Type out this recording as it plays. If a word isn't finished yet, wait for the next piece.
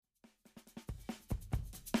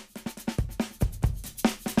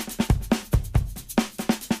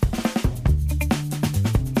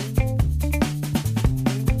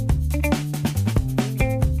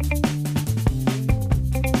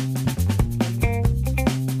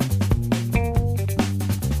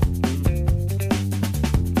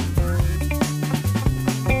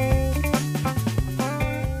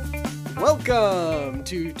Welcome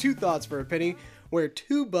to Two Thoughts for a Penny, where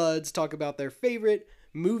two buds talk about their favorite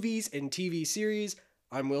movies and TV series.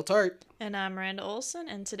 I'm Will Tart. And I'm Miranda Olson,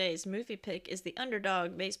 and today's movie pick is the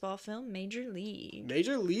underdog baseball film Major League.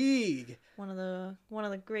 Major League. One of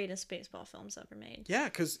the greatest baseball films ever made. Yeah,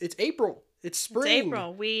 because it's April. It's spring. It's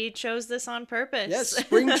April. We chose this on purpose. Yes,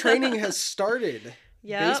 spring training has started.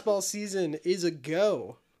 Yep. Baseball season is a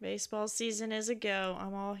go. Baseball season is a go.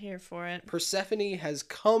 I'm all here for it. Persephone has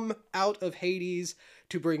come out of Hades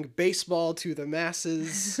to bring baseball to the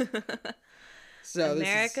masses. So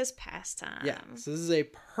America's pastime. Yeah, so this is a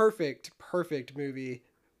perfect movie.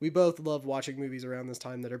 We both love watching movies around this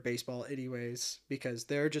time that are baseball anyways, because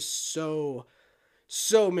there are just so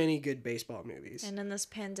many good baseball movies. And in this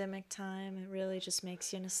pandemic time, it really just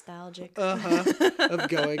makes you nostalgic. Of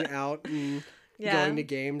going out and going to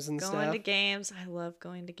games and stuff. Going to games. I love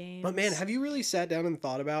going to games. But man, have you really sat down and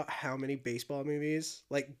thought about how many baseball movies,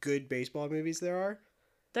 like good baseball movies there are?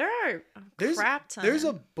 There are a crap ton. There's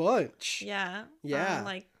a bunch. Yeah. Yeah.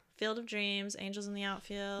 Like Field of Dreams, Angels in the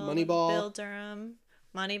Outfield, Moneyball, Bill Durham,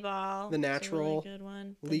 Moneyball, The Natural, really good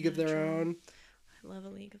one. League of Their Own. I love A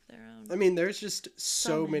League of Their Own. I mean, there's just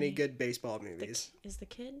so many good baseball movies. Is the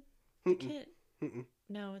Kid? The Kid? Mm-mm.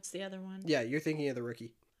 No, it's the other one. Yeah, you're thinking of The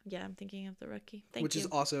Rookie. Yeah, I'm thinking of The Rookie. Thank Which you. is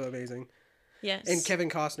also amazing. Yes. And Kevin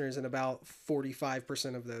Costner is in about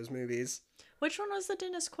 45% of those movies. Which one was the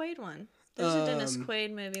Dennis Quaid one? There's a Dennis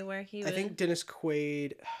Quaid movie where he I think Dennis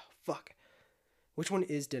Quaid... fuck. Which one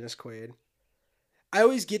is Dennis Quaid? I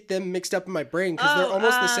always get them mixed up in my brain because they're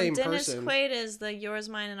almost the same Dennis person. Quaid is the Yours,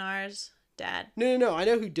 Mine, and Ours dad. No. I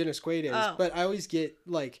know who Dennis Quaid is, but I always get,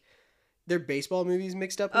 like, their baseball movies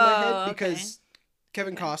mixed up in my head because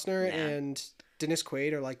Kevin Costner and Dennis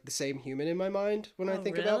Quaid are, like, the same human in my mind when I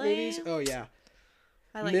think about movies. Oh, yeah.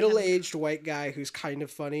 Like middle-aged white guy who's kind of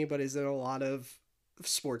funny but is in a lot of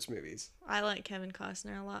sports movies. I like Kevin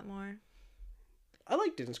Costner a lot more. I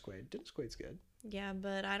like Dennis Quaid. Dennis Quaid's good. Yeah,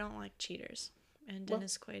 but I don't like cheaters. And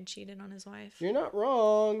Dennis Quaid cheated on his wife. You're not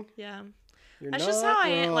wrong. Yeah. You're That's not just how I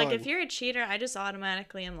am. wrong. Like, if you're a cheater, I just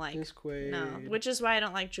automatically am like, Dennis Quaid. no. Which is why I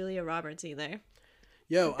don't like Julia Roberts either.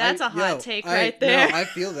 That's a hot take right there. No, I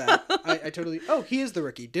feel that. I totally... Oh, he is the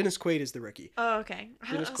rookie. Dennis Quaid is the rookie. Oh, okay.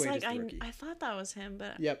 Dennis I was Quaid like, is the rookie. I thought that was him,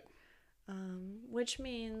 but... Yep. Which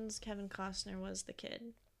means Kevin Costner was the kid.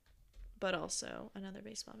 But also another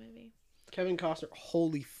baseball movie. Kevin Costner.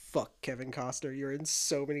 Holy fuck, Kevin Costner. You're in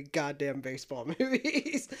so many goddamn baseball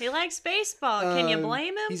movies. He likes baseball. Can you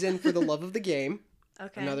blame him? He's in For the Love of the Game.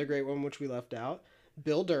 Okay. Another great one, which we left out.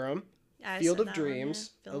 Bill Durham. Field of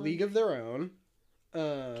Dreams. A League of Their Own.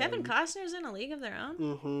 Kevin Costner's in A League of Their Own?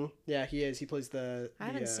 Mm-hmm. Yeah, he is. He plays the... I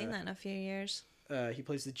haven't seen that in a few years. He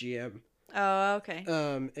plays the GM. Oh, okay.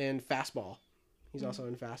 And Fastball. He's also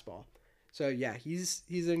in Fastball. So, yeah, he's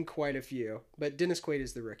in quite a few. But Dennis Quaid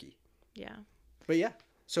is the rookie. Yeah. But, yeah.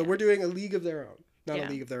 So, we're doing A League of Their Own. Not A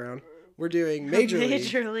League of Their Own. We're doing Major League.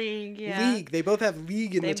 Major League, yeah. League. They both have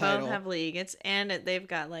League in the title. They both have League. They've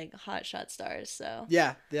got, like, hot shot stars, so...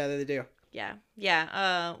 Yeah, they do. Yeah.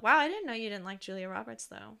 Wow, I didn't know you didn't like Julia Roberts,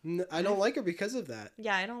 though. I don't like her because of that.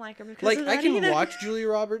 Yeah, I don't like her because of that I can either. watch Julia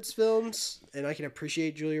Roberts films, and I can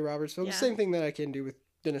appreciate Julia Roberts films. Yeah. Same thing that I can do with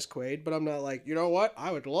Dennis Quaid, but I'm not like, you know what?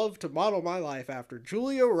 I would love to model my life after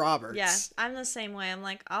Julia Roberts. Yeah, I'm the same way. I'm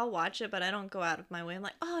like, I'll watch it, but I don't go out of my way. I'm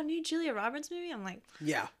like, oh, new Julia Roberts movie? I'm like,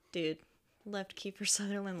 yeah. Dude, left Kiefer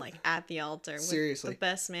Sutherland, like, at the altar. Seriously. With the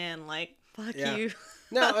best man, like, fuck yeah. you.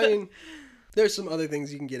 No, I mean, there's some other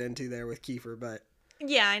things you can get into there with Kiefer, but...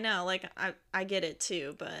 Yeah, I know. Like, I get it,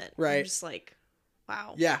 too, but I'm just like,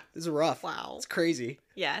 wow. Yeah, it's rough. Wow. It's crazy.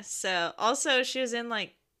 Yeah, so, also, she was in,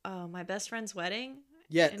 like, My Best Friend's Wedding.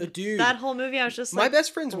 Yeah, dude. That whole movie, I was just like... My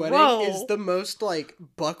Best Friend's Wedding is the most, like,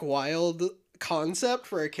 buck wild concept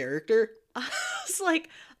for a character. I was like,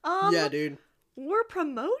 yeah, dude. We're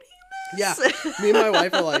promoting this? Yeah. Me and my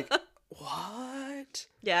wife are like, what?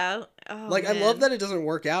 Yeah. Oh, like, man. I love that it doesn't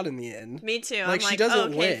work out in the end. Me too. Like, I'm she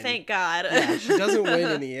doesn't okay, win. Thank God. Yeah, she doesn't win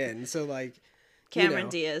in the end. So, like, Cameron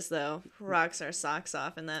Diaz, though, rocks our socks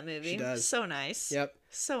off in that movie. She does. So nice. Yep.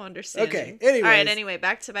 So understanding. Okay, anyways. All right, anyway,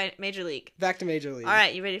 back to Major League. Back to Major League. All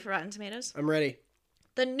right, you ready for Rotten Tomatoes? I'm ready.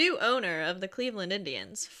 The new owner of the Cleveland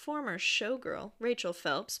Indians, former showgirl Rachel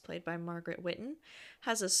Phelps, played by Margaret Whitten,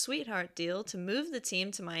 has a sweetheart deal to move the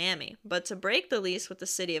team to Miami, but to break the lease with the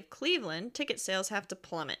city of Cleveland, ticket sales have to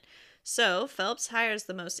plummet. So, Phelps hires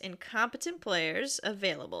the most incompetent players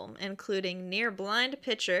available, including near-blind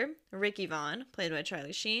pitcher Ricky Vaughn, played by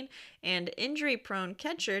Charlie Sheen, and injury-prone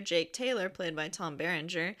catcher Jake Taylor, played by Tom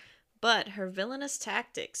Berenger. But her villainous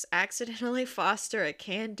tactics accidentally foster a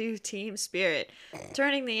can-do team spirit,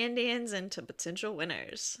 turning the Indians into potential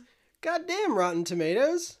winners. Goddamn Rotten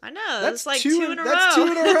Tomatoes. I know. That's like two in a row. That's 2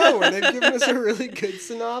 in a row where they've given us a really good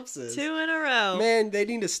synopsis. 2 in a row. Man, they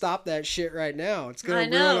need to stop that shit right now. It's going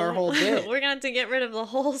to ruin our whole bit. We're going to have to get rid of the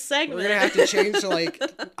whole segment. We're going to have to change to like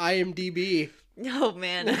IMDb. Oh,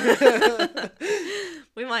 man.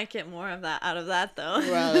 We might get more of that out of that, though.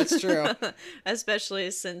 Well, that's true. Especially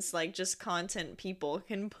since like just content people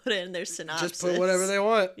can put in their synopsis. Just put whatever they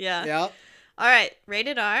want. Yeah. Yeah. All right.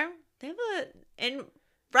 Rated R. They have and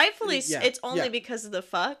rightfully, it's only because of the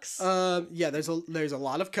fucks. Yeah, there's a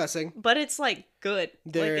lot of cussing, but it's like good.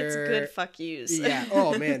 Like it's good fuck yous. Yeah.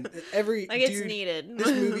 Oh man, it's needed. This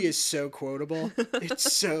movie is so quotable.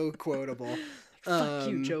 It's so quotable. Fuck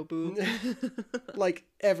you, Jobu. Like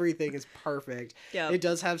everything is perfect. Yeah. It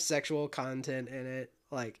does have sexual content in it,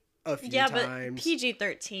 like a few times. But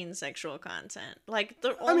PG-13 sexual content. Like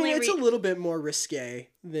the only. It's a little bit more risque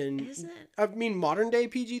than. Is it? I mean, modern day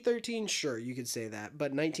PG-13, sure, you could say that,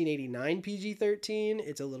 but 1989 PG-13,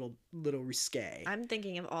 it's a little risque. I'm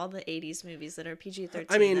thinking of all the 80s movies that are PG-13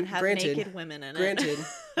 that have naked women in it. Granted,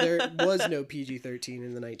 there was no PG-13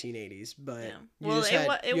 in the 1980s, but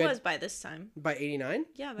it was by this time. By 89?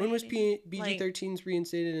 Yeah. When was PG-13's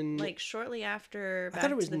reinstated in? Like shortly after Back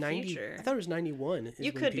to the Future. I thought it was 91.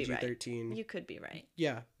 You could be right. PG-13. You could be right.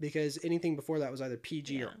 Yeah, because anything before that was either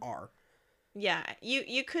PG or R. Yeah,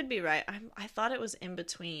 you could be right. I thought it was in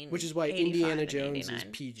between. Which is why Indiana Jones is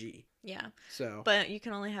PG. Yeah. So. But you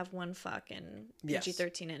can only have one fuck in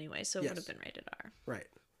PG-13 anyway, so it would have been rated R. Right.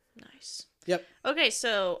 Nice. Yep. Okay,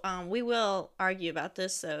 so we will argue about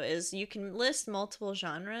this though. Is you can list multiple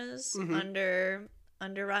genres under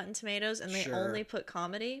Rotten Tomatoes, and they only put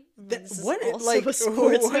comedy. This is also a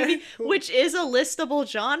sports movie, which is a listable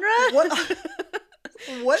genre. What?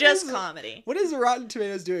 Comedy. What is Rotten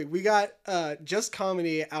Tomatoes doing? We got just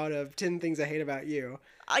comedy out of 10 Things I Hate About You.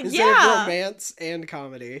 Instead of romance and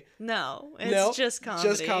comedy. No, it's just comedy.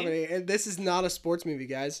 Just comedy. And this is not a sports movie,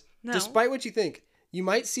 guys. No. Despite what you think. You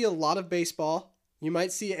might see a lot of baseball. You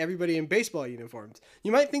might see everybody in baseball uniforms.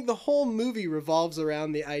 You might think the whole movie revolves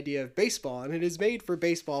around the idea of baseball, and it is made for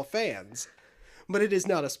baseball fans. But it is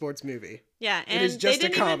not a sports movie. Yeah, and it is just a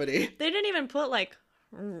comedy. They didn't even put like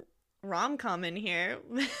rom-com in here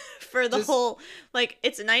for the whole, like,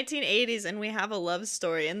 it's 1980s and we have a love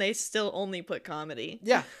story and they still only put comedy.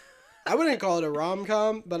 Yeah. I wouldn't call it a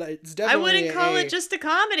rom-com, but it's definitely I wouldn't call it just a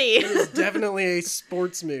comedy. It is definitely a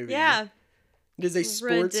sports movie. Yeah. It is a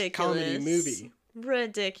sports comedy movie.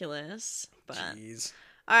 Ridiculous. But jeez.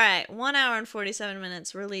 All right, 1 hour and 47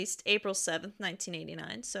 minutes, released April 7th,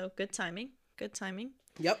 1989. So good timing. Good timing.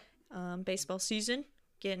 Yep. Baseball season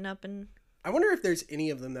getting up and I wonder if there's any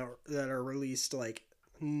of them that are released like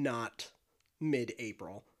not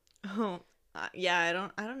mid-April. Oh, yeah,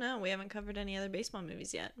 I don't know. We haven't covered any other baseball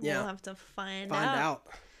movies yet. Yeah. We'll have to find out.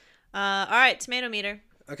 All right, tomato meter.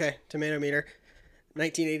 Okay, tomato meter.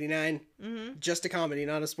 1989. Mm-hmm. Just a comedy,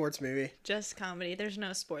 not a sports movie. Just comedy. There's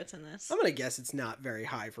no sports in this. I'm gonna guess it's not very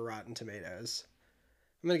high for Rotten Tomatoes.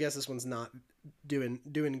 I'm gonna guess this one's not doing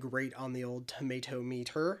great on the old tomato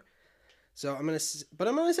meter. So I'm gonna say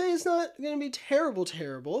it's not gonna be terrible.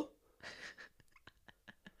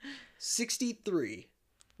 63.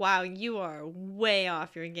 Wow, you are way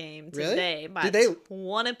off your game today by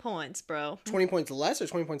 20 points, bro. 20 points less or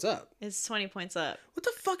 20 points up? It's 20 points up. What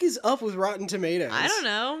the fuck is up with Rotten Tomatoes? I don't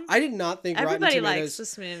know. I did not think everybody Rotten Tomatoes... likes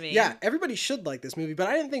this movie. Yeah, everybody should like this movie, but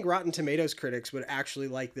I didn't think Rotten Tomatoes critics would actually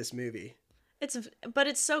like this movie. But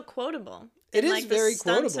it's so quotable. It is very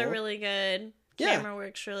quotable. The stunts are really good. Camera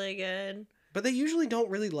work's really good. But they usually don't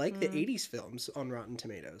really like the 80s films on Rotten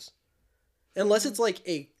Tomatoes. Unless it's like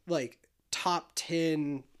a top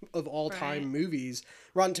 10 of all time movies.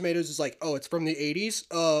 Rotten Tomatoes is like, oh, it's from the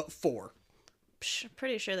 80s? 4.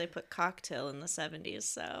 Pretty sure they put Cocktail in the 70s,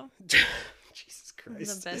 so. Jesus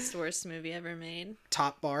Christ. The best worst movie ever made.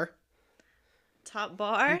 Top Bar. Top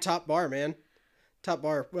Bar? Top Bar, man. Top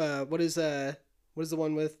Bar. What is the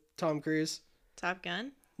one with Tom Cruise? Top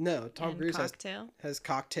Gun? No, Tom Cruise has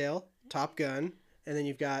Cocktail, Top Gun, and then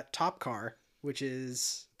you've got Top Car, which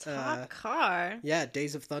is Top Car. Yeah,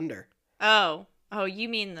 Days of Thunder. Oh, you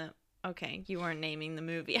mean okay, you weren't naming the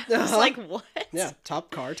movie. I was like, what? Yeah, Top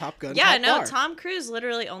Car, Top Gun. Yeah, Top Bar. Tom Cruise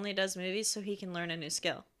literally only does movies so he can learn a new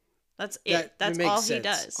skill. That's it. That's all he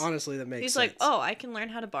does. Honestly, that makes sense. He's like, oh, I can learn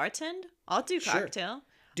how to bartend? I'll do Cocktail. Sure.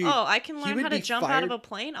 Dude, I can learn how to jump out of a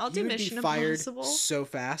plane? I'll do Mission Impossible. So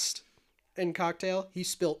fast in Cocktail, he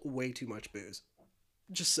spilt way too much booze.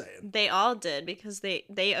 Just saying. They all did because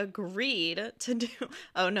they agreed to do.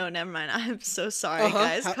 Oh no, never mind. I'm so sorry,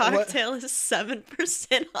 guys. Cocktail is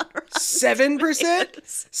 7% on Rotten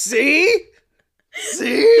 7%? See?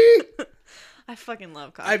 I fucking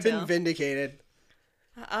love Cocktail. I've been vindicated.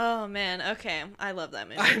 Oh man, okay. I love that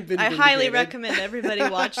movie. I highly recommend everybody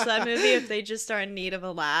watch that movie if they just are in need of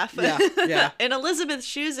a laugh. Yeah. And Elizabeth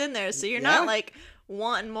Shue's in there, so you're not like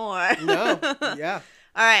wanting more. No, yeah.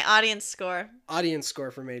 All right, audience score. Audience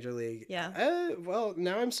score for Major League. Yeah. Well,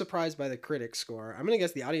 now I'm surprised by the critic score. I'm going to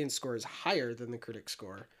guess the audience score is higher than the critic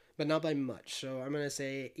score, but not by much. So I'm going to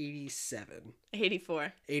say 87.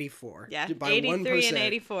 84. 84. Yeah, by 83 1%. and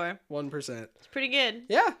 84. 1%. It's pretty good.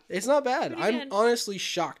 Yeah, it's not bad. Pretty I'm good. honestly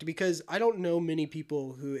shocked because I don't know many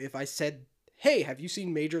people who, if I said, hey, have you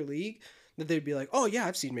seen Major League? That they'd be like, oh yeah,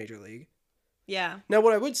 I've seen Major League. Yeah. Now,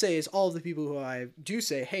 what I would say is all of the people who I do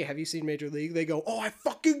say, hey, have you seen Major League? They go, oh, I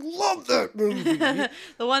fucking love that movie.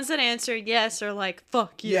 The ones that answer yes are like,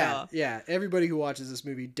 fuck yeah. Yeah. Everybody who watches this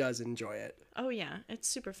movie does enjoy it. Oh, yeah. It's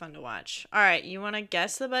super fun to watch. All right. You want to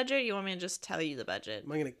guess the budget? You want me to just tell you the budget?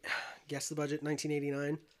 Am I going to guess the budget?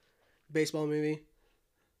 1989. Baseball movie.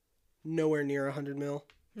 Nowhere near 100 mil.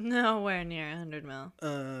 Nowhere near 100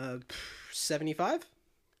 mil. 75?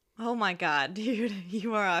 Oh my god, dude.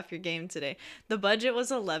 You are off your game today. The budget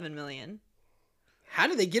was 11 million. How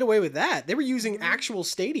did they get away with that? They were using actual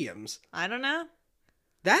stadiums. I don't know.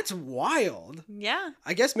 That's wild. Yeah.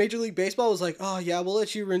 I guess Major League Baseball was like, oh yeah, we'll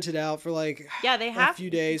let you rent it out for like a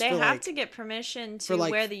few days. They for have like, to get permission to for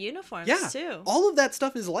like, wear the uniforms too. All of that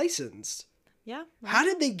stuff is licensed. Yeah. How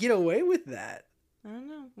did they get away with that? I don't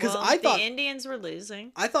know. Because I thought the Indians were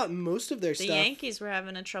losing. I thought most of their stuff. The Yankees were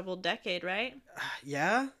having a troubled decade, right?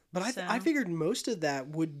 Yeah, but I figured most of that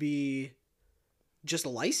would be just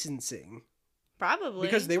licensing. Probably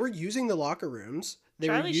because they were using the locker rooms. They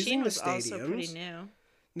Charlie were using Sheen the was stadiums. Also pretty new.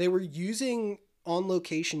 They were using on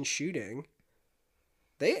location shooting.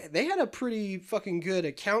 They had a pretty fucking good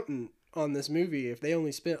accountant on this movie if they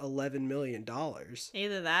only spent $11 million.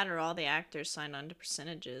 Either that or all the actors signed on to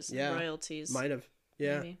percentages and royalties. Might have.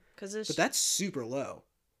 Yeah. Maybe. But that's super low.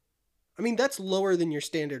 I mean, that's lower than your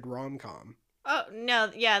standard rom-com. Oh,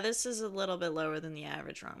 no. Yeah, this is a little bit lower than the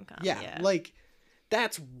average rom-com. Yeah. Like,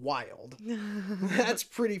 that's wild. That's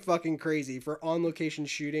pretty fucking crazy for on-location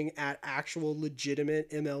shooting at actual legitimate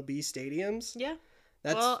MLB stadiums. Yeah.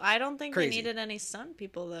 That's well, I don't think crazy. They needed any stunt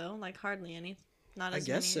people, though. Like, hardly any. Not as I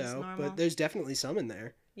guess many as so, normal. but there's definitely some in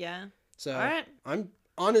there. Yeah. So, all right. I'm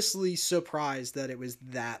honestly surprised that it was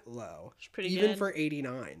that low. It's pretty even good. For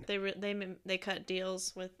 89. They cut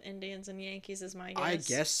deals with Indians and Yankees, is my guess. I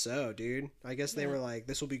guess so, dude. I guess they were like,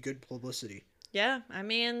 this will be good publicity. Yeah, I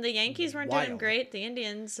mean, the Yankees weren't doing great. The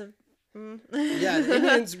Indians have... Yeah, the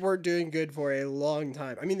Indians weren't doing good for a long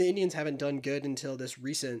time. I mean, the Indians haven't done good until this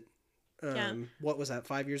recent... What was that,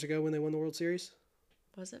 5 years ago when they won the World Series?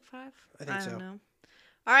 Was it 5? I think so. I don't know.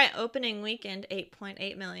 All right, opening weekend,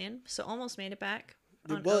 8.8 million. So almost made it back.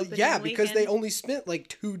 Well, yeah, because they only spent like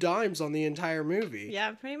 2 dimes on the entire movie.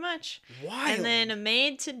 Yeah, pretty much. Wild. And then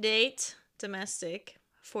made to date, domestic,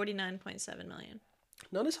 49.7 million.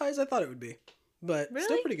 Not as high as I thought it would be, but really?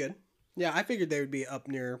 Still pretty good. Yeah, I figured they would be up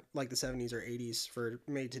near like the 70s or 80s for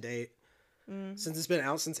made to date. Since it's been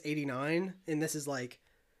out since 89, and this is like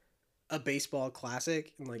a baseball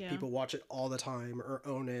classic, and like people watch it all the time or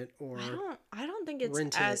own it or I don't think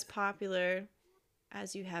it's as popular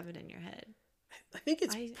as you have it in your head. I think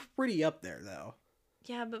it's pretty up there though.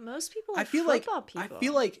 Yeah, but most people are people. I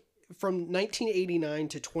feel like from 1989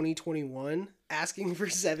 to 2021, asking for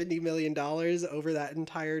 $70 million over that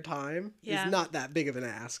entire time is not that big of an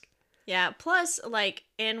ask. Yeah, plus, like,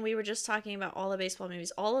 and we were just talking about all the baseball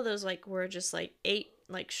movies. All of those, like, were just, like, 8,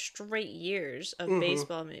 like, straight years of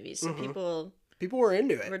baseball movies. So people were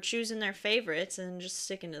into it. Were choosing their favorites and just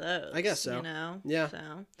sticking to those. I guess so. You know? Yeah.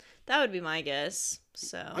 So, that would be my guess.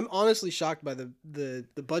 So I'm honestly shocked by the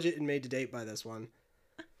budget and made to date by this one.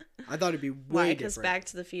 I thought it'd be way different. Because Back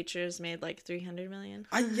to the Future is made, like, $300 million?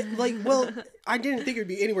 I didn't think it would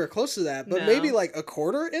be anywhere close to that, but maybe, like, a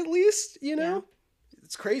quarter at least, you know? Yeah.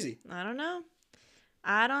 It's crazy. I don't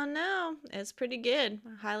know. It's pretty good.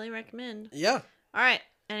 I highly recommend. Yeah. All right.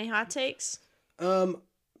 Any hot takes?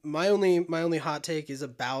 My only hot take is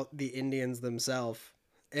about the Indians themselves,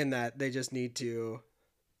 and that they just need to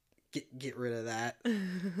get rid of that.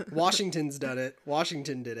 Washington's done it.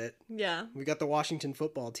 Washington did it. Yeah. We got the Washington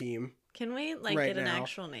football team. Can we get an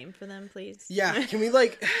actual name for them, please? Yeah. Can we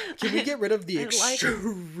get rid of the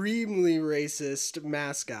extremely racist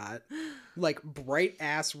mascot? Like bright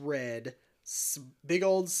ass red, big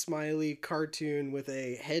old smiley cartoon with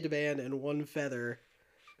a headband and one feather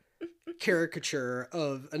caricature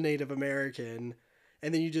of a Native American,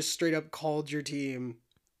 and then you just straight up called your team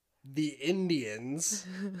the Indians,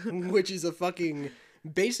 which is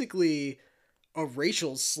basically a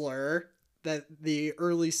racial slur that the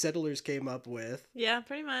early settlers came up with. Yeah,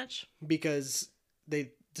 pretty much. Because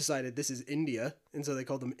they decided this is India, and so they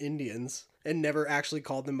called them Indians, and never actually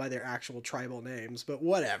called them by their actual tribal names. But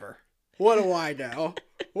whatever. What do I know?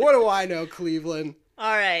 What do I know, Cleveland?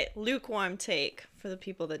 All right, lukewarm take for the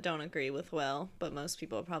people that don't agree with Will, but most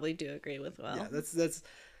people probably do agree with Will. Yeah, that's.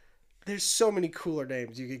 There's so many cooler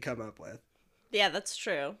names you could come up with. Yeah, that's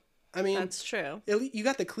true. I mean, that's true. You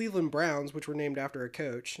got the Cleveland Browns, which were named after a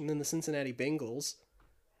coach, and then the Cincinnati Bengals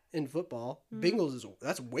in football. Bengals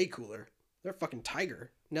that's way cooler. They're a fucking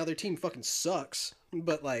tiger. Now their team fucking sucks,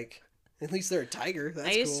 but like at least they're a tiger. That's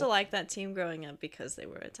I used cool. to like that team growing up because they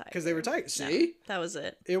were a tiger. Because they were tigers. See? No, that was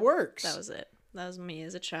it. It works. That was it. That was me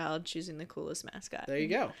as a child choosing the coolest mascot. There you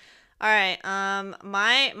go. All right.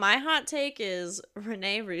 My hot take is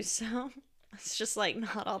Renee Russo. It's just like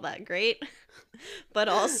not all that great, but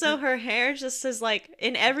also her hair just is like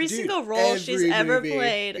in every single role she's ever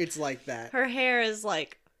played. It's like that. Her hair is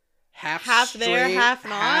like half straight, there, half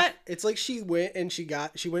not. It's like she went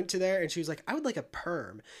to there and she was like, I would like a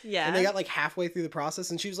perm. Yeah. And they got like halfway through the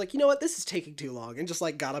process and she was like, you know what, this is taking too long, and just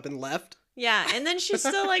like got up and left. Yeah, and then she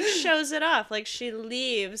still like shows it off. Like she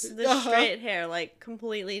leaves the straight hair like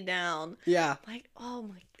completely down. Yeah. Like, oh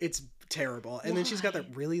my. It's terrible. And then she's got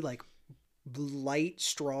that really like light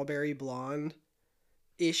strawberry blonde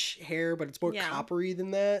ish hair, but it's more coppery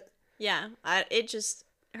than that. Yeah.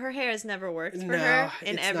 Her hair has never worked for her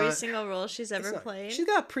in every single role she's ever played. She's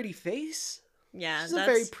got a pretty face. Yeah. She's a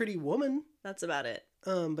very pretty woman. That's about it.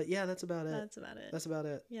 But yeah, that's about it. That's about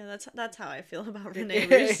it. Yeah, that's how I feel about Renee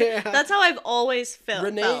Russe. Yeah. That's how I've always felt.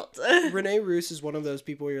 Renee Russe is one of those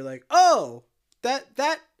people where you're like, oh,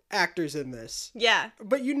 that actor's in this. Yeah.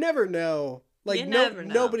 But you never know. Like, you never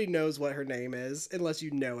know. Nobody knows what her name is unless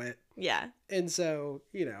you know it. Yeah. And so,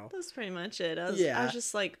 you know. That's pretty much it. I was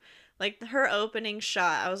just like her opening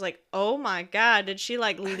shot, I was like, oh my God, did she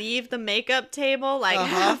like leave the makeup table like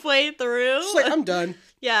halfway through? She's like, I'm done.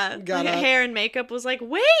 Yeah. Got like, hair and makeup was like,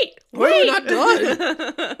 wait, we're not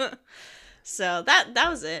done. So that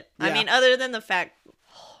was it. Yeah. I mean, other than the fact,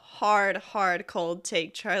 hard, cold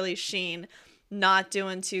take, Charlie Sheen not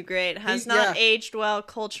doing too great. Has not aged well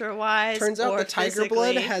culture-wise. Turns out the tiger physically.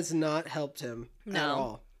 blood has not helped him at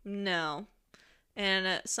all. No.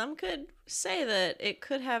 And some could say that it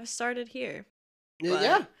could have started here.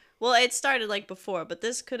 Yeah. Well, it started like before, but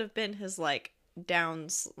this could have been his like down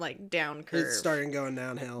curve. It's starting going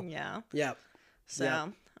downhill. Yeah. Yep.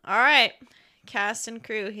 So, all right. Cast and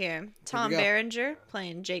crew here. Tom Berenger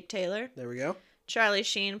playing Jake Taylor. There we go. Charlie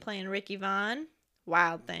Sheen playing Ricky Vaughn.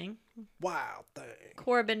 Wild Thing.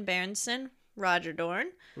 Corbin Bernsen, Roger Dorn.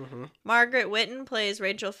 Mm-hmm. Margaret Whitten plays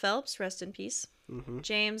Rachel Phelps, rest in peace. Mm-hmm.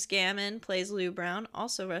 James Gammon plays Lou Brown,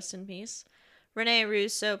 also rest in peace. Renee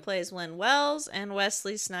Russo plays Lynn Wells, and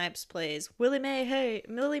Wesley Snipes plays Willie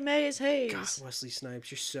Mays Hayes. God, Wesley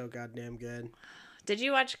Snipes, you're so goddamn good. Did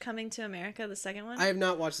you watch Coming to America, the second one? I have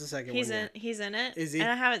not watched the second one yet. He's in it. Is he? And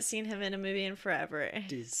I haven't seen him in a movie in forever.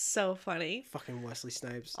 Dude, it's so funny. Fucking Wesley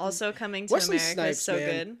Snipes. Also Coming to America is so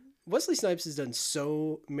good. Wesley Snipes has done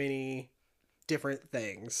so many different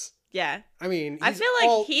things. Yeah. I mean, I feel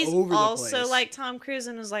like he's also like Tom Cruise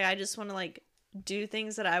and was like, I just want to like do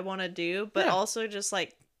things that I want to do, but also just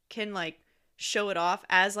like can like show it off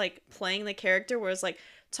as like playing the character, whereas like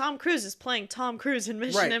Tom Cruise is playing Tom Cruise in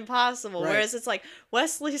Mission Impossible, whereas it's like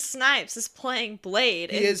Wesley Snipes is playing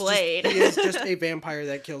Blade in Blade. He is just a vampire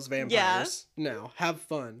that kills vampires. Yeah. No, have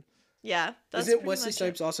fun. Yeah. Isn't Wesley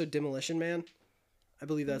Snipes also Demolition Man? I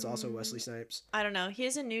believe that's also Wesley Snipes. I don't know. He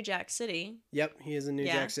is in New Jack City. Yep, he is in New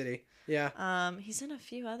Jack City. Yeah. He's in a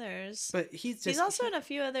few others. But he's also in a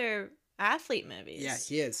few other athlete movies. Yeah,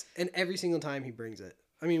 he is. And every single time he brings it.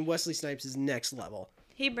 I mean, Wesley Snipes is next level.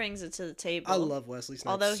 He brings it to the table. I love Wesley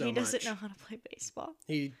Snipes although he doesn't know how to play baseball.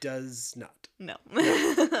 He does not. No.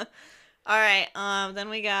 All right. Then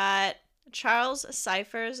we got Charles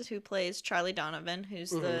Cyphers, who plays Charlie Donovan, who's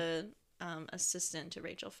the assistant to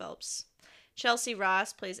Rachel Phelps. Chelsea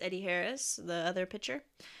Ross plays Eddie Harris, the other pitcher.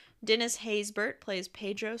 Dennis Haysbert plays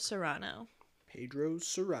Pedro Serrano.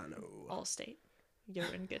 Allstate.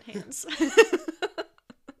 You're in good hands.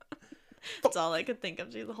 That's all I could think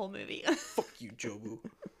of through the whole movie. Fuck you, Jobu.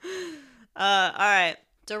 All right.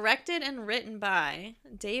 Directed and written by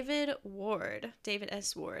David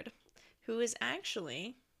S. Ward, who is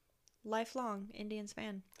actually lifelong Indians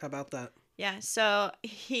fan. How about that? Yeah, so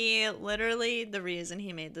the reason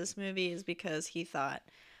he made this movie is because he thought,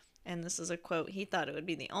 and this is a quote, he thought it would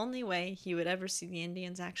be the only way he would ever see the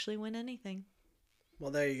Indians actually win anything. Well,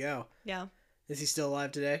 there you go. Yeah. Is he still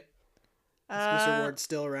alive today? Is Mr. Ward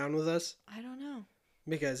still around with us? I don't know.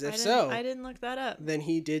 Because if I didn't look that up. Then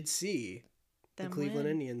he did see the Cleveland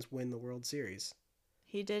Indians win the World Series.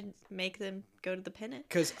 He did make them go to the pennant.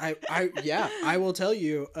 Because I will tell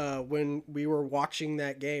you, when we were watching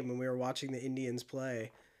that game, when we were watching the Indians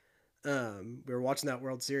play, we were watching that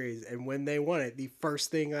World Series, and when they won it, the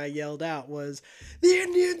first thing I yelled out was, "The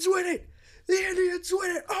Indians win it! The Indians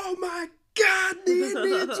win it! Oh my God, the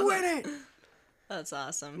Indians win it!" That's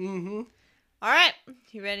awesome. Mm-hmm. All right,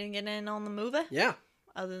 you ready to get in on the movie? Yeah.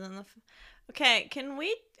 Other than okay, can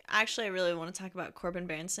we actually? I really want to talk about Corbin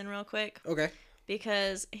Bernsen real quick. Okay.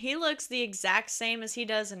 Because he looks the exact same as he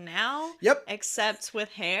does now. Yep. Except with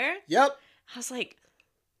hair. Yep. I was like,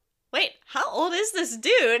 wait, how old is this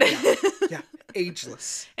dude? Yeah.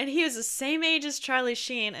 Ageless. And he was the same age as Charlie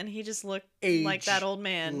Sheen, and he just looked like that old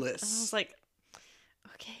man. And I was like,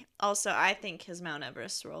 okay. Also, I think his Mount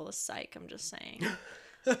Everest role is psych. I'm just saying.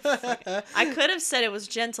 I could have said it was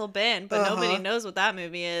Gentle Ben, but nobody knows what that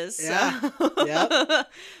movie is. So. Yeah. Yep.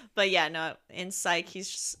 But yeah, no, in Psych,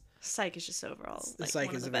 Psych is just overall like Psych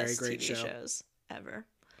one of is the a very best great TV show. shows ever.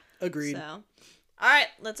 Agreed. So, all right,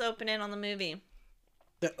 let's open in on the movie.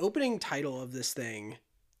 The opening title of this thing,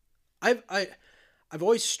 I've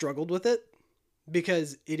always struggled with it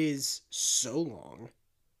because it is so long.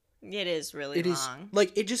 It is really long.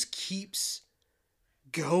 Like, it just keeps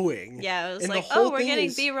going. Yeah, it was like, oh, we're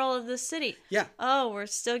getting B-roll of the city. Yeah. Oh, we're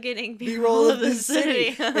still getting B-roll of the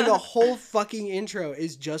city. And the whole fucking intro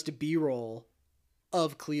is just B-roll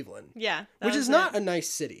of Cleveland. Yeah. Which is not a nice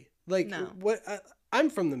city. Like, no. I'm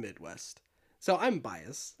from the Midwest, so I'm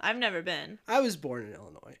biased. I've never been. I was born in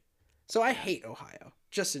Illinois, so I hate Ohio,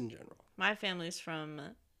 just in general. My family's from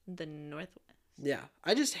the Northwest. Yeah,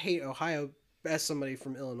 I just hate Ohio as somebody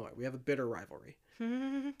from Illinois. We have a bitter rivalry.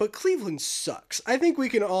 But Cleveland sucks. I think we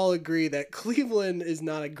can all agree that Cleveland is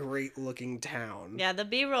not a great looking town. Yeah, the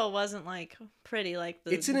B-roll wasn't like pretty like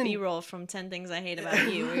the B-roll from 10 Things I Hate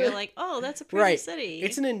About You, where you're like, oh, that's a pretty city.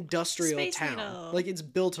 It's an industrial Space town. Needle. Like, it's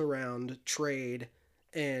built around trade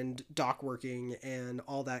and dock working and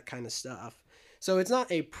all that kind of stuff. So it's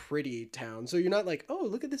not a pretty town. So you're not like, oh,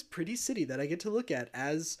 look at this pretty city that I get to look at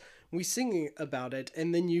as we sing about it.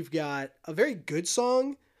 And then you've got a very good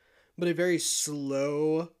song, but a very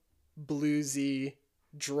slow, bluesy,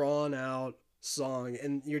 drawn out song.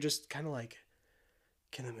 And you're just kind of like,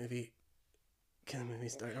 can the movie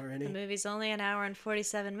start already? The movie's only an hour and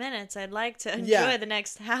 47 minutes. I'd like to enjoy the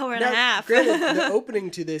next hour and a half. Granted, the opening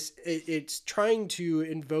to this, it's trying to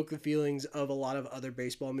invoke the feelings of a lot of other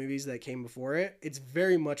baseball movies that came before it. It's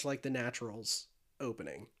very much like The Naturals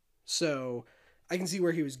opening. So I can see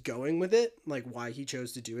where he was going with it, like why he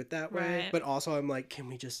chose to do it that way. Right. But also I'm like,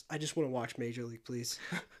 I just want to watch Major League, please.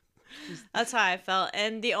 That's how I felt.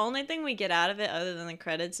 And the only thing we get out of it other than the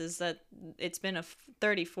credits is that it's been a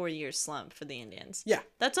 34-year slump for the Indians. Yeah.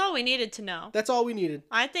 That's all we needed to know. That's all we needed.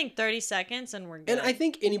 I think 30 seconds and we're good. And I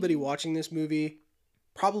think anybody watching this movie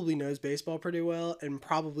probably knows baseball pretty well and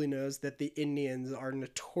probably knows that the Indians are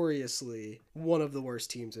notoriously one of the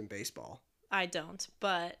worst teams in baseball. I don't,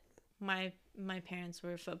 but my parents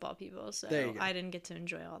were football people, so I didn't get to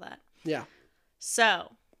enjoy all that. Yeah.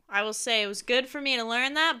 So I will say it was good for me to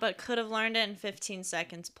learn that, but could have learned it in 15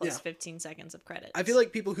 seconds plus 15 seconds of credits. I feel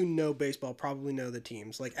like people who know baseball probably know the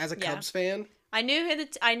teams. Like, as a Cubs fan, I knew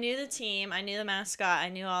the team, I knew the mascot, I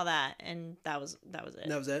knew all that, and that was it. That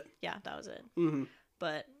was it? Yeah, that was it. Mm-hmm.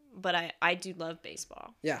 But I do love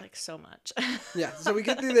baseball. Yeah. Like, so much. Yeah, so we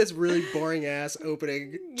get through this really boring-ass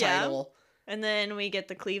opening title. And then we get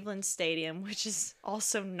the Cleveland Stadium, which is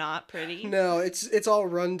also not pretty. No, it's all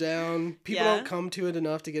run down. People don't come to it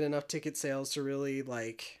enough to get enough ticket sales to really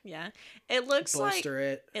like. Yeah, it looks bolster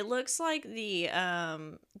it. It looks like the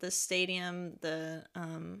stadium, the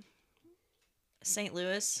St.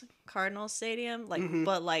 Louis Cardinals Stadium, like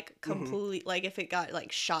but like completely like if it got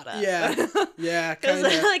like shot up. Yeah, yeah, because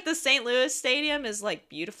like the St. Louis Stadium is like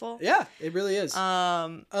beautiful. Yeah, it really is.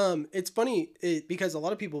 It's funny because a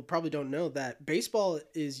lot of people probably don't know that baseball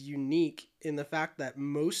is unique in the fact that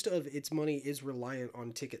most of its money is reliant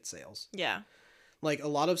on ticket sales. Yeah. Like, a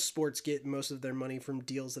lot of sports get most of their money from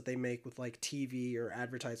deals that they make with, like, TV or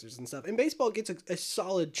advertisers and stuff. And baseball gets a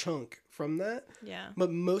solid chunk from that. Yeah.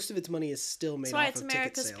 But most of its money is still made off of ticket sales. That's why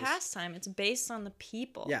it's America's pastime. It's based on the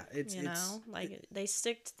people. Yeah. They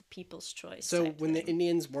stick to the people's choice. So when the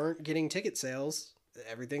Indians weren't getting ticket sales,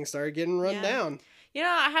 everything started getting run down. You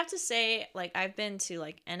know, I have to say, like, I've been to,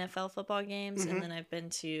 like, NFL football games, and then I've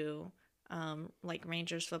been to like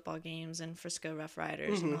Rangers football games and Frisco Rough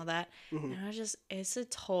Riders and all that. And it's a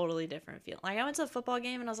totally different feel. Like, I went to a football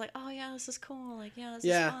game and I was like, oh yeah, this is cool. Like, yeah, this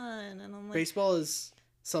is fun. And I'm like, baseball is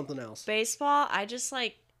something else. Baseball, I just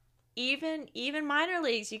like, even minor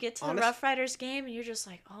leagues, you get to the Rough Riders game and you're just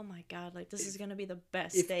like, oh my god, like this is gonna be the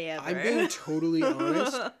best day ever. I'm being totally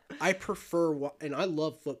honest. I prefer and I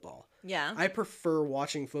love football. Yeah. I prefer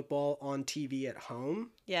watching football on TV at home.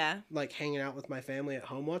 Yeah. Like hanging out with my family at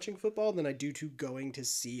home watching football than I do to going to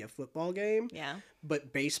see a football game. Yeah.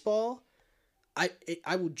 But baseball, I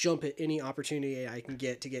will jump at any opportunity I can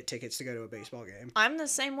get to get tickets to go to a baseball game. I'm the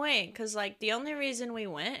same way, because like the only reason we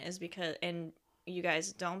went is because, and you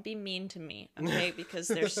guys don't be mean to me, okay? Because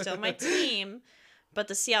they're still my team, but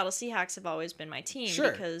the Seattle Seahawks have always been my team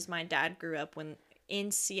because my dad grew up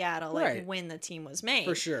in Seattle, like when the team was made.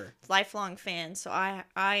 For sure. Lifelong fan, so I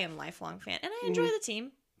am lifelong fan, and I enjoy the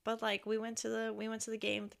team. But like we went to the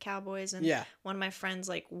game with the Cowboys, and one of my friends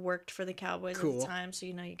like worked for the Cowboys at the time, so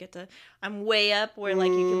you get to. I'm way up where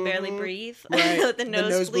like you can barely breathe, the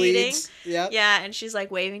nose bleeding. Yeah, and she's like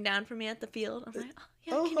waving down for me at the field. I'm like,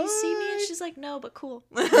 can you see me? And she's like, no, but cool.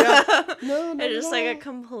 Yeah. No, it's just like a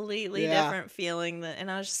completely different feeling and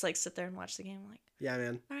I was just like sit there and watch the game like. Yeah,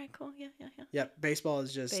 man. All right, cool. Yeah. Yep, baseball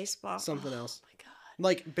is just something else. Oh my god.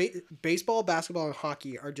 Like baseball, basketball, and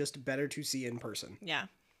hockey are just better to see in person. Yeah.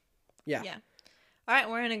 Yeah. All right,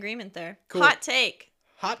 we're in agreement there. Cool. Hot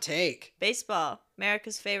take. Baseball,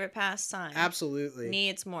 America's favorite pastime. Absolutely.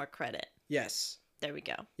 Needs more credit. Yes. There we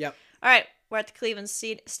go. Yep. All right, we're at the Cleveland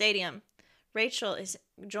Stadium. Rachel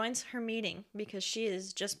joins her meeting because she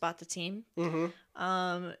has just bought the team.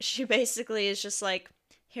 Mm-hmm. She basically is just like,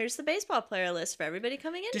 here's the baseball player list for everybody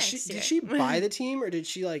coming in next year. Did she buy the team, or did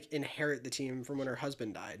she like inherit the team from when her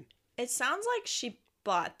husband died? It sounds like she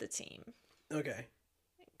bought the team. Okay.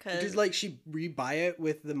 Did like she rebuy it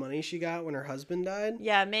with the money she got when her husband died?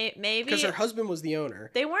 Yeah, maybe. Because her husband was the owner.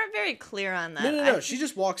 They weren't very clear on that. No. She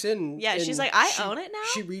just walks in. Yeah, she's like, I own it now?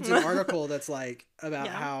 She reads an article that's like about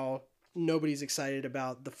how nobody's excited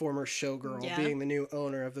about the former showgirl being the new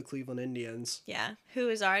owner of the Cleveland Indians. Yeah, who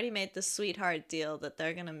has already made the sweetheart deal that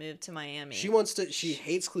they're going to move to Miami. She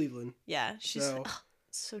hates Cleveland. Yeah, she's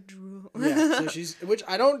so drool. Yeah, so which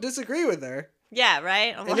I don't disagree with her. Yeah,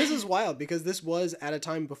 right? This is wild because this was at a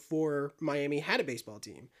time before Miami had a baseball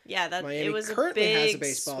team. Yeah, Miami it was currently has a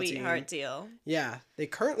baseball sweetheart team. deal. Yeah, they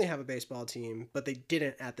currently have a baseball team, but they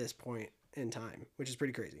didn't at this point in time, which is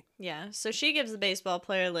pretty crazy. Yeah, so she gives the baseball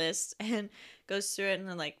player list and goes through it, and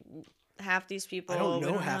then like half these people. I don't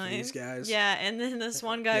know half of these guys. Yeah, and then this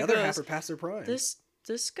one guy goes, the other half are past their prime. This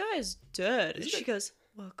guy is dead. And she goes,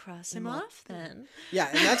 well, cross him off then. Yeah,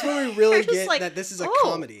 and that's when we really get that this is a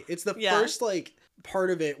comedy. It's the first like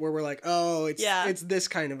part of it where we're like, oh, it's this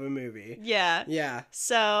kind of a movie. Yeah.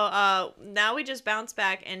 So now we just bounce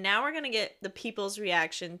back, and now we're gonna get the people's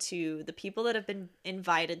reaction to the people that have been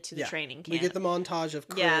invited to the training camp. We get the montage of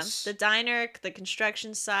Chris. The diner, the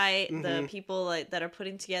construction site, the people that are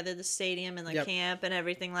putting together the stadium and the camp and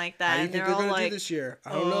everything like that. How do you think they're gonna do this year?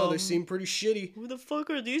 I don't know. They seem pretty shitty. Who the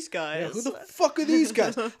fuck are these guys? Yeah, who the fuck are these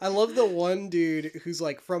guys? I love the one dude who's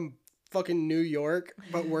like from fucking New York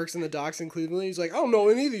but works in the docks in Cleveland. He's like, I don't know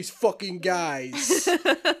any of these fucking guys.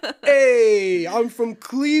 Hey, I'm from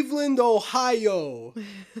Cleveland, Ohio.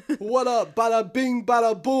 What up? Bada bing,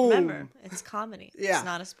 bada boom. Remember, it's comedy. Yeah. It's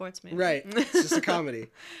not a sports movie. Right. It's just a comedy.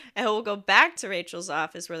 And we'll go back to Rachel's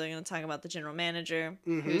office where they're going to talk about the general manager,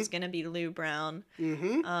 who's going to be Lou Brown.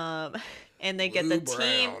 And they get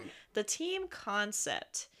the team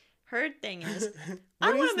concept. Her thing is,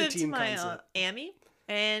 I want to move to Miami.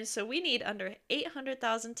 And so we need under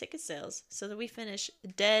 800,000 ticket sales so that we finish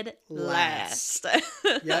dead last.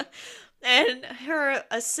 Yep. And her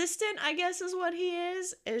assistant, I guess is what he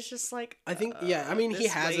is just like... I think, I mean, he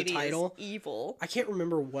has a title. Evil. I can't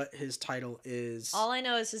remember what his title is. All I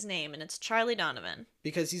know is his name, and it's Charlie Donovan.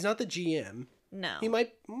 Because he's not the GM. No. He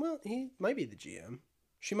might be the GM.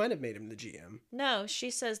 She might have made him the GM. No,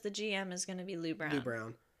 she says the GM is going to be Lou Brown. Lou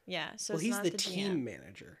Brown. Yeah, so he's the team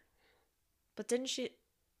manager. But didn't she...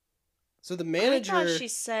 So the manager... I thought she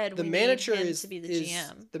said the manager need him to be the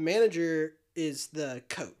GM. The manager is the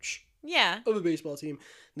coach. Yeah. Of a baseball team.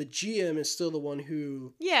 The GM is still the one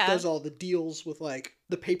who does all the deals with like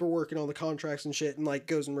the paperwork and all the contracts and shit, and like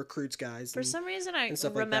goes and recruits guys. For some reason, I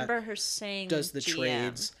remember her saying does the GM.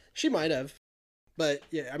 Trades. She might have. But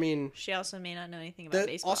yeah, I mean... She also may not know anything about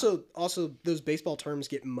baseball. Also, those baseball terms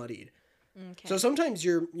get muddied. Okay. So sometimes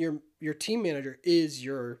your team manager is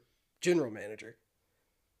your general manager.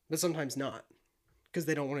 But sometimes not, because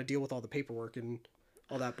they don't want to deal with all the paperwork and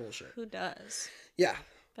all that bullshit. Who does? Yeah.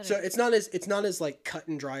 So it's not as like cut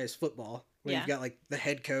and dry as football, where you've got like the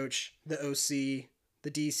head coach, the OC,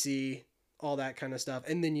 the DC, all that kind of stuff,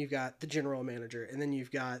 and then you've got the general manager, and then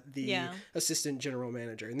you've got the assistant general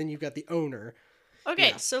manager, and then you've got the owner.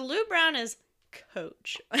 Okay, so Lou Brown is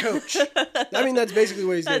Coach. I mean, that's basically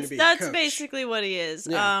what he's going to be. That's coach. basically what he is.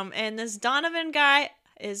 Yeah. And this Donovan guy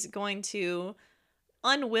is going to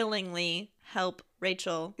unwillingly help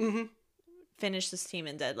Rachel finish this team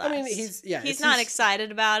in dead last. I mean, he's not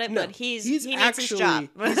excited about it, but he needs his job.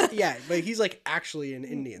 But he's like actually an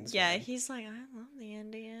Indians fan. He's like, I love the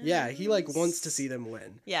Indians. Yeah, he like wants to see them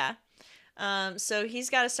win. Yeah. So he's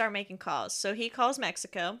got to start making calls. So he calls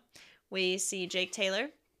Mexico. We see Jake Taylor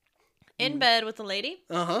in bed with the lady.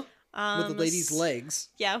 With the lady's legs.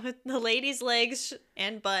 Yeah, with the lady's legs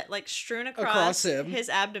and butt like strewn across his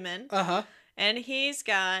abdomen. And he's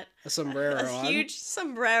got a sombrero a huge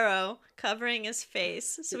sombrero covering his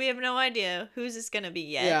face. So we have no idea whose it's going to be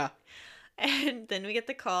yet. Yeah. And then we get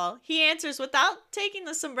the call. He answers without taking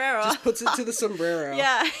the sombrero. Just puts it to the sombrero.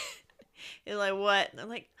 Yeah. He's like, what? And I'm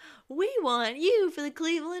like, we want you for the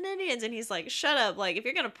Cleveland Indians. And he's like, shut up. Like, if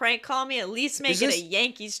you're going to prank call me, at least make it a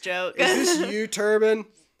Yankees joke. Is this you, Turban?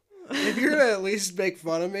 If you're going to at least make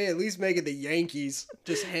fun of me, at least make it the Yankees.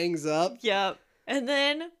 Just hangs up. Yep. And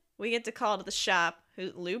then we get the call to the shop.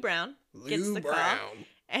 Lou Brown gets the call.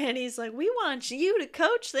 And he's like, we want you to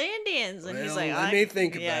coach the Indians. And he's like, let me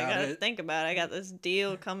think about it. I gotta think about it. I got this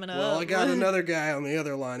deal coming up. Well, I got another guy on the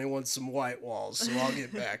other line who wants some white walls, so I'll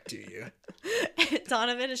get back to you. And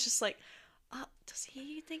Donovan is just like, does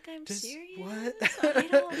he think I'm serious? What? I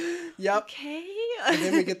don't... Yep. Okay. And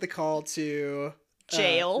then we get the call to...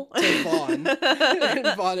 jail. To Vaughn.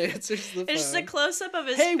 And Vaughn answers the phone. It's just a close-up of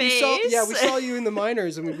his face. We saw you in the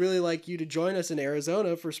minors, and we'd really like you to join us in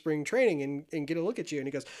Arizona for spring training and get a look at you. And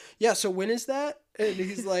he goes, yeah, so when is that? And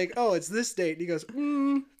he's like, oh, it's this date. And he goes,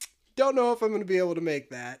 don't know if I'm going to be able to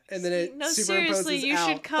make that. And then it seriously, you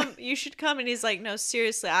should come. And he's like, no,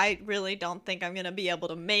 seriously, I really don't think I'm going to be able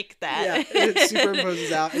to make that. Yeah, and it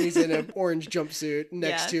superimposes out, and he's in an orange jumpsuit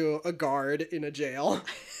next to a guard in a jail.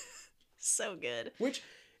 So good. Which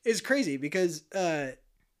is crazy because I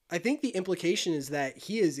think the implication is that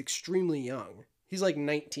he is extremely young. He's like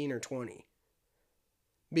 19 or 20.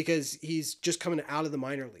 Because he's just coming out of the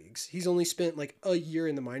minor leagues. He's only spent like a year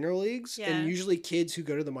in the minor leagues. Yeah. And usually kids who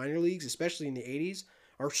go to the minor leagues, especially in the 80s,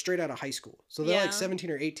 are straight out of high school. So they're like 17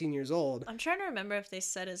 or 18 years old. I'm trying to remember if they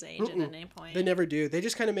said his age at any point. They never do. They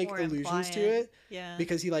just kind of make allusions to it. Yeah.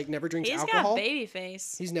 Because he like never drinks alcohol. He's got baby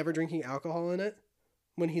face. He's never drinking alcohol in it.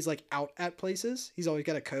 When he's like out at places, he's always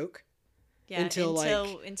got a Coke. Yeah, until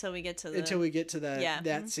we get to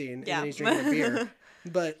that scene, and then he's drinking a beer.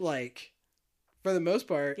 But like, for the most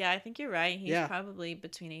part, I think you're right. He's probably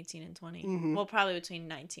between 18 and 20. Well, probably between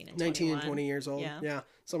 19 and 19 and 20 years old. Yeah,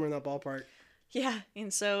 somewhere in that ballpark. Yeah,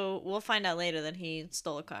 and so we'll find out later that he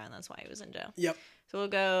stole a car, and that's why he was in jail. Yep. So we'll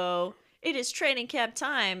go. It is training camp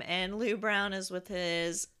time, and Lou Brown is with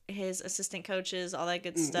his assistant coaches, all that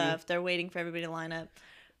good stuff. They're waiting for everybody to line up.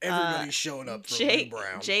 Everybody's showing up for Lou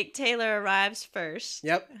Brown. Jake Taylor arrives first.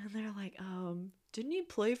 Yep. And they're like, didn't he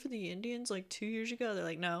play for the Indians like 2 years ago? They're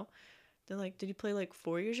like, no. They're like, did he play like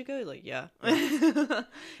 4 years ago? He's like, yeah.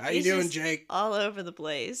 How you doing, Jake? All over the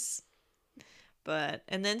place.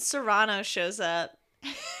 And then Serrano shows up.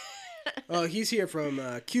 Oh, he's here from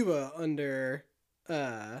Cuba under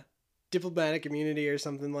diplomatic immunity or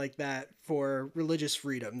something like that for religious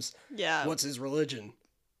freedoms. Yeah. What's his religion?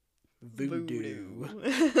 Voodoo.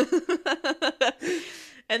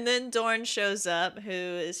 And then Dorn shows up,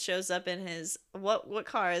 shows up in his what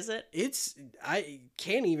car is it? I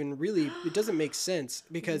can't even really. It doesn't make sense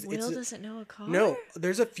because Will doesn't know a car. No,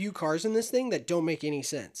 there's a few cars in this thing that don't make any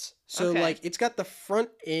sense. So like, it's got the front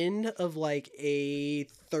end of like a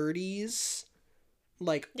 30s.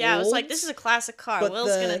 Like I was like, this is a classic car. Will's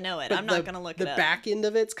gonna know it. I'm not gonna look it up. The back end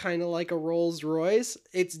of it's kind of like a Rolls Royce.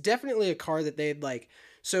 It's definitely a car that they'd like.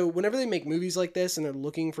 So whenever they make movies like this and they're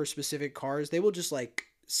looking for specific cars, they will just like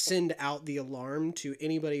send out the alarm to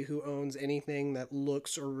anybody who owns anything that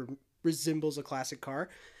looks or resembles a classic car.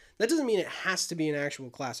 That doesn't mean it has to be an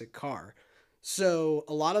actual classic car. So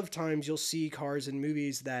a lot of times you'll see cars in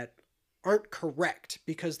movies that aren't correct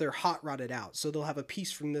because they're hot rodded out. So they'll have a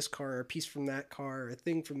piece from this car, or a piece from that car, or a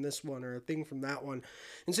thing from this one, or a thing from that one.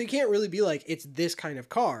 And so you can't really be like, it's this kind of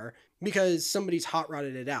car because somebody's hot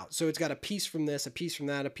rodded it out. So it's got a piece from this, a piece from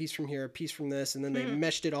that, a piece from here, a piece from this, and then they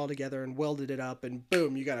meshed it all together and welded it up, and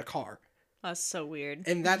boom, you got a car. That's so weird.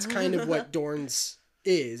 And that's kind of what Dorn's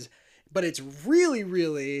is. But it's really,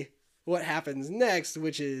 really what happens next,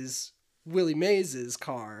 which is Willie Mays'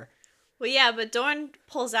 car. Well, yeah, but Dorn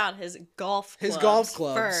pulls out his golf clubs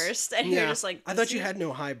first, and you're just like, I thought you had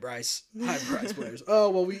no high price players. Oh,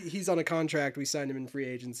 well, he's on a contract. We signed him in free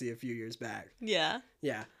agency a few years back. Yeah.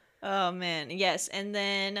 Yeah. Oh man, yes, and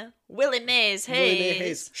then Willie Mays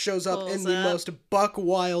shows up in the most buck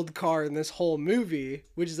wild car in this whole movie,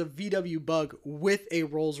 which is a VW Bug with a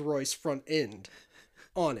Rolls-Royce front end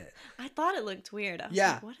on it. I thought it looked weird.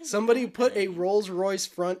 Yeah, like, what is somebody put a Rolls-Royce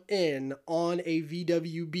front end on a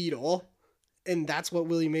VW Beetle, and that's what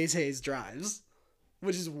Willie Mays Hayes drives,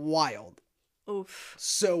 which is wild. Oof.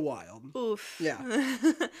 So wild. Oof. Yeah.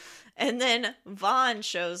 And then Vaughn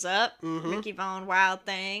shows up. Ricky Vaughn, Wild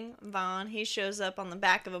Thing. Vaughn, he shows up on the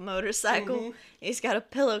back of a motorcycle. He's got a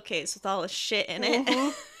pillowcase with all his shit in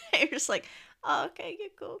it. You're just like, oh, okay,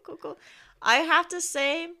 cool. I have to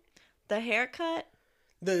say, the haircut,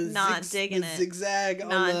 digging it. Zigzag on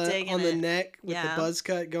the neck with the buzz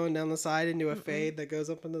cut going down the side into a fade that goes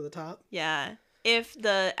up into the top. Yeah. If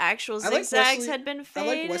the actual zigzags had been faded.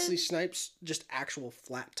 I like Wesley Snipes' just actual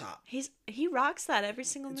flat top. He rocks that every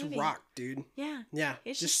single movie. It's rock, dude. Yeah. Yeah.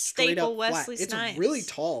 It's just staple Wesley flat. Snipes. It's really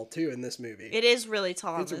tall, too, in this movie. It is really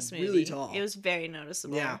tall in this movie. It's really tall. It was very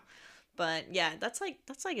noticeable. Yeah. But yeah, that's like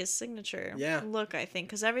his signature look, I think.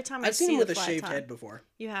 Because every time I've seen him with a shaved head before.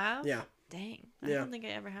 You have? Yeah. Dang. I don't think I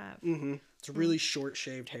ever have. It's really short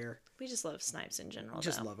shaved hair. We just love Snipes in general,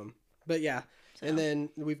 Just love him. But yeah. So. And then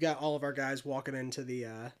we've got all of our guys walking into the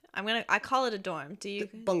I call it a dorm. Do you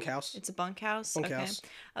bunkhouse? It's a bunkhouse. Bunkhouse. Okay.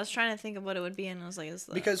 I was trying to think of what it would be, and I was like,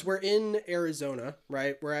 because we're in Arizona,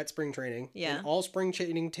 right? We're at spring training. Yeah. And all spring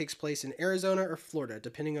training takes place in Arizona or Florida,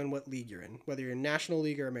 depending on what league you're in, whether you're in National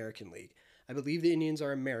League or American League. I believe the Indians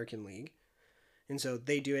are American League, and so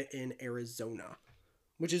they do it in Arizona,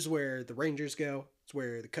 which is where the Rangers go. It's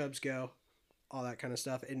where the Cubs go, all that kind of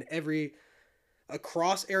stuff. And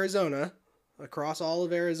across all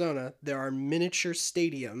of Arizona, there are miniature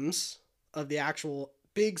stadiums of the actual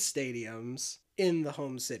big stadiums in the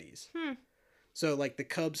home cities. So, like, the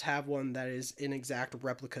Cubs have one that is an exact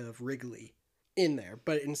replica of Wrigley in there.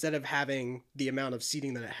 But instead of having the amount of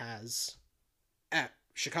seating that it has at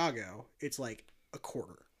Chicago, it's like a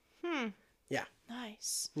quarter. Yeah.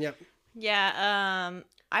 Nice. Yep. Yeah,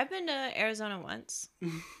 I've been to Arizona once.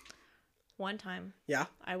 One time. Yeah.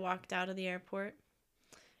 I walked out of the airport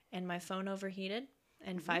and my phone overheated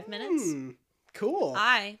in 5 minutes. Cool.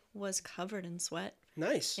 I was covered in sweat.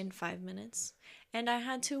 Nice. In 5 minutes. And I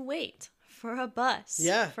had to wait for a bus.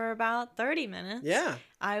 Yeah. For about 30 minutes. Yeah.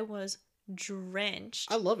 I was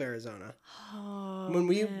drenched. I love Arizona. Oh, when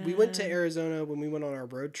we went to Arizona when we went on our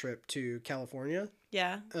road trip to California.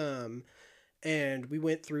 Yeah. And we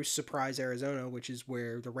went through Surprise, Arizona, which is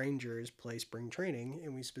where the Rangers play spring training,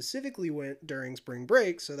 and we specifically went during spring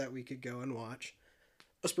break so that we could go and watch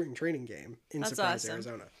a spring training game in Surprise,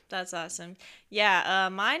 Arizona. That's awesome. Yeah,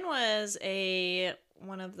 mine was it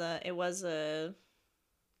was a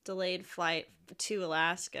delayed flight to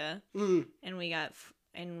Alaska, and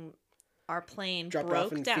our plane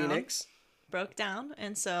broke down,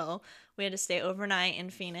 and so we had to stay overnight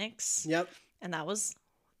in Phoenix. Yep. And that was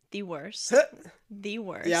the worst. The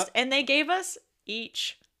worst. Yep. And they gave us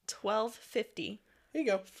each $12.50. There you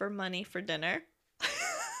go. For money for dinner.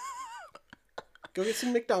 Go get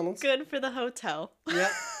some McDonald's. Good for the hotel.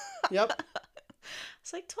 Yep.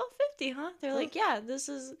 It's like $12.50, huh? They're like, yeah, this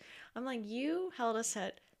is. I'm like, you held us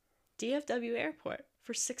at DFW Airport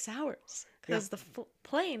for 6 hours because the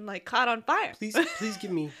plane caught on fire. Please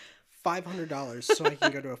give me $500 so I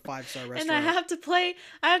can go to a 5-star restaurant. And I have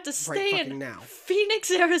to stay in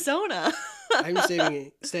Phoenix, Arizona. I'm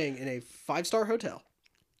staying in a 5-star hotel.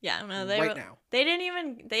 Yeah, no, now. They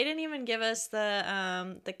didn't even give us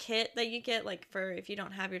the kit that you get for if you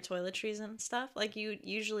don't have your toiletries and stuff.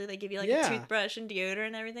 Usually they give you a toothbrush and deodorant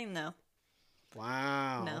and everything. No.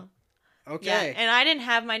 Wow. No. Okay. Yeah, and I didn't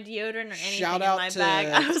have my deodorant or anything in my bag.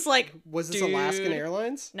 I was like, was this Alaskan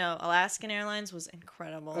Airlines? No, Alaskan Airlines was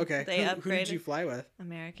incredible. Okay. They upgraded. Who did you fly with?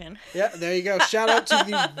 American. Yeah, there you go. Shout out to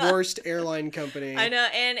the worst airline company. I know,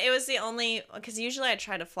 and it was the only, because usually I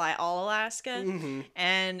try to fly all Alaska,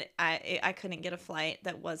 and I couldn't get a flight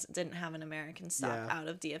that didn't have an American stop out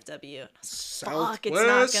of DFW. Fuck, it's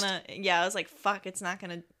not gonna. Yeah, I was like, fuck, it's not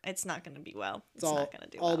gonna be well. It's not gonna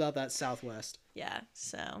do well. All about that Southwest. Yeah.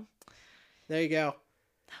 So. There you go.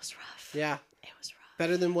 That was rough. Yeah. It was rough.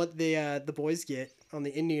 Better than what the boys get on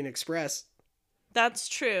the Indian Express. That's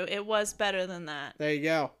true. It was better than that. There you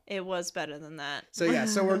go. It was better than that. So yeah,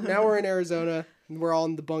 we're in Arizona. We're all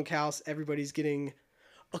in the bunkhouse. Everybody's getting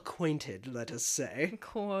acquainted, let us say.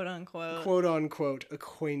 Quote unquote. Quote unquote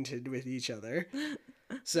acquainted with each other.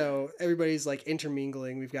 So everybody's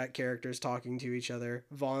intermingling. We've got characters talking to each other.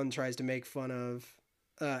 Vaughn tries to make fun of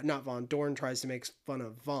not Vaughn, Dorn tries to make fun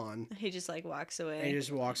of Vaughn. He just like walks away. And he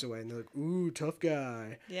just walks away, and they're like, "Ooh, tough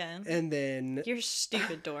guy." Yeah. And then you're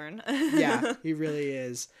stupid, Dorn. Yeah, he really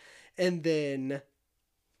is. And then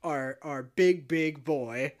our big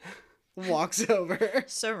boy walks over.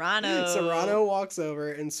 Serrano walks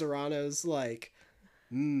over, and Serrano's like,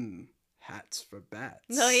 hats for bats.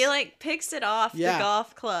 No, he like picks it off the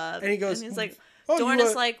golf club. And he goes, and he's like, Dorn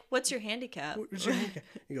is like, what's your handicap?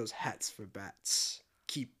 He goes, hats for bats.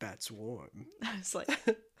 Keep bats warm. I was like,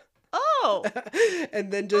 oh.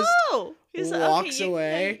 And then just walks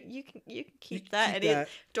away. You can keep that. And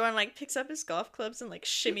Dorn like picks up his golf clubs and like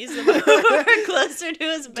shimmies them over closer to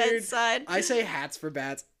his bedside. I say hats for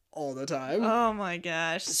bats all the time. Oh my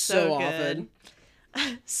gosh. So good.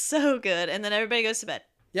 Often. So good. And then everybody goes to bed.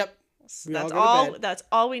 Yep. That's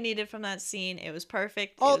all we needed from that scene. It was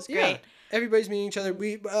perfect. It was great. Yeah. Everybody's meeting each other.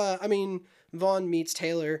 Vaughn meets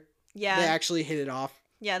Taylor. Yeah. They actually hit it off.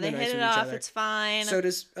 Yeah, they hit it off. It's fine. So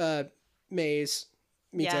does Maze.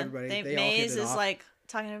 Meets everybody. Maze is like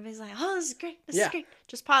talking to everybody. He's like, "Oh, this is great. This is great."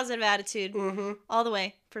 Just positive attitude all the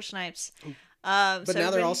way for Snipes. But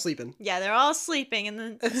now they're all sleeping. Yeah, they're all sleeping,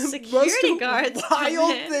 and the security guards.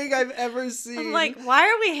 Wild thing I've ever seen. I'm like, why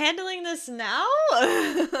are we handling this now?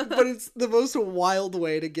 But it's the most wild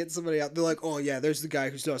way to get somebody out. They're like, oh yeah, there's the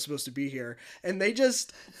guy who's not supposed to be here, and they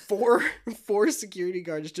just four security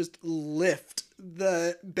guards just lift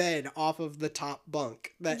the bed off of the top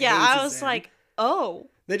bunk. I was like, oh.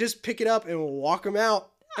 They just pick it up and walk them out.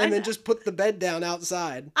 And then just put the bed down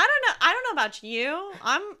outside. I don't know about you.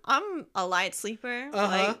 I'm a light sleeper.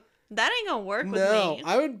 Like, that ain't gonna work with me. No,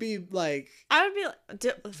 I would be like,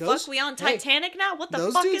 fuck, we on Titanic now? What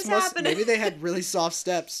the fuck is happening? Maybe they had really soft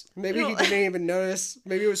steps. Maybe he didn't even notice.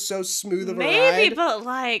 Maybe it was so smooth of a ride. Maybe, but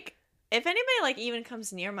like, if anybody like even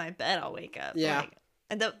comes near my bed, I'll wake up. Yeah. Like,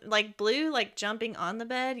 and the like Blue like jumping on the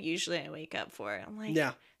bed, usually I wake up for it. I'm like,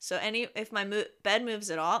 yeah. So if my bed moves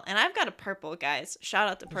at all, and I've got a purple, guys. Shout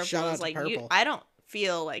out to purple. Shout out to purple. I don't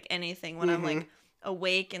feel like anything when I'm like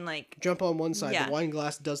awake and like jump on one side. Yeah. The wine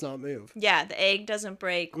glass does not move. Yeah, the egg doesn't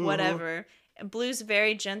break. Whatever. And Blue's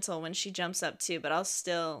very gentle when she jumps up too, but I'll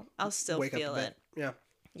still feel it. Yeah.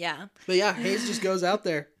 Yeah. But yeah, Hayes just goes out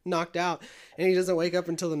there knocked out, and he doesn't wake up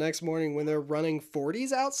until the next morning when they're running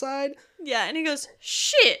 40s outside. Yeah, and he goes,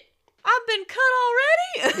 "Shit. I've been cut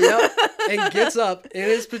already." Yep, and gets up in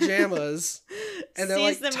his pajamas, and they're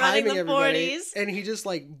sees like them timing running the everybody, 40s. And he just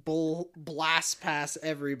like blasts past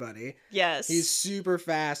everybody. Yes, he's super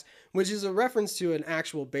fast, which is a reference to an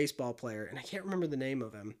actual baseball player, and I can't remember the name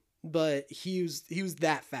of him, but he was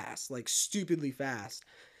that fast, like stupidly fast,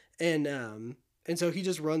 and so he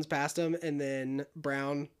just runs past him, and then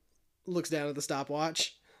Brown looks down at the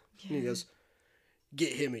stopwatch, and he goes,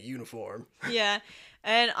 "Get him a uniform." Yeah.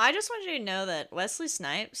 And I just want you to know that Wesley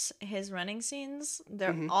Snipes, his running scenes,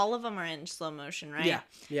 all of them are in slow motion, right?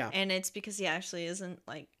 Yeah. And it's because he actually isn't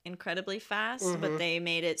like incredibly fast, but they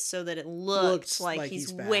made it so that it looks like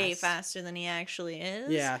he's way faster than he actually is.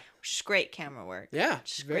 Yeah. Which is great camera work. Yeah,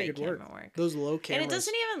 just very good work. Those low cameras. And it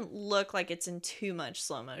doesn't even look like it's in too much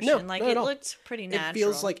slow motion. No, like it looked pretty natural.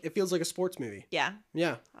 It feels like a sports movie. Yeah.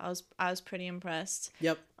 Yeah. I was pretty impressed.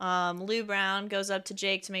 Yep. Lou Brown goes up to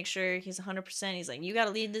Jake to make sure he's 100%. He's like, "You got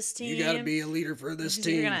to lead this team. You got to be a leader for this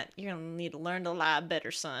team. You're gonna need to learn to lie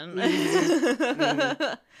better, son."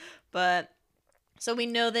 But so we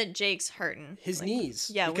know that Jake's hurting his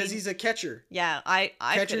knees. Yeah, because he's a catcher. Yeah, I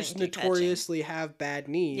catchers notoriously have bad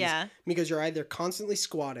knees. Yeah, because you're either constantly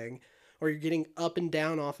squatting or you're getting up and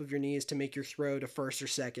down off of your knees to make your throw to first or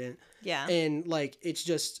second. Yeah, and like it's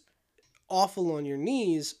just awful on your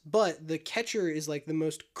knees. But the catcher is like the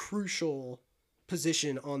most crucial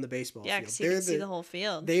position on the baseball field. Yeah, because he can see the whole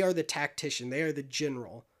field. They are the tactician. They are the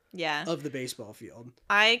general. Yeah. Of the baseball field.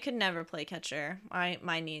 I could never play catcher.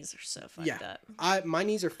 My knees are so fucked up. My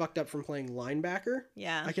knees are fucked up from playing linebacker.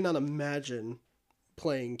 Yeah. I cannot imagine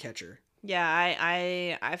playing catcher. Yeah,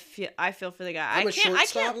 I feel for the guy. I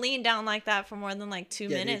can't lean down like that for more than like 2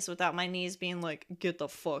 minutes without my knees being like, "Get the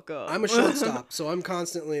fuck up." I'm a shortstop, so I'm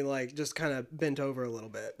constantly like just kind of bent over a little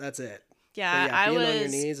bit. That's it. Yeah, I being was on your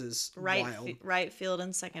knees is wild. Right field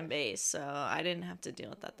and second base, so I didn't have to deal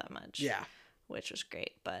with that much. Yeah. Which was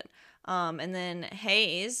great. But and then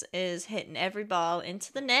Hayes is hitting every ball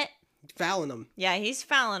into the net. Fouling them. Yeah, he's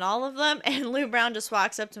fouling all of them, and Lou Brown just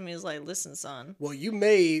walks up to me and is like, "Listen, son. Well, you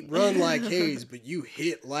may run like Hayes, but you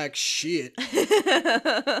hit like shit."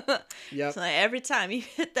 Yep. So like, every time you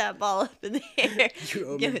hit that ball up in the air, you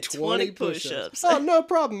owe give me it 20 push-ups. Oh, no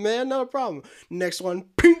problem, man. No problem. Next one,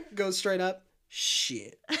 pink, goes straight up.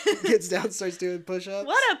 Shit. Gets down, starts doing push-ups.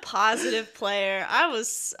 What a positive player. I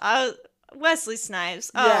was Wesley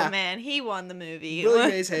Snipes. Oh, man. He won the movie. Willie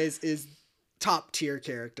Mays Hayes is top tier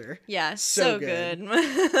character. Yeah, so good.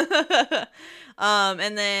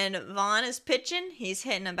 And then Vaughn is pitching. He's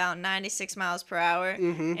hitting about 96 miles per hour.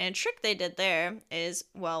 Mm-hmm. And a trick they did there is,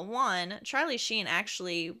 well, one, Charlie Sheen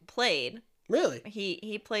actually played. Really?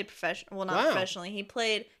 He played professional. Well, not professionally. He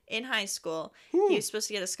played in high school. He was supposed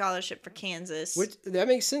to get a scholarship for Kansas. That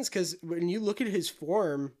makes sense because when you look at his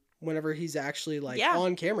form, whenever he's actually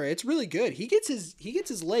on camera, it's really good. He gets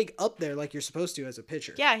his leg up there like you're supposed to as a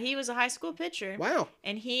pitcher. Yeah, he was a high school pitcher. Wow.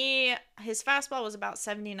 And his fastball was about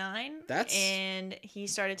 79. And he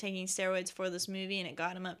started taking steroids for this movie, and it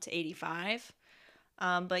got him up to 85.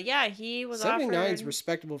 But yeah, he was 79 is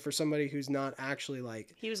respectable for somebody who's not actually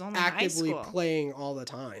he was only actively playing all the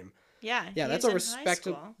time. Yeah, that's a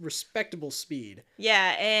respectable speed.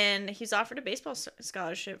 Yeah, and he's offered a baseball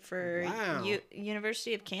scholarship for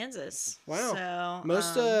University of Kansas. Wow.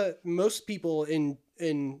 So most people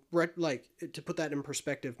to put that in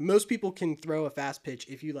perspective, most people can throw a fast pitch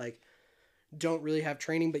if you don't really have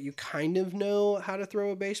training, but you kind of know how to throw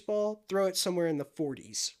a baseball. Throw it somewhere in the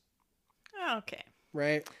 40s. Okay.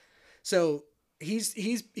 Right. So he's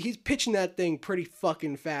pitching that thing pretty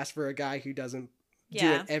fucking fast for a guy who doesn't do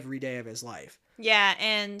it every day of his life. Yeah,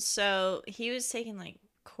 and so he was taking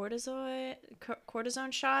cortisone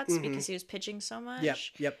shots because he was pitching so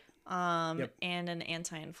much. Yep. And an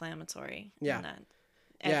anti-inflammatory. Yeah.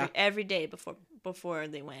 Every day before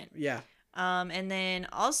they went. Yeah. And then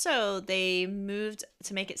also they moved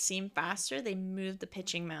to make it seem faster. They moved the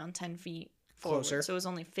pitching mound 10 feet forward, closer. So it was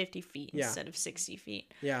only 50 feet instead of 60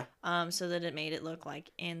 feet. Yeah. So that it made it look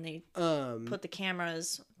and they put the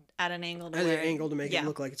cameras at an angle to make it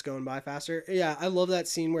look like it's going by faster. Yeah, I love that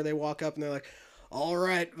scene where they walk up and they're like, "All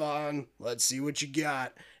right, Vaughn, let's see what you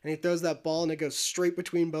got." And he throws that ball and it goes straight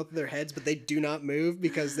between both of their heads, but they do not move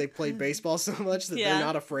because they played baseball so much that they're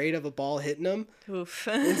not afraid of a ball hitting them. Oof.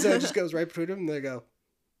 And so it just goes right between them and they go,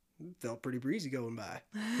 "Felt pretty breezy going by."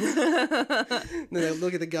 Then they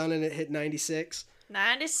look at the gun and it hit 96.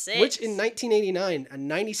 96. Which in 1989, a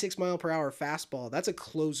 96 mile per hour fastball, that's a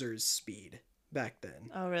closer's speed. Back then.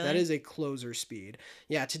 Oh, really? That is a closer speed.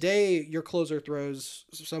 Yeah, today your closer throws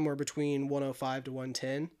somewhere between 105 to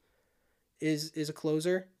 110 is a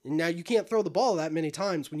closer. And now you can't throw the ball that many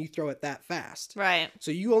times when you throw it that fast. Right.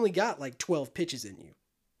 So you only got 12 pitches in you.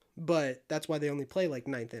 But that's why they only play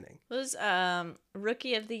ninth inning. What was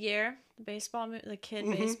Rookie of the Year, the kid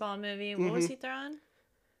baseball movie? What was he throwing?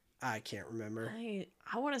 I can't remember. I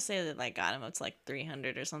want to say that got him up to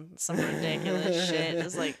 300 or some ridiculous shit. It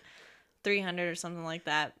was 300 or something like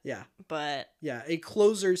that. Yeah. But yeah, a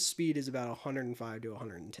closer's speed is about 105 to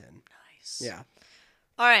 110. Nice. Yeah.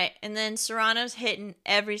 All right, and then Serrano's hitting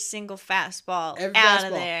every single fastball out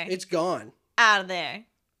of there. It's gone. Out of there.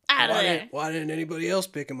 Why didn't anybody else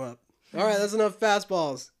pick him up? All right, that's enough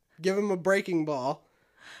fastballs. Give him a breaking ball.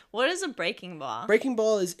 What is a breaking ball? Breaking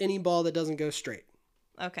ball is any ball that doesn't go straight.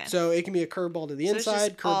 Okay. So it can be a curveball to the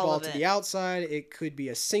inside, curveball to the outside. It could be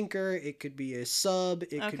a sinker. It could be a sub.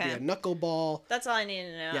 It could be a knuckleball. That's all I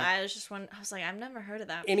needed to know. Yeah. I was just I've never heard of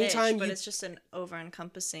that pitch, but it's just an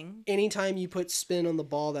over-encompassing. Anytime you put spin on the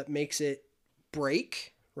ball that makes it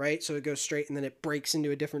break, right? So it goes straight and then it breaks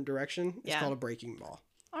into a different direction. It's called a breaking ball.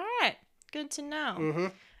 All right. Good to know. Mm-hmm.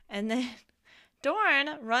 And then Dorn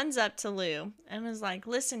runs up to Lou and was like,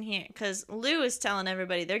 "Listen here," because Lou is telling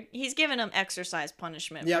everybody he's giving them exercise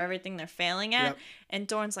punishment for everything they're failing at. And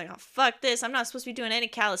Dorn's like, "Oh, fuck this. I'm not supposed to be doing any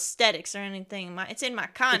calisthenics or anything. It's in my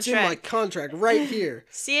contract. It's in my contract right here.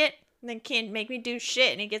 See it? And then can't make me do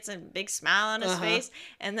shit." And he gets a big smile on his face.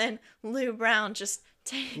 And then Lou Brown just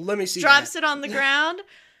drops it on the ground,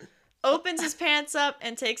 opens his pants up,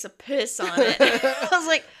 and takes a piss on it. I was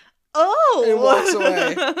like, "Oh!" And walks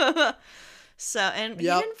away. So, and he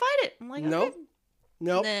didn't fight it. I'm like, nope. Okay.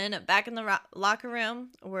 Nope. Then back in the locker room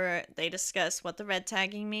where they discuss what the red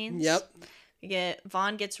tagging means. Yep.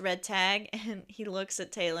 Vaughn gets red tag, and he looks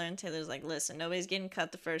at Taylor, and Taylor's like, "Listen, nobody's getting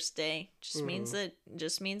cut the first day. Just means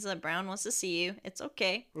that Brown wants to see you. It's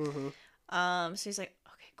okay." So he's like,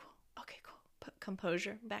 "Okay, cool. Put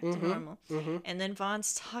composure back to normal." And then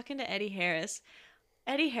Vaughn's talking to Eddie Harris.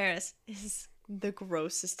 Eddie Harris is the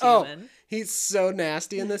grossest human. He's so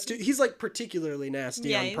nasty in this too. He's particularly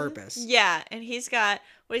nasty on purpose. Yeah, and he's got,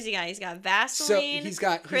 what has he got? He's got Vaseline. So he's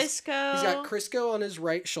got Crisco. He's got Crisco on his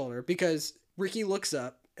right shoulder because Ricky looks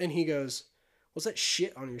up and he goes, "What's that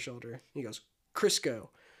shit on your shoulder?" He goes, "Crisco."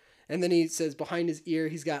 And then he says behind his ear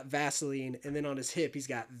he's got Vaseline, and then on his hip he's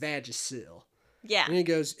got Vagisil. Yeah. And he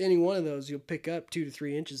goes, "Any one of those you'll pick up 2 to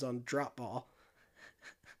 3 inches on a drop ball."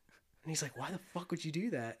 And he's like, "Why the fuck would you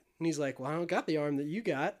do that?" And he's like, "Well, I don't got the arm that you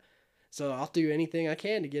got." So I'll do anything I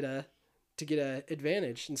can to get a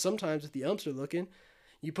advantage. And sometimes if the umps are looking,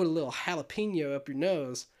 you put a little jalapeno up your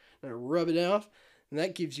nose and rub it off, and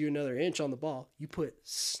that gives you another inch on the ball. You put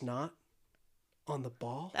snot on the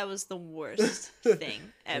ball. That was the worst thing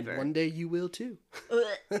ever. And one day you will too.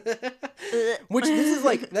 Which this is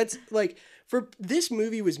like, that's like, for this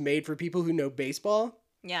movie was made for people who know baseball.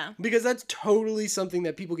 Yeah. Because that's totally something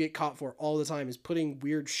that people get caught for all the time, is putting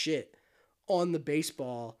weird shit on the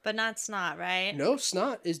baseball. But not snot, right? No,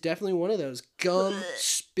 snot is definitely one of those. Gum,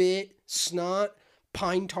 spit, snot,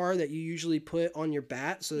 pine tar that you usually put on your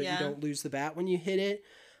bat so that you don't lose the bat when you hit it.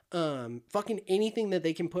 Fucking anything that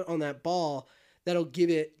they can put on that ball that'll give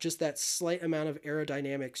it just that slight amount of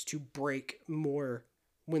aerodynamics to break more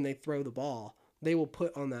when they throw the ball, they will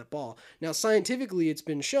put on that ball. Now, scientifically, it's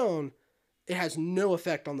been shown it has no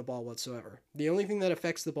effect on the ball whatsoever. The only thing that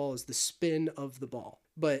affects the ball is the spin of the ball.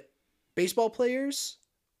 But baseball players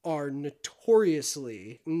are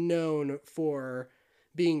notoriously known for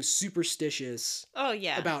being superstitious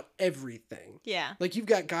about everything. Yeah. Like, you've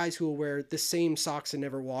got guys who will wear the same socks and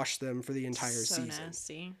never wash them for the entire season. So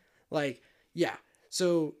nasty. Like, yeah.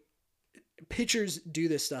 So pitchers do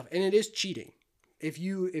this stuff, and it is cheating. If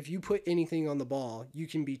you put anything on the ball, you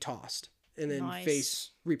can be tossed and then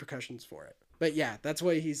face repercussions for it. But yeah, that's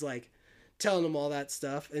why he's like telling them all that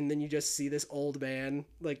stuff, and then you just see this old man,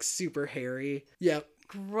 like, super hairy. Yep.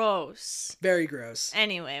 Gross. Very gross.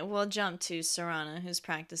 Anyway, we'll jump to Serrano, who's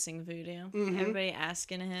practicing voodoo. Mm-hmm. Everybody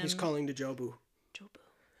asking him. He's calling to Jobu. Jobu.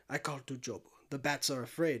 I call to Jobu. The bats are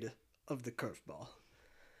afraid of the curveball.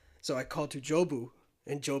 So I call to Jobu,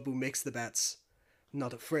 and Jobu makes the bats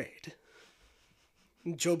not afraid.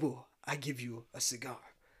 Jobu, I give you a cigar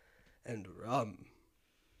and rum.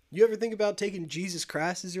 You ever think about taking Jesus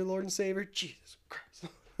Christ as your Lord and Savior? Jesus Christ.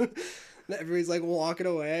 Everybody's like walking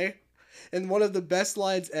away. And one of the best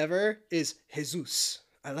lines ever is, Jesus,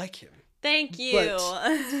 I like him. Thank you.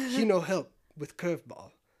 But he no help with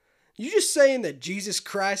curveball. You just saying that Jesus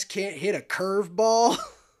Christ can't hit a curveball?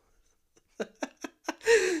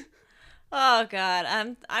 Oh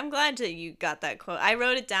God, I'm glad that you got that quote. I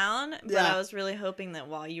wrote it down, but I was really hoping that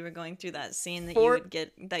while you were going through that scene that you would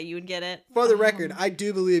get it. For the record, I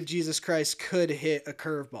do believe Jesus Christ could hit a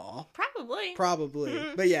curveball. Probably.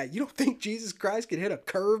 But yeah, you don't think Jesus Christ could hit a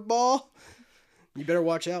curveball? You better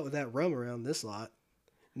watch out with that rum around this lot.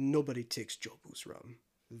 Nobody takes Jobu's rum.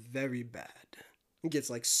 Very bad. It gets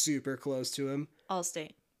like super close to him.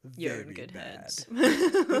 Allstate. You're in good hands.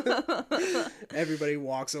 Everybody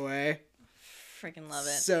walks away. Freaking love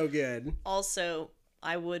it. So good. Also,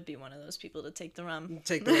 I would be one of those people to take the rum.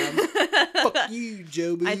 Take the rum. Fuck you,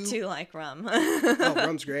 Jobu. I do like rum. Oh,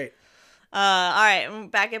 rum's great. All right,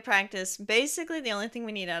 back at practice. Basically, the only thing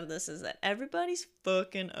we need out of this is that everybody's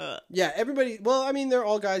fucking up. Yeah, everybody. Well, I mean, they're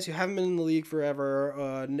all guys who haven't been in the league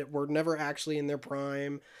forever. Were never actually in their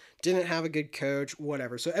prime. Didn't have a good coach,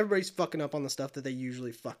 whatever. So everybody's fucking up on the stuff that they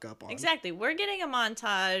usually fuck up on. Exactly. We're getting a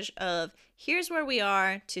montage of here's where we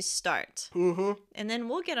are to start. Mm-hmm. And then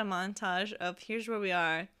we'll get a montage of here's where we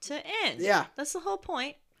are to end. Yeah. That's the whole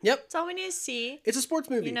point. Yep. That's all we need to see. It's a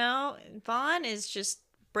sports movie. You know, Vaughn is just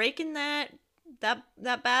breaking that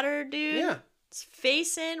batter dude. Yeah. It's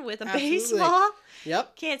facing with a baseball.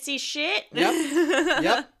 Yep. Can't see shit. Yep.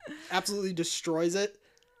 Yep. Absolutely destroys it.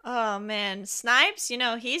 Oh man, Snipes, you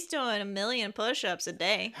know, he's doing 1 million push-ups a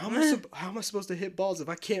day. How am I supposed to hit balls if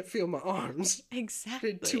I can't feel my arms? Exactly.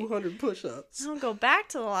 I did 200 push-ups. I'll go back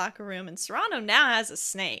to the locker room, and Serrano now has a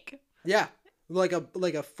snake. Yeah, like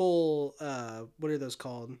a full what are those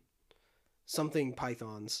called? Something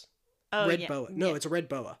pythons. Oh, red boa. No, it's a red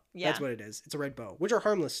boa. Yeah. That's what it is. It's a red boa, which are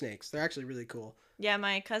harmless snakes. They're actually really cool. Yeah,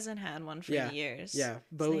 my cousin had one for years. Yeah,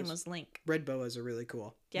 his name was Link. Red boas are really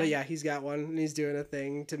cool. Yeah. But yeah, he's got one, and he's doing a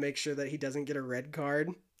thing to make sure that he doesn't get a red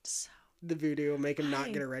card. So, the voodoo will make him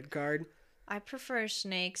not get a red card. I prefer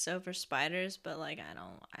snakes over spiders, but like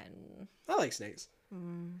I like snakes.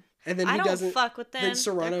 And then I don't fuck with them. Then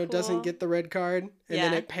Serrano cool. doesn't get the red card, and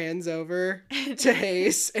then it pans over to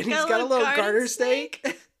Hayes, and he's got a little garter snake.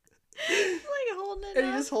 Like holding it and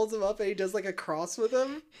up. He just holds him up, and he does like a cross with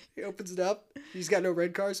him. He opens it up. He's got no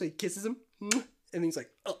red card, so he kisses him, and he's like,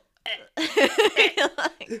 oh.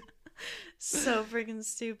 Like, so freaking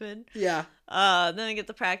stupid. Yeah. Then they get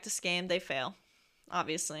the practice game. They fail.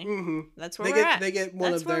 Obviously. Mm-hmm. That's where we're at. They get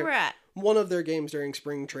one of their games during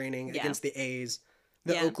spring training against the A's.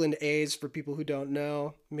 The Oakland A's, for people who don't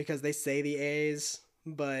know, because they say the A's,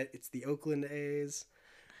 but it's the Oakland A's,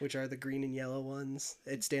 which are the green and yellow ones.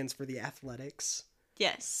 It stands for the Athletics.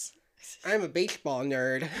 Yes. I'm a baseball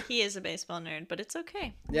nerd. He is a baseball nerd, but it's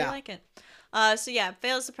okay. Yeah. We like it. So yeah,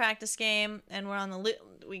 fails the practice game, and we're on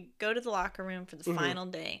we go to the locker room for the final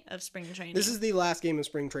day of spring training. This is the last game of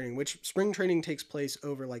spring training, which spring training takes place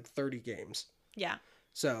over like 30 games. Yeah.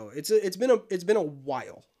 So it's been a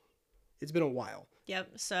while. It's been a while.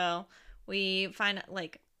 Yep. So we find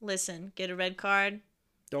listen, get a red card.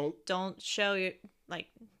 Don't show your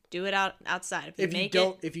do it outside. If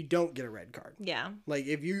you don't get a red card. Yeah. Like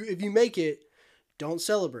if you make it, don't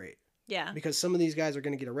celebrate. Yeah. Because some of these guys are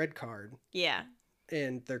going to get a red card. Yeah.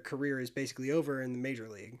 And their career is basically over in the major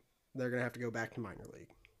league. They're going to have to go back to minor league.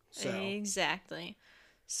 So exactly.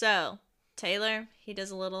 So Taylor, he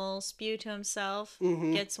does a little spew to himself.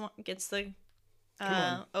 Gets the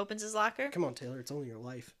opens his locker. Come on, Taylor, it's only your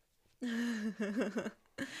life.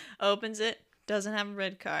 Opens it. Doesn't have a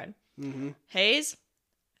red card. Hayes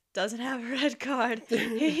doesn't have a red card.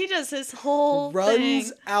 He does his whole runs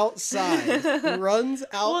thing. outside. Runs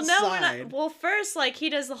outside. Well, first, he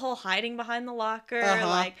does the whole hiding behind the locker,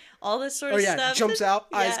 all this sort of stuff. Jumps out,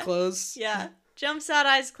 eyes closed. Yeah, jumps out,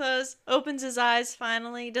 eyes closed, opens his eyes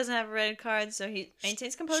finally, doesn't have a red card, so he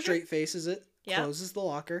maintains composure. Straight faces it, closes the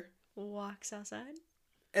locker. Walks outside.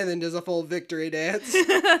 And then does a full victory dance.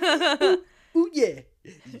 Ooh, yeah.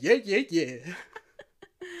 Yeah.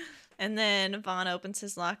 And then Vaughn opens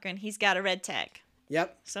his locker and he's got a red tag.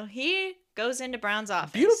 Yep. So he goes into Brown's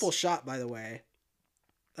office. Beautiful shot, by the way,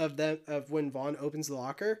 of when Vaughn opens the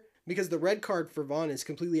locker, because the red card for Vaughn is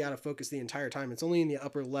completely out of focus the entire time. It's only in the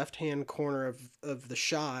upper left-hand corner of the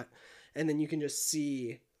shot, and then you can just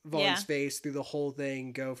see Vaughn's face through the whole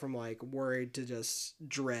thing go from worried to just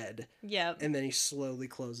dread. Yep. And then he slowly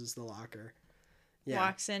closes the locker. Yeah.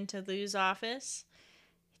 Walks into Lou's office.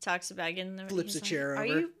 He talks about getting the... Flips a chair over. Are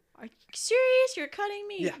you serious? You're cutting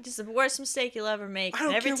me? Yeah. Just the worst mistake you'll ever make. I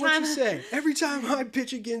don't care what you say. Every time I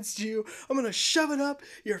pitch against you, I'm going to shove it up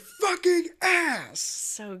your fucking ass.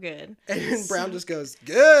 So good. And Brown just goes,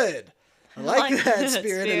 good. I like that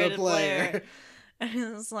spirit in a player.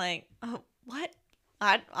 And it's like, oh, what?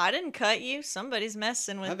 I didn't cut you. Somebody's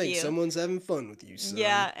messing with you. I think someone's having fun with you, son.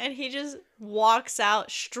 Yeah, and he just walks out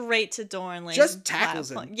straight to Dorn. Just tackles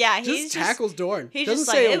him. Yeah, he just tackles Dorn. He doesn't just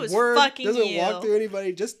say it was a word. Fucking doesn't you. walk through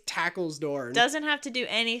anybody. Just tackles Dorn. Doesn't have to do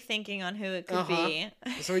any thinking on who it could be.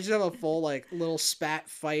 So we just have a full little spat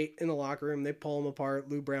fight in the locker room. They pull him apart.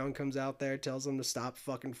 Lou Brown comes out there, tells them to stop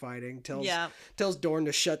fucking fighting. Tells Dorn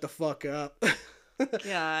to shut the fuck up.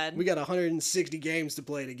 God. We got 160 games to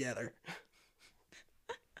play together.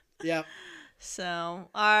 Yep. So, all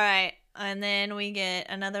right. And then we get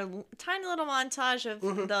another tiny little montage of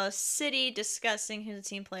the city discussing who the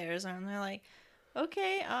team players are. And they're like,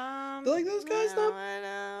 okay, they're like, those guys don't...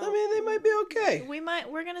 I mean, they might be okay.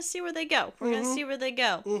 We're going to see where they go. We're going to see where they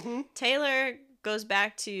go. Taylor goes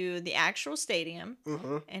back to the actual stadium,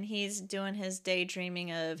 and he's doing his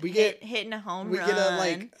daydreaming of hitting a home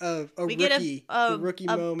run. We get a rookie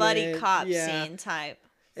moment. Buddy cop scene type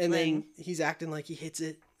and thing. Then he's acting like he hits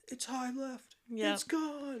it. It's high left. Yep. It's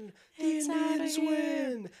gone. The Indians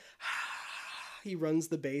win. He runs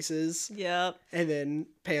the bases. Yep. And then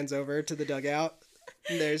pans over to the dugout.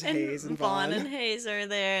 And there's Hayes and Vaughn. And Hayes are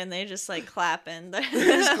there, and they just clapping. They're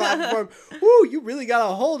just clapping for him. Woo, you really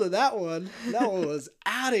got a hold of that one. That one was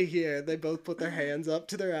out of here. They both put their hands up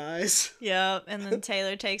to their eyes. Yep. And then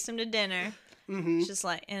Taylor takes him to dinner. Just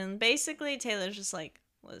and basically Taylor's just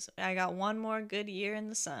listen, I got one more good year in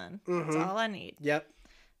the sun. That's all I need. Yep.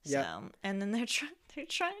 So, and then they're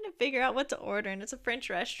trying to figure out what to order, and it's a French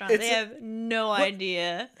restaurant. They have no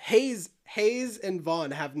idea. Hayes and Vaughn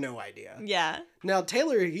have no idea. Yeah. Now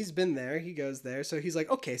Taylor, he's been there. He goes there, so he's like,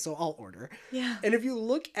 okay, so I'll order. Yeah. And if you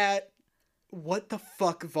look at what the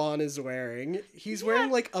fuck Vaughn is wearing, he's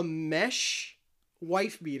wearing a mesh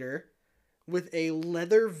wife beater with a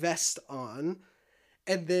leather vest on.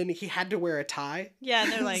 And then he had to wear a tie. Yeah,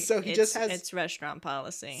 and they're like, so it's restaurant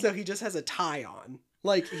policy. So he just has a tie on.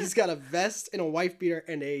 He's got a vest and a wife beater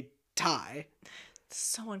and a tie. It's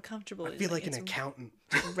so uncomfortable. I feel like an accountant.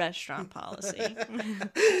 Restaurant policy.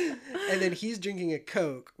 And then he's drinking a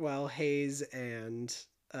Coke while Hayes and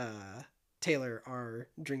Taylor are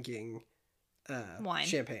drinking wine.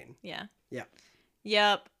 Champagne. Yeah. Yeah.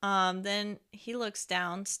 Yep. Then he looks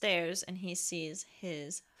downstairs and he sees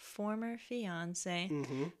his former fiance,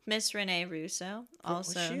 Miss Renee Russo.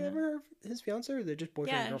 Also, was she ever his fiance, or they're just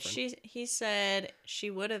boyfriend and girlfriend? He said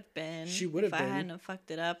she would have been. She would have been. If I hadn't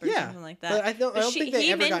fucked it up or something like that. But I don't think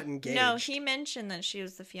they ever got engaged. No, he mentioned that she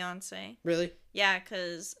was the fiance. Really? Yeah,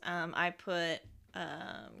 because I put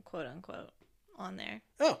quote unquote on there.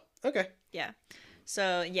 Oh, okay. Yeah.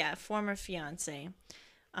 So yeah, former fiance.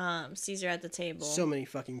 Sees her at the table. So many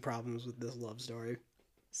fucking problems with this love story.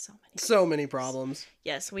 So many problems.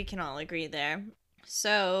 Yes, we can all agree there.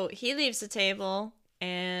 So he leaves the table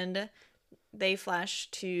and they flash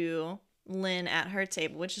to Lynn at her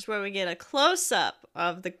table, which is where we get a close-up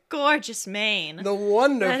of the gorgeous mane. The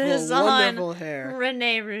wonderful hair.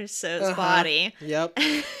 Rene Russo's body. Yep.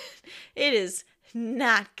 It is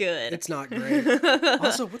not good. It's not great.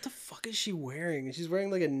 Also, what the fuck is she wearing? She's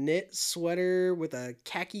wearing like a knit sweater with a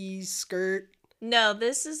khaki skirt. No,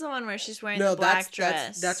 this is the one where she's wearing the black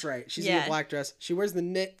dress. That's right. She's in the black dress. She wears the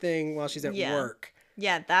knit thing while she's at work.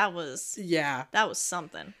 Yeah, that was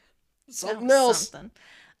something. Something else.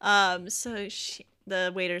 So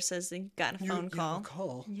the waiter says they got a phone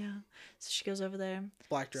call. Yeah. So she goes over there.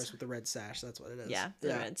 Black dress with the red sash. That's what it is. Yeah, the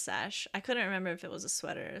red sash. I couldn't remember if it was a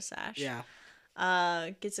sweater or a sash. Yeah.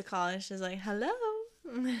 Gets a call and she's like, hello.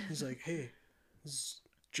 He's like, hey, this is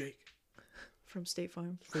Jake. From State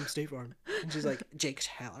Farm. And she's like, Jake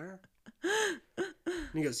Haller?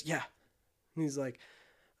 And he goes, yeah. And he's like,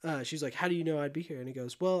 she's like, how do you know I'd be here? And he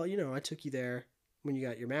goes, well, I took you there when you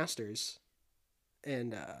got your master's.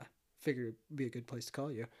 And figured it'd be a good place to call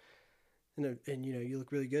you. And you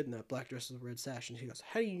look really good in that black dress with a red sash. And she goes,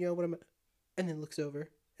 how do you know what I'm... And then looks over.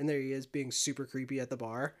 And there he is being super creepy at the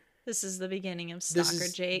bar. This is the beginning of Stalker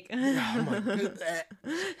Jake. Oh my god.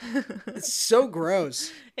 It's so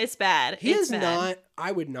gross. It's bad. He is not,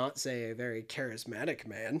 I would not say, a very charismatic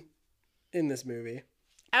man in this movie.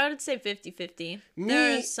 I would say 50-50.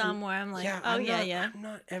 There are some where I'm like, I'm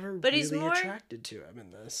not ever really attracted to him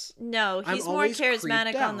in this. No, he's more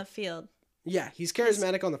charismatic on the field. Yeah, he's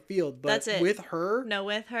charismatic on the field, but that's it. With her,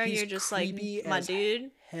 you're just like, my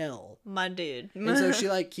dude. Hell. My dude. And so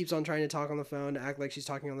she keeps on trying to talk on the phone, to act like she's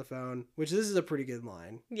talking on the phone, which this is a pretty good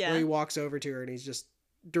line. Yeah. Where he walks over to her and he's just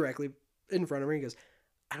directly in front of her and he goes,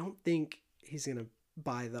 I don't think he's going to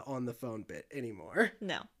buy the on the phone bit anymore.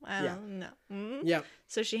 No. I don't know. Mm-hmm. Yeah.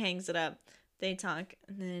 So she hangs it up. They talk,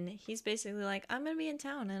 and then he's basically like, I'm going to be in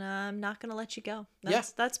town and I'm not going to let you go.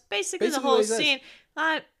 That's basically the whole scene.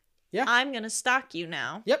 I'm going to stalk you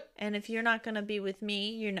now. Yep. And if you're not going to be with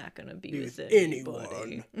me, you're not going to be with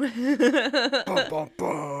anyone.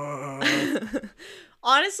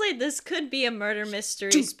 Honestly, this could be a murder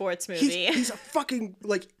mystery sports movie. He's a fucking,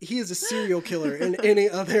 he is a serial killer in any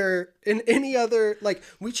other,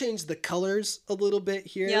 we changed the colors a little bit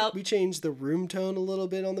here. Yep. We changed the room tone a little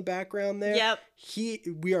bit on the background there. Yep.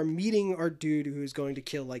 We are meeting our dude who's going to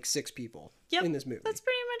kill 6 people in this movie. That's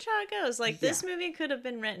pretty much how it goes. This movie could have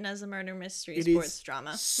been written as a murder mystery sports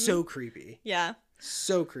drama. So creepy. Yeah.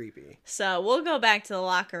 So creepy. So we'll go back to the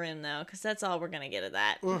locker room though, because that's all we're gonna get of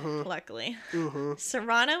that. Mm-hmm. Luckily,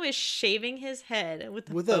 Serrano is shaving his head with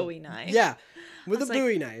a Bowie knife. Yeah, with a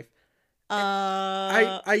Bowie knife.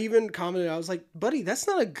 I even commented. I was like, "Buddy, that's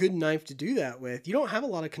not a good knife to do that with. You don't have a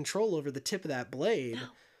lot of control over the tip of that blade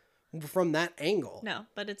from that angle." No,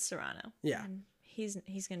 but it's Serrano. Yeah, and he's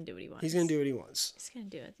gonna do what he wants. He's gonna do what he wants. He's gonna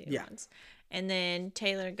do what he wants. And then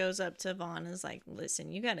Taylor goes up to Vaughn and is like,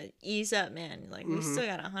 listen, you got to ease up, man. We still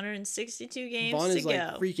got 162 games Vaughn to go. Vaughn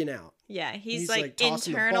is freaking out. Yeah, he's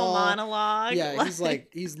internal monologue. Yeah,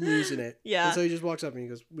 he's losing it. Yeah. And so he just walks up and he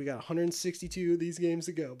goes, we got 162 of these games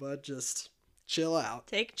to go, bud. Just chill out.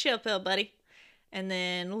 Take a chill pill, buddy. And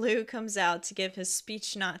then Lou comes out to give his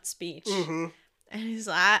speech, not speech. Mm-hmm. And he's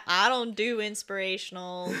like, I don't do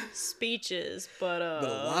inspirational speeches, but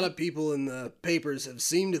a lot of people in the papers have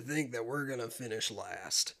seemed to think that we're going to finish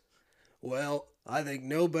last. Well, I think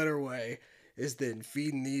no better way is than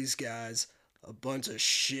feeding these guys a bunch of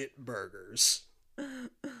shit burgers.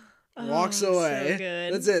 Walks away. So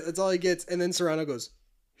good. That's it. That's all he gets. And then Serrano goes,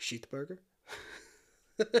 sheath burger?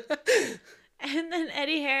 And then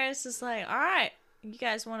Eddie Harris is like, all right, you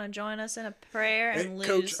guys want to join us in a prayer? And Lou's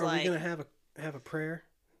Coach, are we going to have a prayer?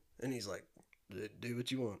 And he's like, do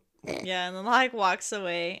what you want. Yeah, and then walks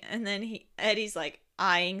away, and then Eddie's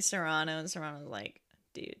eyeing Serrano, and Serrano's like,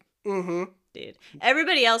 dude. Mm-hmm. Dude.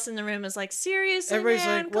 Everybody else in the room is like, seriously, everybody's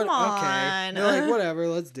man, come on. Okay. They're like, whatever,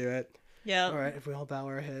 let's do it. Yeah. All right, if we all bow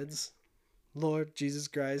our heads. Lord Jesus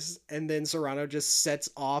Christ. And then Serrano just sets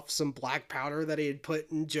off some black powder that he had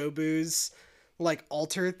put in Jobu's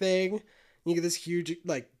altar thing. You get this huge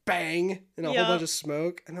bang and a whole bunch of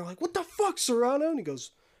smoke, and they're like, what the fuck, Serrano? And he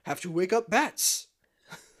goes, have to wake up bats.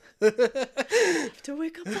 Have to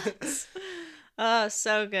wake up bats. Oh,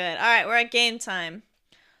 so good. All right, we're at game time.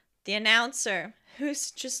 The announcer, who's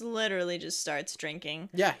just literally just starts drinking.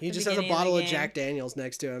 Yeah, he just has a bottle of Jack Daniels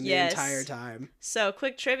next to him the entire time. So,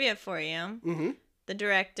 quick trivia for you. Mm-hmm. The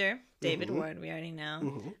director, David Ward, we already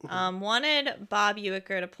know, wanted Bob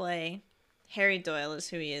Uecker to play Harry Doyle, is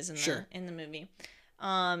who he is in the movie.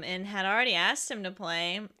 and had already asked him to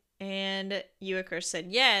play, and Uecker said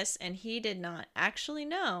yes, and he did not actually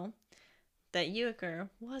know that Uecker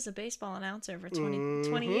was a baseball announcer for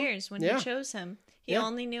 20 years when he chose him. He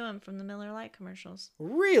only knew him from the Miller Lite commercials.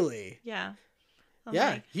 Really? Yeah. I'm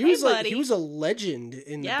like, he was a legend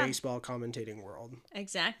in the baseball commentating world.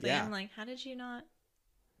 Exactly. Yeah. I'm like, how did you not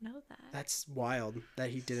know that? That's wild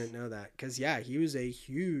that he didn't know that. Because, he was a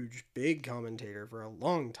huge, big commentator for a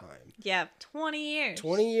long time. Yeah, 20 years.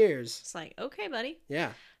 20 years. It's like, okay, buddy.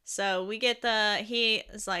 Yeah. So we get he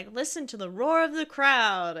is like, listen to the roar of the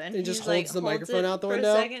crowd. And he just holds the microphone out the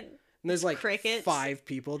window. And there's like crickets. 5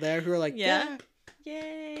 people there who are like, yeah.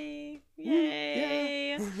 Yay.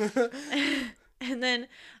 Yay. Yeah. And then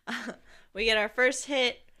we get our first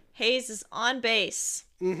hit. Hayes is on base.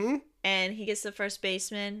 Mm-hmm. And he gets the first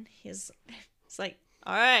baseman. It's like,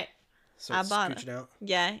 all right. So I bought out.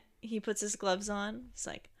 Yeah. He puts his gloves on. It's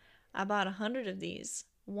like, I bought 100 of these.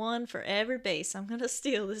 1 for every base I'm going to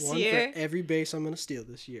steal this year. 1 for every base I'm going to steal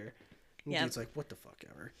this year. And dude's like, what the fuck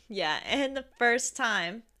ever. Yeah. And the first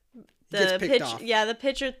time, the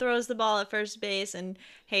pitcher throws the ball at first base and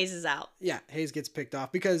Hayes is out. Yeah, Hayes gets picked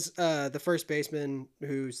off because the first baseman,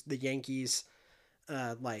 who's the Yankees,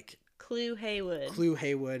 Clu Haywood,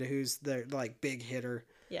 who's the big hitter.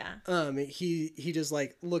 Yeah. He just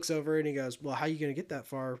looks over and he goes, well, how are you gonna get that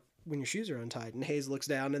far when your shoes are untied? And Hayes looks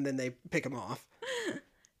down and then they pick him off.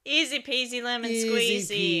 Easy peasy lemon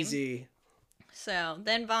squeezy. Easy peasy. So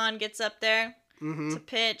then Vaughn gets up there to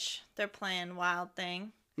pitch. They're playing Wild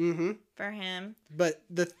Thing. Mm-hmm. For him. But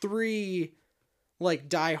the 3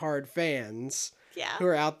 diehard fans who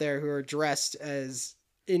are out there who are dressed as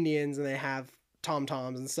Indians and they have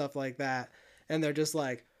tom-toms and stuff like that, and they're just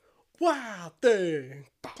like, Wild Thing,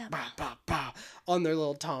 bah, bah, bah, bah, on their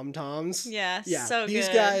little tom-toms. Yeah, so these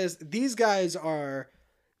good.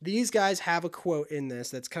 These guys have a quote in this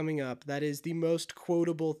that's coming up that is the most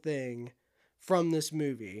quotable thing from this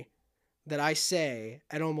movie that I say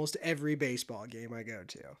at almost every baseball game I go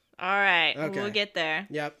to. All right. Okay. We'll get there.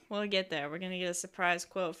 Yep. We'll get there. We're going to get a surprise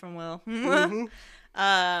quote from Will. Mm-hmm.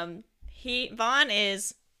 Vaughn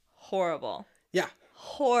is horrible. Yeah.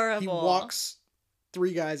 Horrible. He walks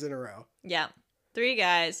 3 guys in a row. Yeah. 3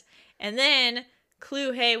 guys. And then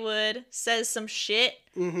Clu Haywood says some shit.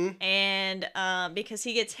 Mm-hmm. And because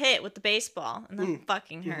he gets hit with the baseball. And that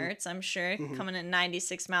fucking hurts, I'm sure. Coming at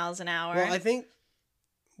 96 miles an hour. Well, I think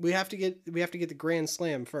we have to get the grand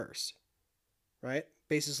slam first, right?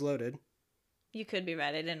 Bases loaded. You could be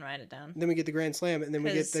right. I didn't write it down. Then we get the grand slam, and then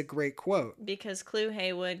we get the great quote. Because Clu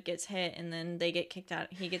Haywood gets hit, and then they get kicked out.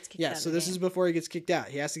 He gets kicked out. Yeah, so this is before he gets kicked out.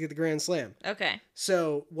 He has to get the grand slam. Okay.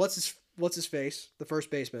 So what's his face? The first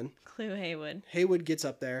baseman. Clu Haywood. Haywood gets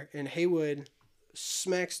up there, and Haywood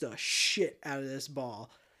smacks the shit out of this ball.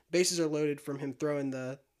 Bases are loaded from him throwing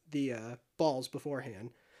the balls beforehand.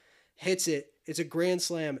 Hits it. It's a grand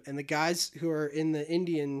slam, and the guys who are in the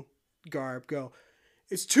Indian garb go,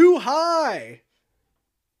 "It's too high."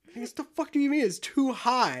 He goes, "The fuck do you mean it's too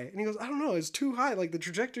high?" And he goes, "I don't know, it's too high, like the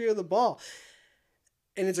trajectory of the ball."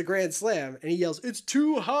 And it's a grand slam, and he yells, "It's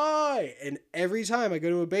too high!" And every time I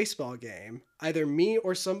go to a baseball game, either me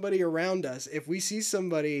or somebody around us, if we see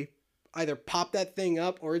somebody either pop that thing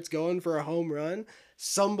up or it's going for a home run,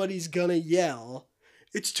 somebody's gonna yell,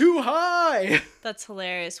 "It's too high!" That's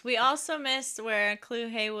hilarious. We also missed where Clu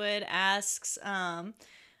Haywood asks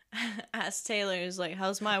Taylor, who's like,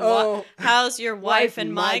 how's your wife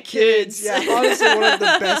and my kids? Yeah, honestly, one of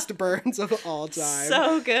the best burns of all time.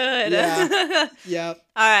 So good. Yeah. Yep.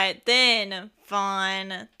 All right, then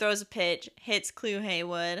Vaughn throws a pitch, hits Clu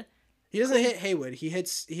Haywood. He doesn't hit Haywood. He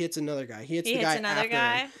hits another guy. He hits the guy after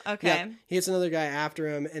him. Okay. Yeah, he hits another guy after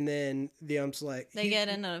him, and then the ump's like,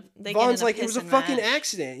 Vaughn's like, it was a fucking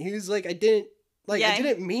accident. He was like, I didn't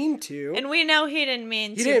mean to. And we know he didn't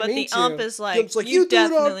mean to, but the ump is like, you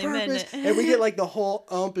definitely meant it. And we get like the whole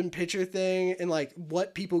ump and pitcher thing, and like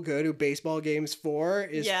what people go to baseball games for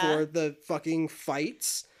is for the fucking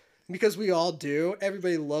fights. Because we all do.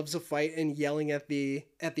 Everybody loves a fight and yelling at the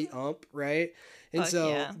ump, right? And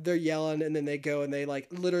they're yelling, and then they go and they like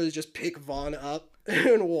literally just pick Vaughn up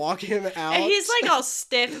and walk him out. And he's like all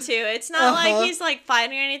stiff too. It's not like he's like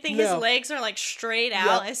fighting or anything. No. His legs are like straight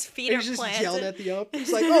out. Yep. His feet are planted. He's just yelling at the ump.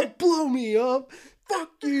 He's like, "Oh, blow me up.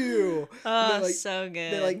 Fuck you." Oh, so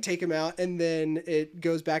good. They like take him out, and then it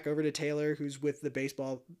goes back over to Taylor, who's with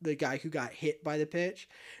the guy who got hit by the pitch.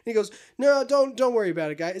 And he goes, "No, don't worry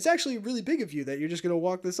about it, guy. It's actually really big of you that you're just gonna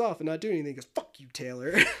walk this off and not do anything." He goes, "Fuck you,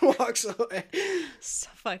 Taylor." Walks away. So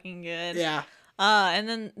fucking good. Yeah. And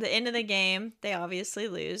then the end of the game, they obviously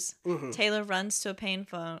lose. Mm-hmm. Taylor runs to a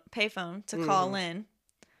payphone to call in.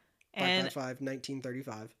 And 555,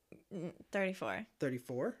 1935. 34.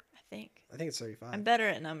 34? I think it's 35. I'm better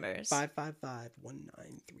at numbers. 555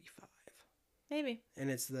 1935. Maybe. And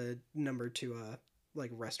it's the number to a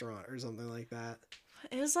like restaurant or something like that.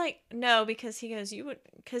 It was like, no, because he goes,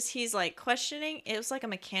 because he's like questioning. It was like a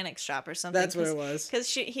mechanics shop or something. That's what it was.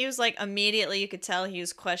 Because he was like, immediately you could tell he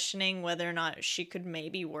was questioning whether or not she could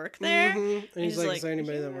maybe work there. And he's like, is there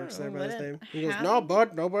anybody that works there by his name? He goes, no,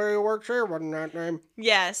 bud, nobody who works here wasn't that name.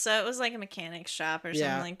 Yeah, so it was like a mechanics shop or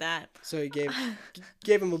something like that. So he gave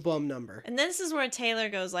him a bum number. And this is where Taylor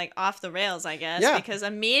goes like off the rails, I guess. Yeah. Because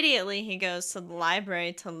immediately he goes to the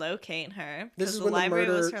library to locate her. This is the when library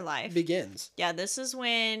the murder was her life. begins. Yeah, this is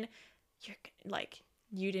when you're like,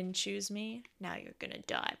 you didn't choose me, now you're gonna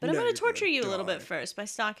die. But I'm gonna torture you a little bit first by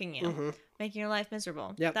stalking you, making your life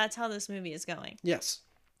miserable. Yep. That's how this movie is going. Yes.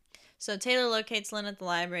 So Taylor locates Lynn at the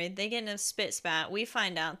library. They get in a spit spat. We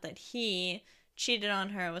find out that he cheated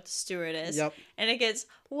on her with the stewardess. Yep. And it gets,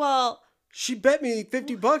 well... She bet me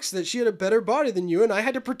 $50 that she had a better body than you, and I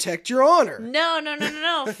had to protect your honor.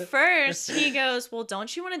 No. First, he goes, well,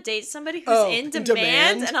 don't you want to date somebody who's in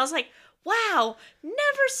demand? And I was like, wow,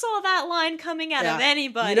 never saw that line coming out of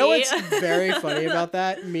anybody. You know what's very funny about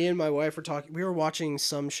that? Me and my wife we were watching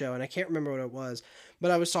some show, and I can't remember what it was,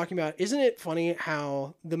 but I was talking about, isn't it funny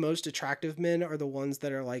how the most attractive men are the ones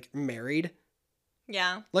that are, like, married?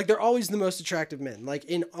 Yeah. Like, they're always the most attractive men. Like,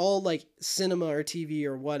 in all, like, cinema or TV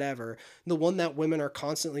or whatever, the one that women are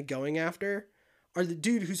constantly going after are the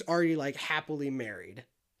dude who's already, like, happily married.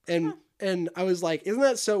 And I was like, isn't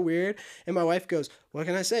that so weird? And my wife goes, what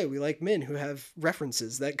can I say? We like men who have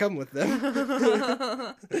references that come with them.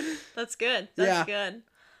 That's good. That's good.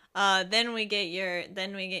 Then we get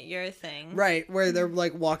your thing. Right, where they're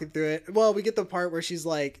like walking through it. Well, we get the part where she's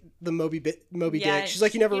like the Moby Dick. She's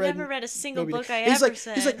like, you never read a single book I ever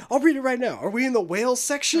said. He's like, I'll read it right now. Are we in the whale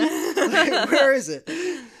section? Like, where is it?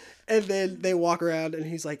 And then they walk around and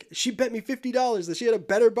he's like, she bet me $50 that she had a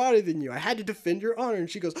better body than you. I had to defend your honor. And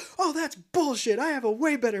she goes, oh, that's bullshit. I have a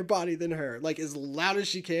way better body than her. Like, as loud as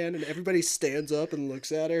she can. And everybody stands up and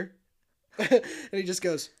looks at her. And he just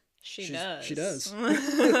goes, She does.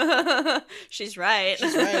 She's right.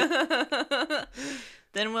 She's right.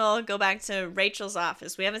 Then we'll go back to Rachel's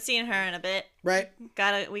office. We haven't seen her in a bit. Right.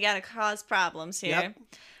 We gotta cause problems here.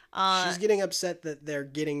 Yep. She's getting upset that they're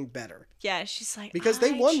getting better. Yeah, she's like, because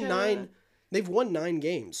they've won 9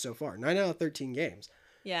 games so far. 9 out of 13 games.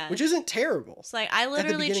 Yeah. Which isn't terrible. It's like, I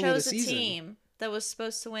literally chose a team that was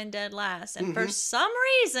supposed to win dead last, and for some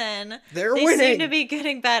reason they winning. Seem to be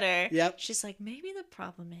getting better. Yep. She's like, maybe the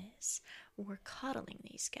problem is we're coddling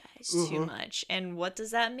these guys too much. And what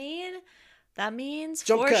does that mean? That means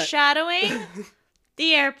foreshadowing.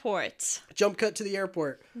 The airport. Jump cut to the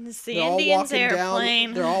airport. It's the Indians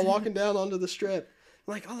airplane. They're all walking down onto the strip.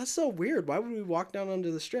 I'm like, oh, that's so weird. Why would we walk down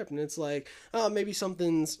onto the strip? And it's like, oh, maybe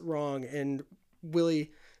something's wrong. And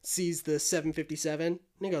Willie sees the 757 and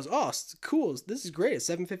he goes, oh, it's cool. This is great. It's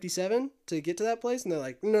 757 to get to that place. And they're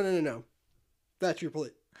like, no. That's your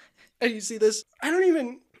plane. And you see this?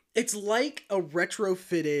 It's like a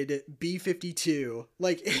retrofitted B-52.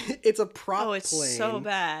 Like, it's a prop plane. Oh, it's so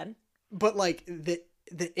bad. But, like,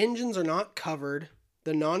 the engines are not covered.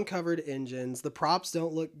 The non-covered engines. The props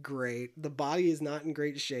don't look great. The body is not in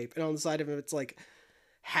great shape. And on the side of it, it's, like,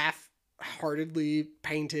 half-heartedly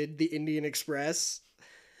painted the Indian Express.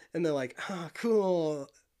 And they're like, oh, cool.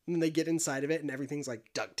 And they get inside of it, and everything's, like,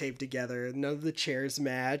 duct taped together. None of the chairs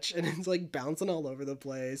match. And it's, like, bouncing all over the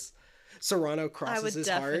place. Serrano crosses his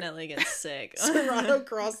heart. I would definitely get sick. Serrano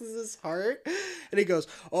crosses his heart, and he goes,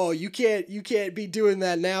 "Oh, you can't be doing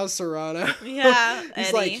that now, Serrano." Yeah, he's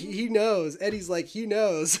Eddie. like, he knows. Eddie's like, he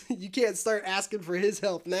knows. You can't start asking for his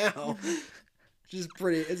help now. It's a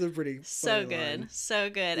pretty so good, line. So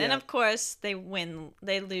good. Yeah. And of course, they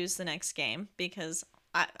lose the next game because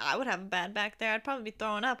I would have a bad back there. I'd probably be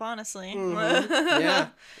throwing up, honestly. Mm-hmm. Yeah,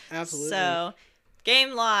 absolutely. So.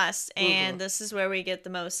 Game lost, and this is where we get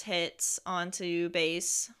the most hits onto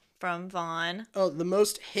base from Vaughn. Oh, the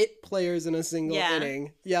most hit players in a single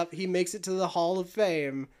inning. Yep, he makes it to the Hall of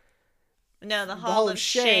Fame. No, the Hall of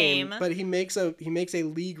Shame. But he makes a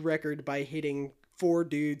league record by hitting 4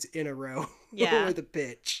 dudes in a row with a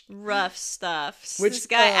pitch. Rough stuff. Which this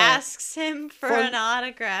guy asks him for an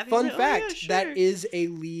autograph. Fun fact, oh, yeah, sure. That is a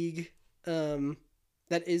league. So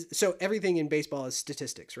everything in baseball is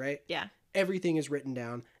statistics, right? Yeah. Everything is written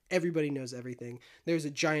down. Everybody knows everything. There's a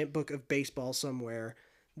giant book of baseball somewhere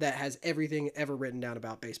that has everything ever written down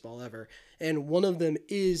about baseball ever. And one of them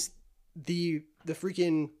is the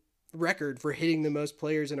freaking record for hitting the most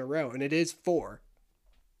players in a row. And it is 4.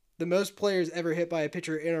 The most players ever hit by a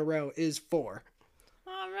pitcher in a row is 4.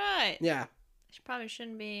 All right. right. Yeah. She probably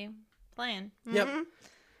shouldn't be playing. Yep.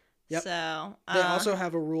 Yep. So they also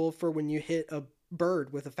have a rule for when you hit a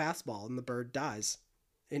bird with a fastball and the bird dies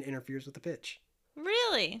and interferes with the pitch.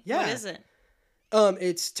 Really? Yeah. What is it?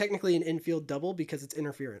 It's technically an infield double because it's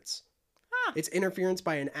interference. Huh. It's interference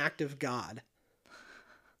by an act of God.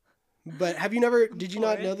 But did you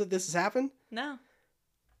not know that this has happened? No.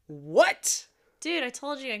 What? Dude, I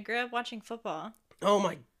told you I grew up watching football. Oh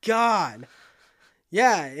my God.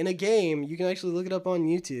 Yeah, in a game, you can actually look it up on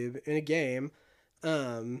YouTube. In a game,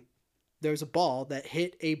 there was a ball that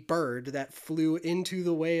hit a bird that flew into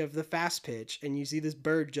the way of the fast pitch, and you see this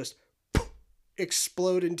bird just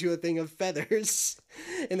explode into a thing of feathers.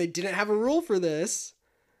 And they didn't have a rule for this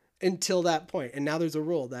until that point. And now there's a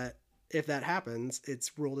rule that if that happens,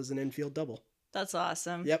 it's ruled as an infield double. That's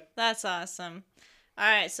awesome. Yep. That's awesome. All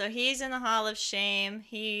right, so he's in the Hall of Shame.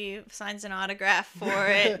 He signs an autograph for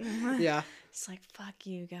it. Yeah. It's like, fuck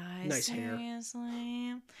you guys. Nice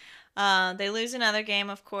Seriously? They lose another game,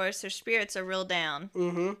 of course. Their spirits are real down.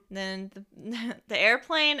 Mm-hmm. Then the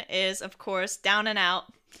airplane is, of course, down and out.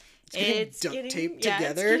 It's getting duct taped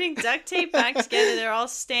together. It's getting duct taped back together. They're all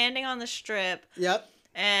standing on the strip. Yep.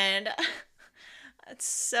 And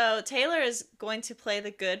so Taylor is going to play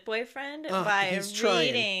the good boyfriend by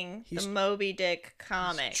reading the Moby Dick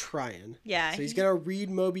comic. He's trying. Yeah. So he's going to read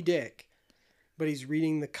Moby Dick, but he's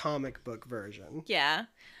reading the comic book version. Yeah.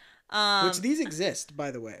 Which these exist,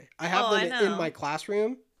 by the way. I have them in my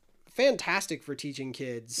classroom. Fantastic for teaching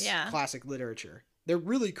kids classic literature. They're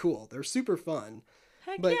really cool. They're super fun.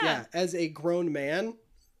 Heck but yeah, as a grown man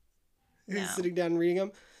who's sitting down and reading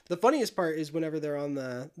them, the funniest part is whenever they're on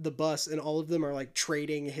the bus and all of them are like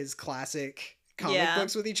trading his classic comic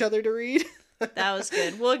books with each other to read. That was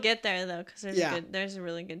good. We'll get there though, because there's a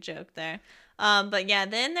really good joke there. But yeah,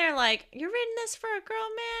 then they're like, "You're reading this for a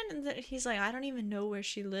girl, man?" And he's like, "I don't even know where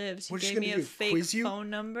she lives. He gave me a fake phone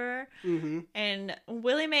number." Mm-hmm. And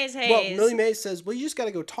Willie Mays Hayes. Well, Willie Mays says, "Well, you just got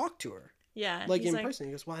to go talk to her." Yeah. Like in person.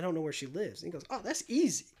 He goes, "Well, I don't know where she lives." And he goes, "Oh, that's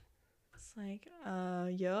easy." It's like,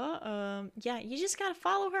 yeah, you just gotta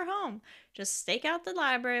follow her home. Just stake out the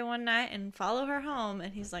library one night and follow her home."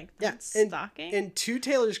 And he's like, "That's stalking." And to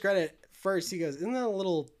Taylor's credit, first he goes, "Isn't that a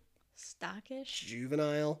little stockish,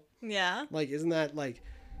 juvenile?" Yeah. Like, isn't that like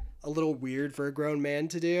a little weird for a grown man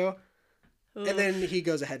to do? Oof. And then he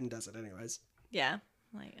goes ahead and does it anyways. Yeah.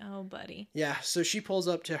 Like, oh, buddy. Yeah. So she pulls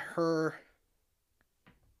up to her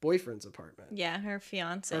boyfriend's apartment. Yeah, her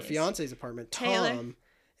fiance's. Her fiance's apartment, Taylor. Tom.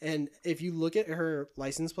 And if you look at her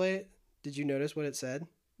license plate, did you notice what it said?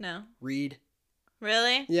 No. Reed.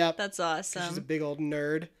 Really? Yep. That's awesome. She's a big old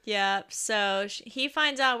nerd. Yep. So he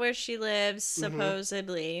finds out where she lives,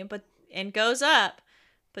 supposedly, and goes up,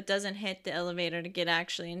 but doesn't hit the elevator to get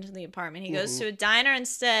actually into the apartment. He goes to a diner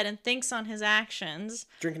instead and thinks on his actions.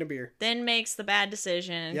 Drinking a beer. Then makes the bad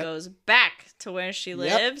decision and goes back to where she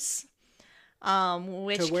lives.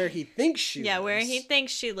 To where he thinks she lives. Yeah, where he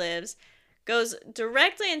thinks she lives. Goes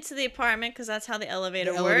directly into the apartment because that's how the elevator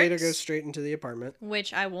works. The elevator goes straight into the apartment.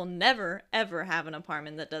 Which I will never, ever have an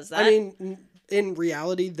apartment that does that. I mean, in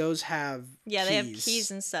reality, those have they have keys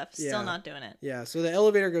and stuff. Still not doing it. Yeah, so the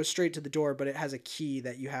elevator goes straight to the door, but it has a key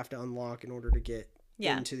that you have to unlock in order to get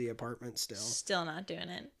into the apartment still. Still not doing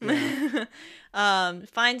it. Yeah.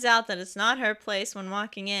 Finds out that it's not her place when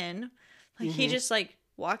walking in. Like, he just, like,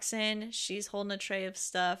 walks in. She's holding a tray of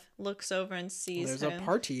stuff, looks over and sees There's him. a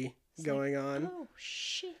party going on. Oh,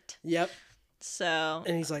 shit. Yep. So.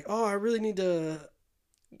 And he's like, "Oh, I really need to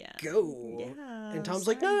go." Yeah. And Tom's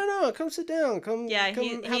like, "No, come sit down. Come have a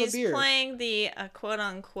beer." He's playing the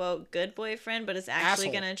quote-unquote good boyfriend, but is actually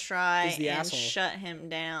going to try and shut him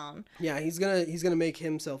down. Yeah, he's gonna make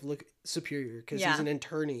himself look superior because he's an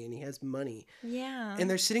attorney and he has money. Yeah. And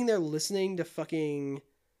they're sitting there listening to fucking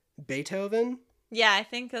Beethoven. Yeah, I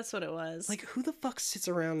think that's what it was. Like, who the fuck sits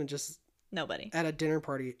around and just... Nobody. At a dinner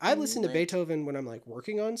party. I listen to Beethoven when I'm, like,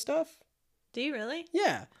 working on stuff. Do you really?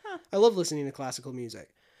 Yeah. Huh. I love listening to classical music.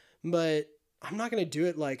 But I'm not going to do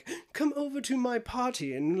it like, "Come over to my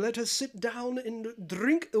party and let us sit down and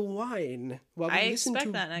drink a wine while we listen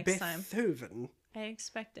to Beethoven." I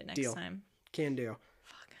expect it next time. Can do.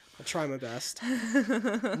 Fuck. I'll try my best.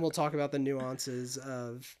 And we'll talk about the nuances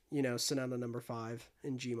of, Sonata No. 5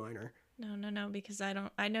 in G minor. No, because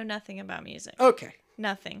I know nothing about music. Okay.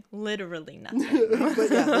 Nothing. Literally nothing.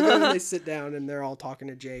 But yeah, they sit down and they're all talking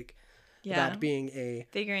to Jake about being a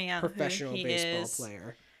professional baseball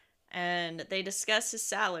player. And they discuss his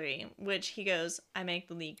salary, which he goes, "I make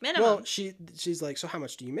the league minimum." Well, she's like, "So how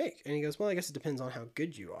much do you make?" And he goes, "Well, I guess it depends on how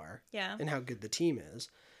good you are. Yeah. And how good the team is."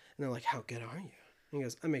 And they're like, "How good are you?" And he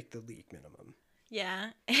goes, "I make the league minimum."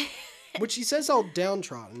 Yeah. Which he says all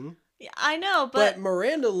downtrodden. Yeah, I know, but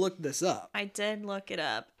Miranda looked this up. I did look it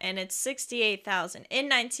up, and it's $68,000. In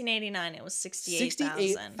 1989, it was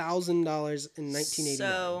 $68,000. $68,000 in 1989.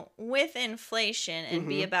 So with inflation, it'd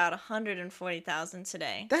be about $140,000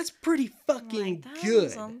 today. That's pretty fucking good.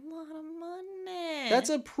 That's a lot of money. That's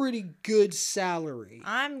a pretty good salary.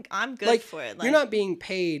 I'm good for it. You're not being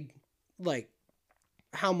paid like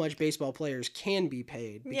how much baseball players can be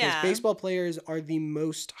paid, because baseball players are the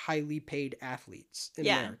most highly paid athletes in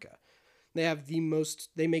America. They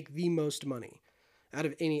make the most money out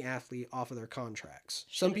of any athlete off of their contracts.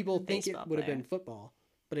 Some people think it would have been football,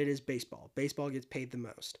 but it is baseball. Baseball gets paid the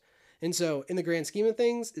most. And so in the grand scheme of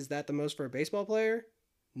things, is that the most for a baseball player?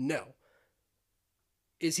 No.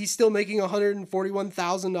 Is he still making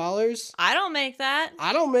 $141,000? I don't make that.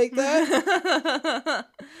 I don't make that.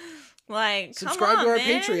 Like, subscribe to our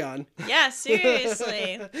Patreon. Yeah,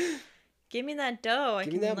 seriously. Give me that dough.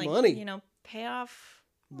 Give me that money. Pay off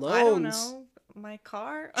loans. I don't know, my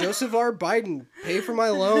car. Joseph R. Biden, pay for my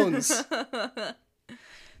loans. There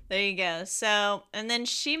you go. So, and then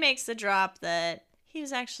she makes the drop that he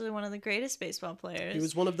was actually one of the greatest baseball players. He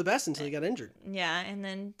was one of the best until he got injured. Yeah, and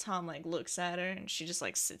then Tom looks at her and she just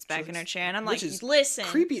sits back in her chair, and I'm like, listen,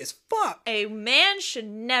 creepy as fuck. A man should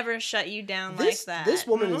never shut you down like that. This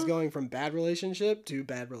woman is going from bad relationship to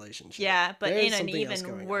bad relationship. Yeah, but in an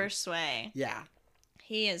even worse way. Yeah.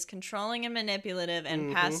 He is controlling and manipulative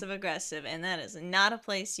and passive aggressive, and that is not a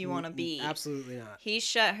place you want to be. Absolutely not. He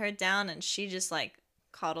shut her down, and she just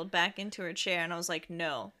coddled back into her chair, and I was like,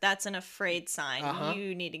 no, that's an afraid sign.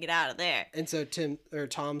 You need to get out of there. And so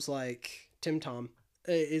Tom's like,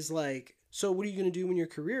 is like, so what are you going to do when your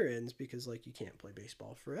career ends? Because you can't play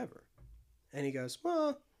baseball forever. And he goes,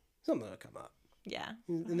 well, something will come up. Yeah.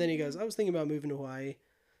 And then he goes, I was thinking about moving to Hawaii,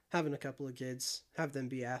 having a couple of kids, have them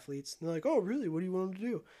be athletes. And they're like, oh, really? What do you want them to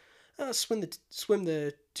do? Swim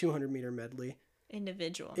the 200-meter medley.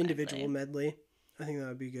 Individual medley. I think that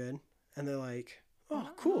would be good. And they're like, oh,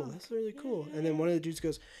 cool. That's really cool. And then one of the dudes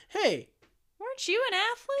goes, hey. Weren't you an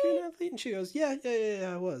athlete? You an athlete? And she goes, yeah,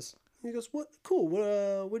 I was. And he goes, what? Cool.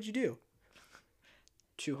 What'd you do?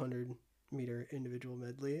 200-meter individual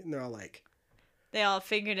medley. And they're all like. They all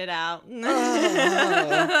figured it out.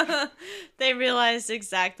 They realized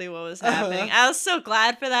exactly what was happening. I was so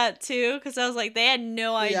glad for that, too, because I was like, they had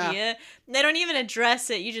no idea. Yeah. They don't even address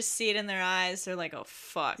it. You just see it in their eyes. They're like, oh,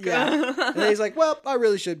 fuck. Yeah. And then he's like, well, I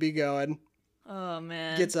really should be going. Oh,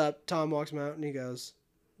 man. Gets up. Tom walks him out, and he goes,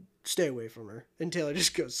 stay away from her. And Taylor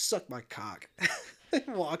just goes, suck my cock.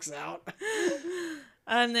 Walks out.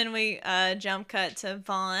 And then we jump cut to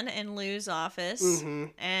Vaughn in Lou's office,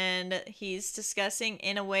 and he's discussing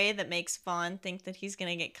in a way that makes Vaughn think that he's going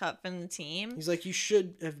to get cut from the team. He's like, you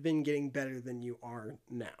should have been getting better than you are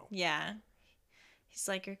now. Yeah. He's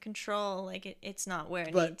like, your control, it's not where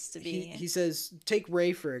it needs to be. He says, take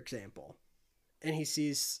Ray, for example. And he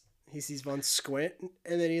sees Vaughn squint,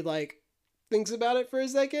 and then he, thinks about it for a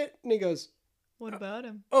second, and he goes, what about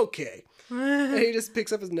him? Okay. And he just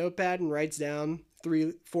picks up his notepad and writes down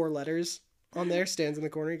 3-4 letters on there, stands in the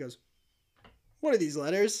corner. He goes, what are these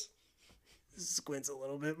letters? Squints a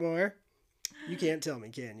little bit more. You can't tell me,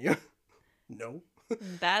 can you? No.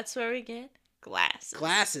 That's where we get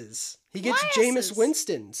glasses. He gets Jameis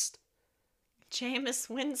Winston's. Jameis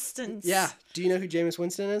Winston's. Yeah. Do you know who Jameis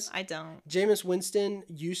Winston is? I don't. Jameis Winston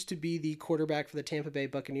used to be the quarterback for the Tampa Bay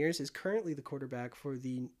Buccaneers, is currently the quarterback for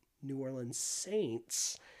the New Orleans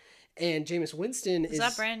Saints. And Jameis Winston is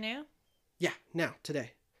that brand new? Yeah, now,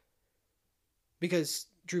 today. Because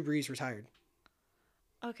Drew Brees retired.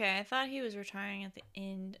 Okay, I thought he was retiring at the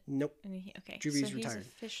end. Nope. Okay, Drew Brees retired. He's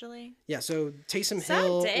officially? Yeah, so Taysom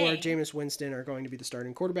Hill or Jameis Winston are going to be the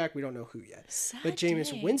starting quarterback. We don't know who yet. But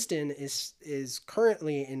Jameis Winston is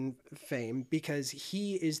currently in fame because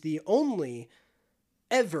he is the only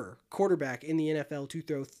ever quarterback in the NFL to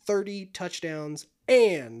throw 30 touchdowns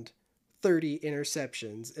and 30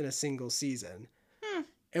 interceptions in a single season.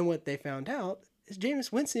 And what they found out is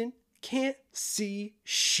Jameis Winston can't see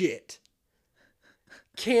shit.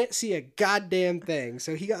 Can't see a goddamn thing.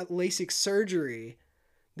 So he got LASIK surgery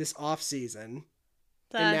this offseason.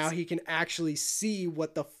 And now he can actually see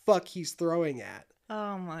what the fuck he's throwing at.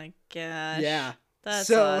 Oh my gosh. Yeah. That's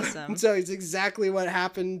awesome. So it's exactly what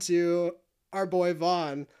happened to our boy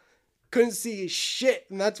Vaughn. Couldn't see shit,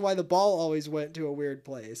 and that's why the ball always went to a weird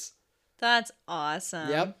place. That's awesome.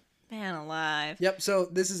 Yep. Man alive. Yep, so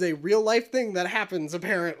this is a real life thing that happens,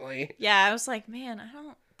 apparently. Yeah, I was like, man, I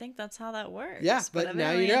don't think that's how that works. Yeah, but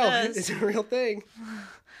now you know. It's a real thing.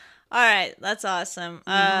 All right, that's awesome.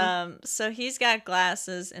 So he's got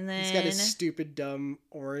glasses, and then... He's got his stupid, dumb,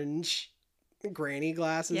 orange granny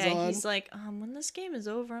glasses on. Yeah, he's like, when this game is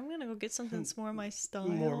over, I'm gonna go get something that's more my style.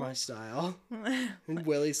 More my style. And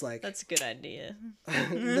Willie's like, that's a good idea.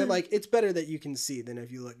 They're like, it's better that you can see than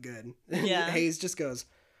if you look good. And yeah. Hayes just goes,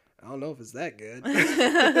 I don't know if it's that good.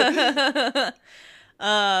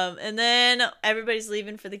 And then everybody's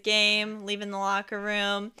leaving for the game, leaving the locker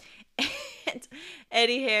room. And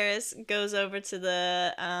Eddie Harris goes over to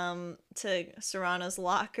the to Serrano's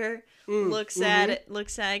locker, looks at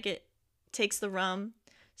it, takes the rum,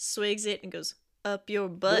 swigs it, and goes, "Up your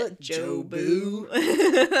butt, Joe Boo."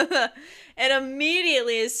 And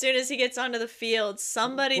immediately, as soon as he gets onto the field,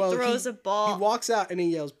 somebody throws a ball. He walks out and he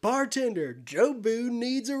yells, "Bartender, Joe Boo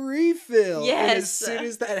needs a refill." Yes. And as soon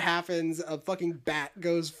as that happens, a fucking bat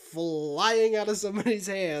goes flying out of somebody's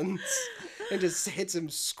hands and just hits him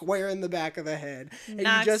square in the back of the head. And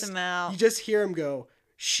knocks him out. You just hear him go,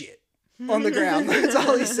 "Shit." On the ground. That's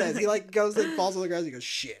all he says. He like goes and falls on the ground. He goes,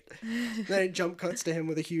 "Shit." Then it jump cuts to him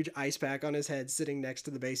with a huge ice pack on his head, sitting next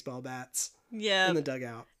to the baseball bats. Yeah. In the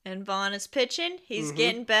dugout. And Vaughn is pitching. He's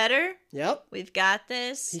getting better. Yep. We've got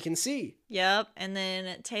this. He can see. Yep. And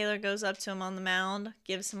then Taylor goes up to him on the mound,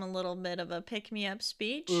 gives him a little bit of a pick-me-up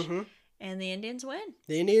speech, and the Indians win.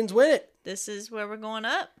 The Indians win it. This is where we're going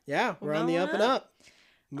up. Yeah, we're on the up and up.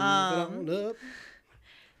 Moving on up.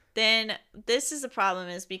 Then this is the problem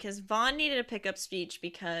is because Vaughn needed a pickup speech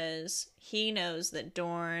because he knows that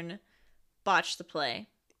Dorn botched the play.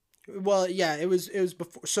 Well, yeah, it was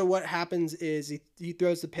before. So what happens is he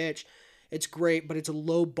throws the pitch. It's great, but it's a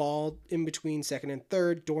low ball in between second and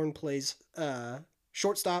third. Dorn plays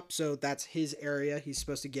shortstop, so that's his area. He's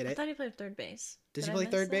supposed to get it. I thought he played third base. Does he play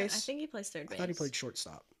third base? I think he plays third base. I thought he played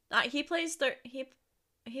shortstop. He plays third.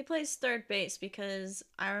 He plays third base because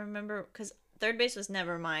I remember because third base was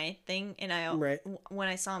never my thing, and when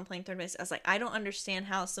I saw him playing third base, I was like, I don't understand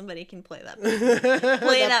how somebody can play that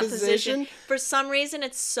position. For some reason,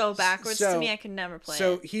 it's so backwards to me. I could never play it.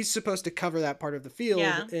 So he's supposed to cover that part of the field,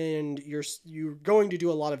 and you're going to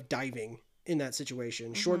do a lot of diving in that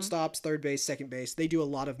situation. Shortstops, third base, second base, they do a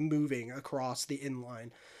lot of moving across the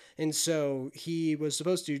inline. And so he was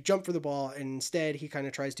supposed to jump for the ball, and instead he kind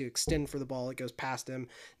of tries to extend for the ball. It goes past him.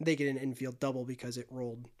 They get an infield double because it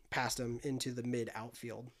rolled past him into the mid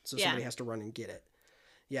outfield. So somebody has to run and get it.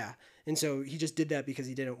 Yeah. And so he just did that because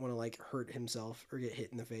he didn't want to like hurt himself or get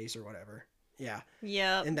hit in the face or whatever. Yeah.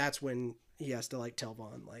 Yeah. And that's when he has to like tell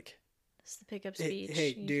Vaughn like, it's the pickup speech.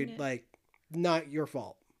 Hey dude, like not your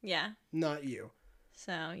fault. Yeah. Not you.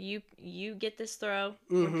 So you get this throw.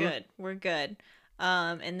 We're good.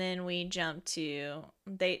 And then we jump to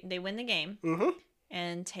they win the game.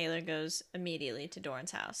 And Taylor goes immediately to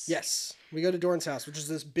Dorn's house. Yes. We go to Dorn's house, which is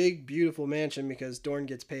this big, beautiful mansion because Dorn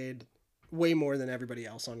gets paid way more than everybody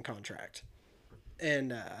else on contract.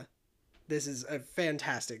 And this is a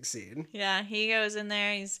fantastic scene. Yeah, he goes in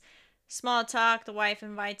there. He's small talk. The wife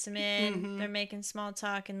invites him in. They're making small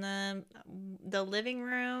talk in the living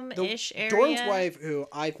room-ish area. Dorn's wife, who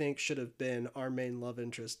I think should have been our main love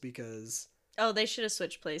interest because... Oh, they should have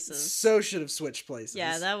switched places. So should have switched places.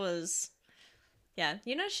 Yeah, that was... Yeah,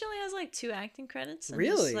 you know she only has like 2 acting credits. And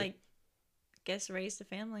really? Just, like, guess raised a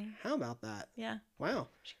family. How about that? Yeah. Wow.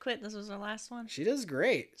 She quit. This was her last one. She does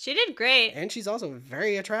great. She did great. And she's also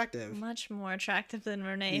very attractive. Much more attractive than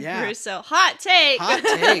Renee Russo. Hot take. Hot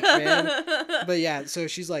take, man. But yeah, so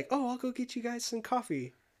she's like, "Oh, I'll go get you guys some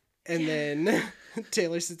coffee," and then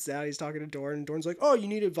Taylor sits down. He's talking to Dorn, and Dorn's like, "Oh, you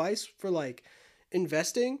need advice for like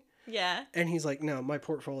investing?" Yeah. And he's like, "No, my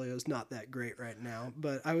portfolio is not that great right now,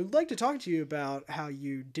 but I would like to talk to you about how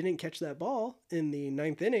you didn't catch that ball in the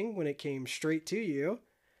 9th inning when it came straight to you." And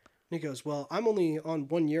he goes, "Well, I'm only on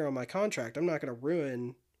 1 year on my contract. I'm not going to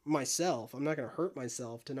ruin myself. I'm not going to hurt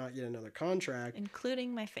myself to not get another contract.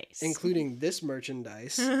 Including my face. Including this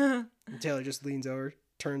merchandise." And Taylor just leans over,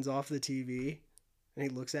 turns off the TV, and he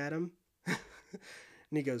looks at him. And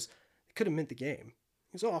he goes, "It could have meant the game."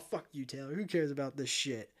 He goes, "Oh, fuck you, Taylor. Who cares about this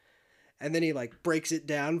shit?" And then he like breaks it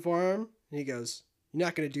down for him. And he goes, "You're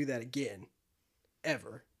not going to do that again.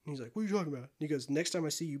 Ever." And he's like, "What are you talking about?" And he goes, "Next time I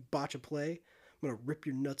see you botch a play, I'm going to rip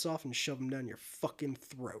your nuts off and shove them down your fucking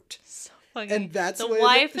throat." So fucking, and that's the when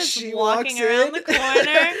wife is walking around the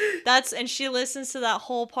corner. And she listens to that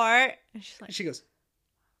whole part. And she's like, she goes,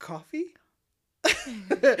 "Coffee?"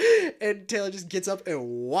 And Taylor just gets up and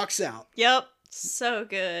walks out. Yep. So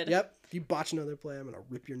good. Yep. If you botch another play, I'm going to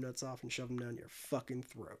rip your nuts off and shove them down your fucking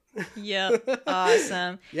throat. Yep.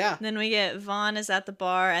 Awesome. Yeah. Then we get Vaughn is at the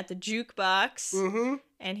bar at the jukebox.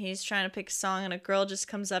 And he's trying to pick a song, and a girl just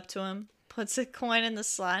comes up to him, puts a coin in the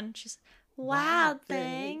slot, and she's Wild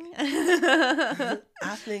thing. I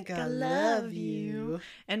think I love you.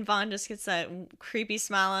 And Vaughn just gets that creepy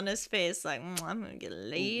smile on his face, like, I'm going to get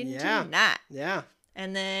laid tonight. Yeah.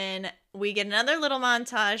 And then we get another little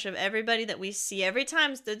montage of everybody that we see. Every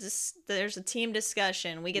time there's a team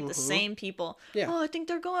discussion, we get the same people. Yeah. Oh, I think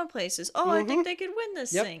they're going places. Oh, I think they could win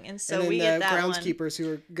this thing. And so we get that one. Groundskeepers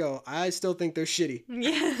who go, I still think they're shitty.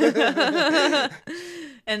 Yeah.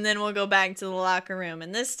 And then we'll go back to the locker room.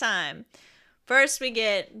 And this time, first we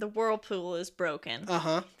get the whirlpool is broken.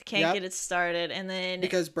 Can't get it started. And then...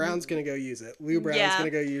 because Brown's going to go use it. Lou Brown's going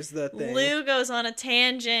to go use the thing. Lou goes on a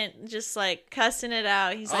tangent, just like cussing it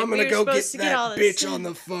out. He's like, I'm going to go get that bitch on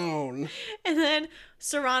the phone. And then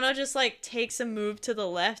Serrano just like takes a move to the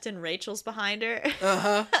left and Rachel's behind her.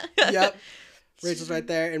 Yep. Rachel's right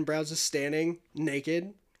there and Brown's just standing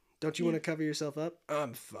naked. Don't you want to cover yourself up?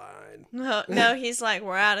 I'm fine. No, he's like,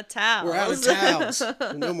 we're out of towels. We're out of towels.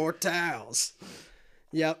 No more towels.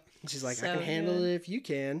 Yep. She's like, I can handle it if you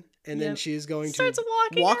can. And then she's going to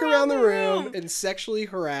walk around the room and sexually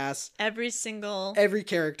harass every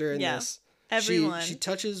character in this. Everyone. She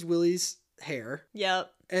touches Willie's hair.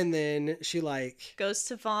 Yep. And then she like goes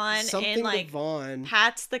to Vaughn and like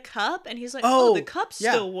pats the cup and he's like, the cup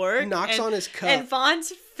still works. Knocks on his cup. And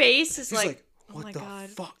Vaughn's face is like, what the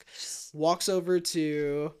fuck? Walks over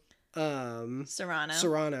to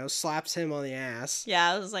Serrano, slaps him on the ass.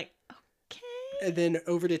 Yeah, I was like, okay. And then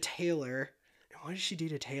over to Taylor. What does she do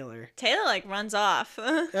to Taylor? Taylor like runs off.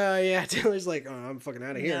 Yeah, Taylor's like, oh, I'm fucking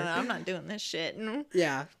out of here. No, I'm not doing this shit.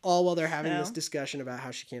 Yeah, all while they're having this discussion about how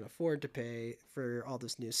she can't afford to pay for all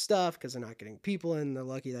this new stuff because they're not getting people in. They're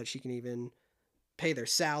lucky that she can even pay their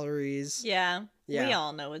salaries. Yeah. We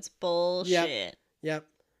all know it's bullshit. Yep.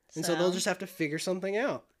 And so they'll just have to figure something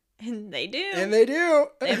out. And they do.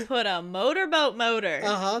 They put a motorboat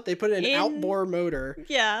motor. They put an outboard motor.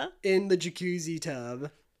 Yeah. In the jacuzzi tub.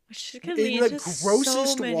 Which could in the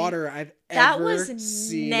grossest water I've ever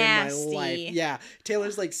seen in my life. Yeah.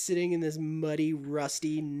 Taylor's like sitting in this muddy,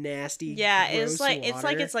 rusty, nasty, gross water.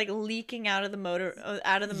 It's like leaking out of the motor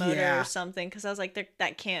or something. Because I was like,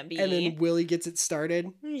 that can't be. And then Willie gets it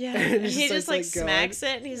started. Yeah. And he just like smacks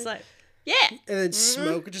it and he's like, yeah. And then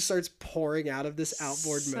smoke just starts pouring out of this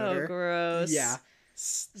outboard motor. So gross. Yeah.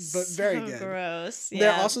 But very good. Gross. Yeah.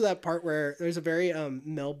 There's also that part where there's a very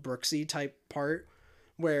Mel Brooksy type part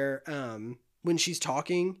where when she's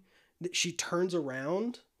talking, she turns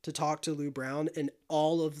around to talk to Lou Brown and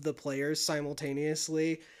all of the players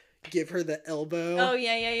simultaneously give her the elbow. Oh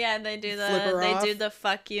yeah. They do the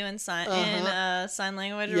fuck you in sign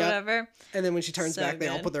language or whatever. And then when she turns back, they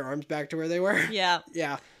all put their arms back to where they were. Yeah.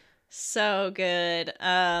 Yeah. So good.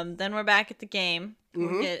 Then we're back at the game.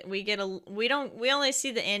 Mm-hmm. We only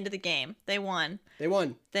see the end of the game. They won.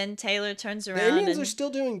 Then Taylor turns around. The Indians are still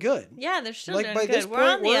doing good. Yeah, they're still doing good. We're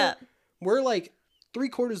on the up. We're like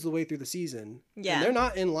 3/4 of the way through the season. Yeah. And they're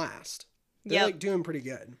not in last. They're like doing pretty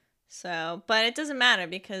good. So, but it doesn't matter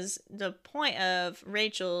because the point of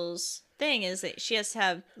Rachel's thing is that she has to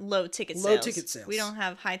have low ticket sales. We don't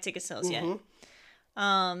have high ticket sales yet.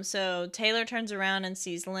 So Taylor turns around and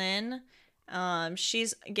sees Lynn.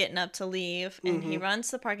 She's getting up to leave and he runs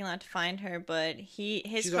to the parking lot to find her, but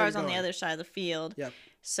his car's on the other side of the field. Yep.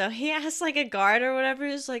 So he asks like a guard or whatever.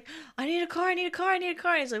 He's like, I need a car.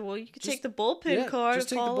 He's like, well, you could take the bullpen car. Just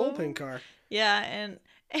take the bullpen car. Yeah. And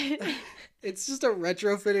it's just a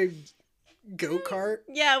retrofitted go-kart.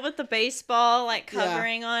 Yeah, with the baseball like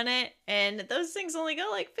covering on it. And those things only go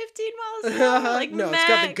like 15 miles an hour. Like no, max. It's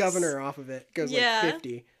got the governor off of it. It goes like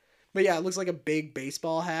 50. But yeah, it looks like a big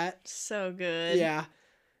baseball hat. So good. Yeah.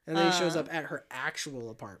 And then he shows up at her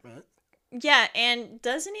actual apartment. Yeah, and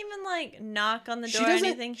doesn't even like knock on the door or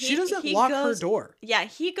anything. She doesn't lock her door. Yeah,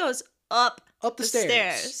 he goes up the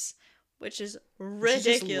stairs. Which is ridiculous.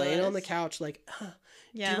 She's just laying on the couch like,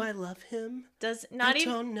 do I love him? I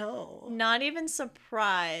don't know. Not even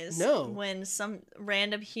surprised when some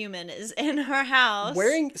random human is in her house.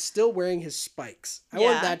 Still wearing his spikes. I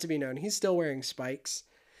want that to be known. He's still wearing spikes.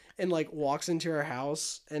 And like walks into her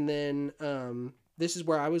house, and then this is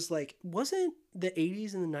where I was like, wasn't the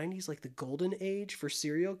 80s and the 90s like the golden age for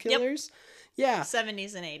serial killers? Yep. Yeah.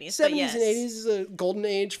 70s and 80s. 70s and 80s is a golden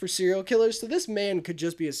age for serial killers. So this man could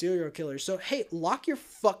just be a serial killer. So hey, lock your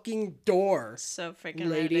fucking door. So freaking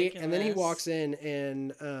lady. Ridiculous. And then he walks in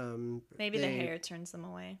and maybe the hair turns them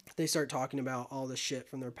away. They start talking about all the shit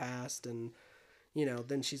from their past, and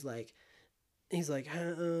then she's like, he's like,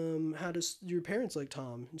 how does your parents like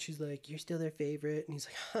Tom? And she's like, you're still their favorite. And he's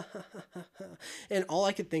like, ha, ha, ha, ha. And all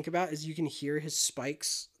I could think about is you can hear his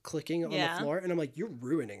spikes clicking on the floor. And I'm like, you're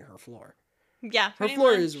ruining her floor. Yeah, her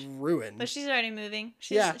floor is ruined. But she's already moving.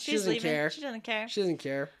 She doesn't leaving. care. She doesn't care. She doesn't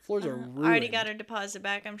care. Floors are ruined. Already got her deposit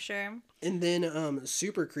back, I'm sure. And then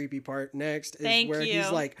super creepy part next is where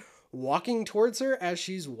he's like walking towards her as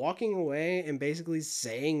she's walking away and basically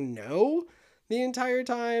saying no the entire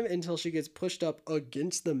time until she gets pushed up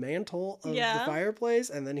against the mantle of the fireplace,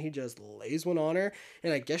 and then he just lays one on her,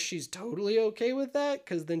 and I guess she's totally okay with that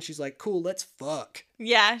because then she's like, cool, let's fuck.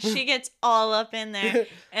 Yeah, she gets all up in there,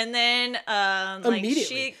 and then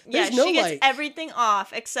immediately she gets everything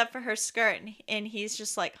off except for her skirt, and he's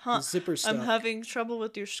just like, zipper stuck. I'm having trouble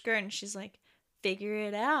with your skirt, and she's like, figure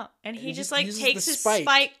it out, and he just like takes his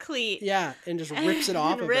spike cleat, and just rips it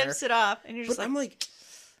off, and you're just I'm like.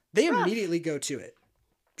 They immediately go to it.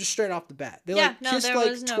 Just straight off the bat. They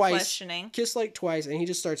kiss twice. Kiss like twice, and he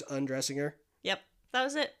just starts undressing her. Yep. That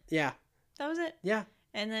was it. Yeah. That was it. Yeah.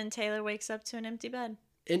 And then Taylor wakes up to an empty bed.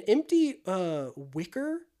 An empty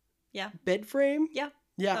wicker bed frame? Yeah.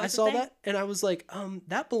 Yeah, I saw that, and I was like,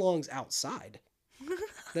 that belongs outside.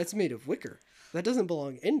 That's made of wicker. That doesn't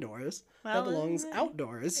belong indoors. That belongs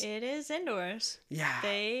outdoors. It is indoors. Yeah.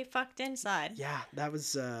 They fucked inside. Yeah, that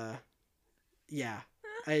was yeah.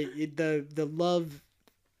 The love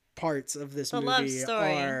parts of this movie love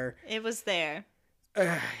story. Are... It was there.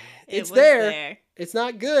 It's there. It's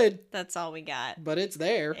not good. That's all we got. But it's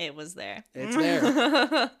there. It was there. It's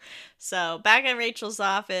there. So, back at Rachel's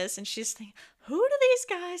office, and she's thinking, who do these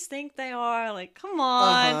guys think they are? Like, come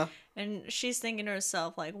on. Uh-huh. And she's thinking to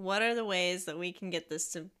herself, like, what are the ways that we can get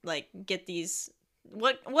this to, like, get these...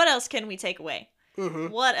 What else can we take away? Mm-hmm.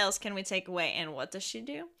 What else can we take away? And what does she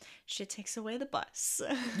do? She takes away the bus.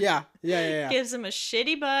 Yeah. Gives him a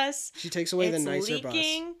shitty bus. She takes away the nicer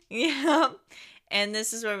leaking. Bus. Yeah. And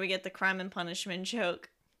this is where we get the crime and punishment joke.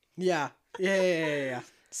 Yeah.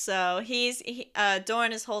 So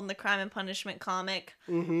Dorn is holding the crime and punishment comic,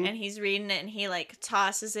 and he's reading it, and he like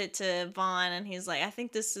tosses it to Vaughn, and he's like, I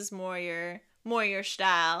think this is more your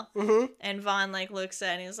style. Mm-hmm. And Vaughn like looks at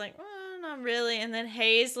it, and he's like, not really. And then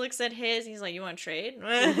Hayes looks at his, he's like, you want to trade?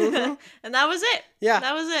 Mm-hmm. And that was it. Yeah.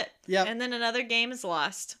 That was it. Yep. And then another game is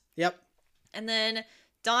lost. Yep. And then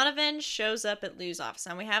Donovan shows up at Lou's office.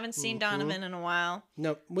 And we haven't seen Donovan in a while.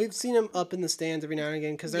 Nope. We've seen him up in the stands every now and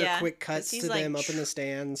again because there are quick cuts to them up in the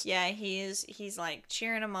stands. Yeah, he's like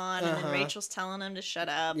cheering him on, and then Rachel's telling him to shut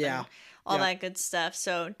up and all that good stuff.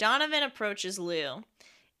 So Donovan approaches Lou,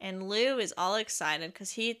 and Lou is all excited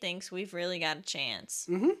because he thinks we've really got a chance.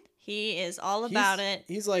 Mm-hmm. He is all about it.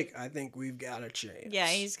 He's like, I think we've got a chance. Yeah,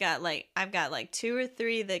 he's got I've got 2 or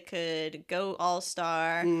 3 that could go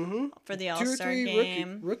All-Star for the All-Star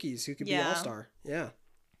game. Rookies who could be All-Star. Yeah.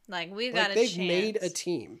 Like, we've got a they've chance. They've made a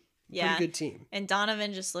team. Yeah. Pretty good team. And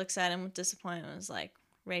Donovan just looks at him with disappointment and is like,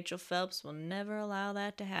 Rachel Phelps will never allow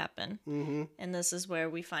that to happen. Mm-hmm. And this is where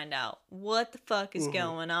we find out what the fuck is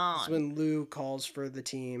going on. It's when Lou calls for the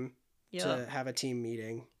team to have a team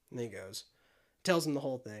meeting. And he goes... tells him the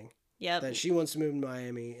whole thing. Yep. That she wants to move to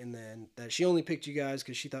Miami, and then that she only picked you guys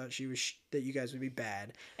because she thought that you guys would be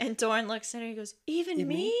bad. And Dorn looks at her and goes, Even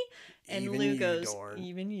me? And even Lou goes, Dorn.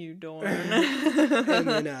 Even you, Dorn.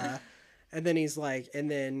 and then he's like, and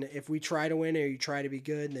then if we try to win or you try to be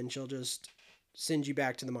good, then she'll just send you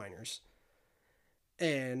back to the minors.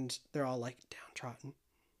 And they're all like downtrodden.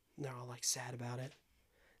 And they're all like sad about it.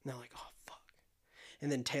 And they're like, oh, fuck.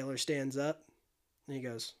 And then Taylor stands up and he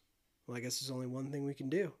goes, well, I guess there's only one thing we can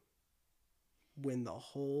do. Win the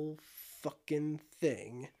whole fucking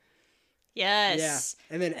thing. Yes.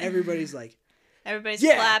 Yeah. And then everybody's like... everybody's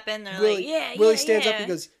clapping. They're Willie, like, yeah, Willie stands up and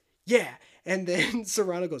goes, yeah. And then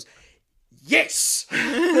Serrano goes, yes!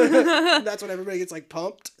 That's when everybody gets like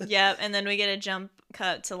pumped. Yep. And then we get a jump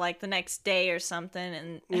cut to like the next day or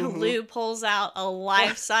something. And Lou pulls out a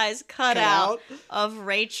life-size cutout of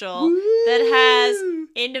Rachel that has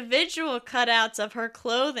individual cutouts of her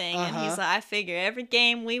clothing. And he's like, I figure every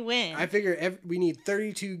game we win. I figure we need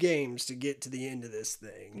 32 games to get to the end of this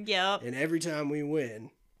thing. Yep. And every time we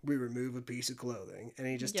win, we remove a piece of clothing. And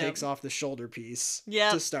he just takes off the shoulder piece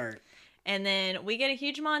to start. And then we get a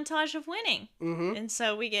huge montage of winning. Mm-hmm. And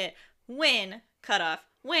so we get win, cut off,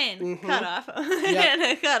 win, cut off,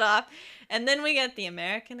 and cut off. And then we get the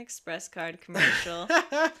American Express card commercial.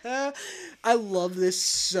 I love this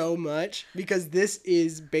so much because this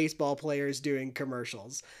is baseball players doing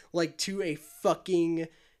commercials. Like, to a fucking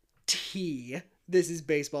T. This is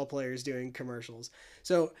baseball players doing commercials.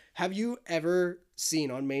 So, have you ever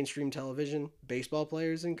seen on mainstream television baseball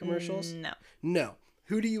players in commercials? No.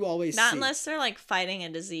 Who do you always see? Not unless they're like fighting a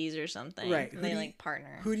disease or something. Right. And they like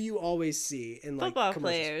partner. Who do you always see in like football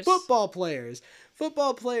players? Football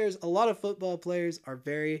players. A lot of football players are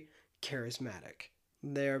very charismatic.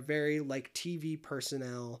 They're very like TV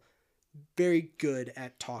personnel, very good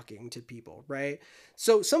at talking to people, right?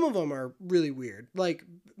 So some of them are really weird. Like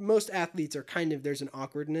most athletes are kind of, there's an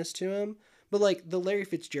awkwardness to them, but like the Larry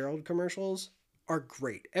Fitzgerald commercials are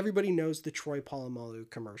great. Everybody knows the Troy Polamalu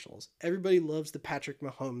commercials. Everybody loves the Patrick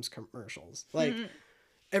Mahomes commercials. Like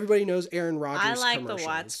everybody knows Aaron Rodgers commercials. I like the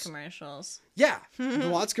Watts commercials. Yeah, the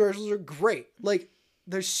Watts commercials are great. Like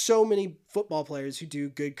there's so many football players who do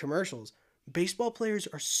good commercials. Baseball players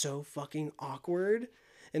are so fucking awkward.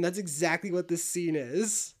 And that's exactly what this scene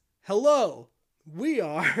is. Hello, we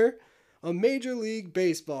are a Major League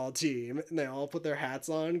Baseball team. And they all put their hats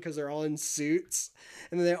on because they're all in suits.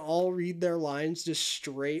 And then they all read their lines just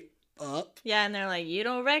straight up. Yeah, and they're like, you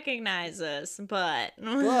don't recognize us, but...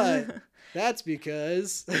 But that's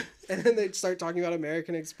because... And then they start talking about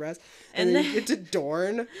American Express. And then you get to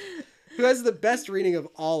Dorn, who has the best reading of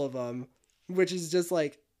all of them, which is just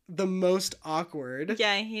like... the most awkward.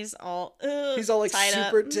 Yeah, he's all like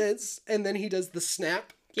super tense, and then he does the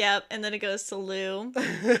snap. Yep, and then it goes to Lou.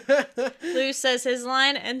 Lou says his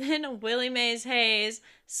line, and then Willie Mays Hayes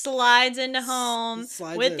slides into home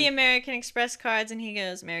with the American Express cards, and he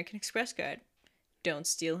goes, American Express card. Don't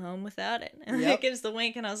steal home without it. And it gives the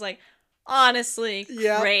wink, and I was like, honestly,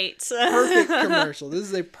 great. Perfect commercial. This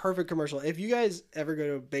is a perfect commercial. If you guys ever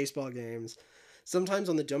go to baseball games... sometimes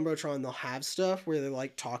on the Jumbotron, they'll have stuff where they're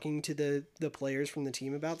like talking to the players from the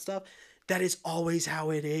team about stuff. That is always how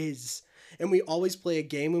it is. And we always play a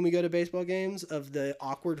game when we go to baseball games of the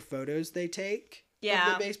awkward photos they take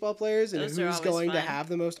of the baseball players and who's going to have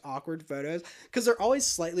the most awkward photos. Because they're always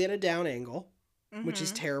slightly at a down angle, which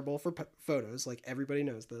is terrible for photos. Like everybody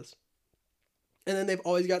knows this. And then they've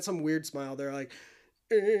always got some weird smile. They're like...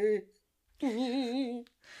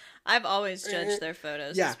 I've always judged their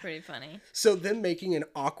photos. Yeah. It's pretty funny. So them making an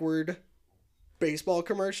awkward baseball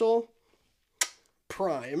commercial,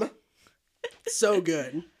 prime. So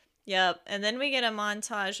good. Yep. And then we get a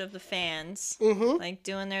montage of the fans, like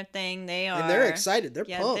doing their thing. And they're excited. They're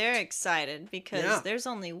pumped. Yeah, they're excited because there's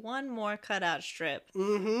only one more cutout strip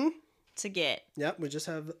to get. Yep. We just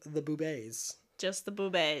have the boobies. Just the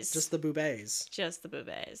boobies. Just the boobies. Just the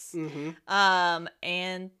boobies.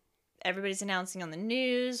 And everybody's announcing on the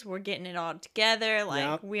news. We're getting it all together.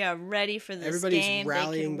 Like, we are ready for this game. Everybody's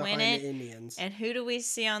rallying they can behind win it. the Indians. And who do we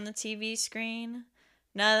see on the TV screen?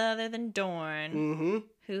 None other than Dorn,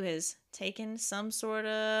 who has taken some sort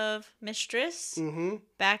of mistress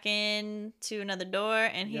back into another door,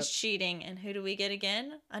 and he's cheating. And who do we get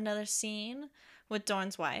again? Another scene with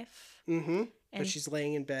Dorn's wife. But she's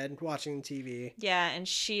laying in bed watching TV. Yeah, and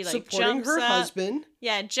she like supporting jumps her up. husband.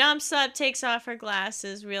 Yeah, jumps up, takes off her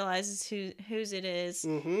glasses, realizes whose it is.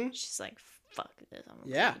 She's like, "Fuck this! I'm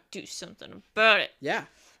gonna do something about it." Yeah.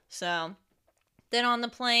 So, then on the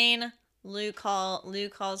plane, Lou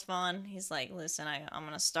calls Vaughn. He's like, "Listen, I'm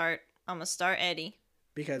gonna start Eddie."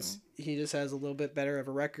 Because he just has a little bit better of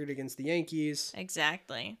a record against the Yankees.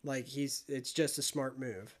 Exactly. Like it's just a smart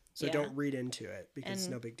move. So don't read into it because it's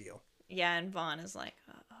no big deal. Yeah, and Vaughn is like,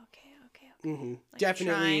 okay. Like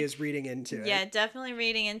definitely is reading into it. Yeah, definitely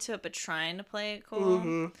reading into it, but trying to play it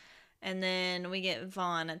cool. And then we get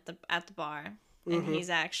Vaughn at the bar, and he's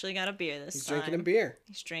actually got a beer this time. He's drinking a beer.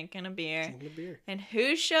 He's drinking a beer. And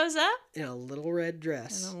who shows up? In a little red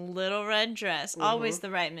dress. In a little red dress. Always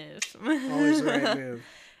the right move. Always the right move.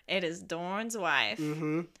 It is Dorn's wife.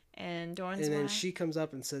 And then she comes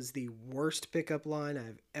up and says the worst pickup line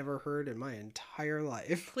I've ever heard in my entire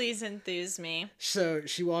life. Please enthuse me. So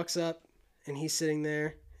she walks up and he's sitting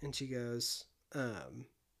there and she goes, can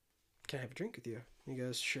I have a drink with you? And he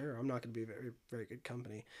goes, sure, I'm not going to be very, very good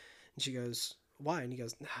company. And she goes, why? And he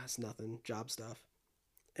goes, nah, it's nothing, job stuff.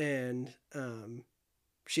 And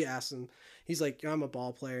she asks him, he's like, I'm a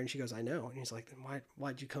ball player. And she goes, I know. And he's like, then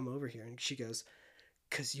why'd you come over here? And she goes,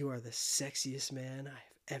 because you are the sexiest man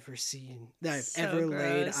I've ever seen, that I've ever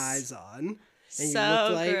laid eyes on. And you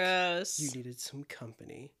looked like you needed some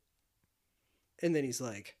company. And then he's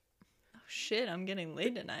like, oh shit, I'm getting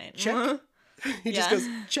laid tonight. Check. He just goes,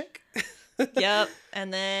 check. Yep.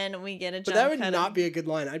 And then we get a jump cut. But that would not be a good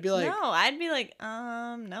line. I'd be like,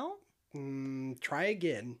 no. Try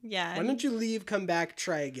again. Yeah. Why don't you leave, come back,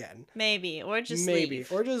 try again? Maybe. Or just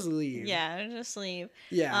leave. Or just leave. Yeah, or just leave.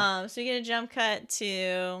 Yeah. So we get a jump cut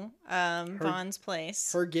to Vaughn's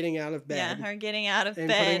place. Her getting out of bed. Yeah, her getting out of bed.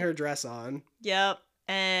 And putting her dress on. Yep.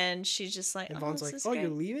 And she's just like, and Vaughn's like, oh, you're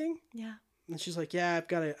leaving? Yeah. And she's like, yeah, I've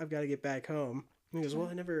got to get back home. And he goes, well,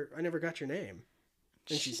 I never got your name.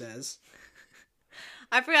 And she says,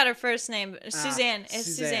 I forgot her first name. Suzanne.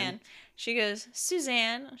 It's Suzanne. She goes,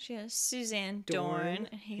 Suzanne. She goes, Suzanne Dorn.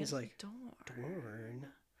 And he's like, Dorn.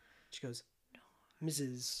 She goes,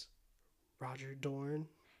 Mrs. Roger Dorn.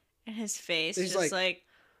 And his face is just like,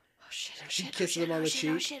 oh shit, oh she shit, kisses him on the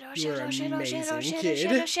cheek. You're an amazing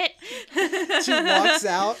kid. Shit. She walks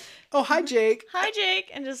out. Oh, hi, Jake. Hi,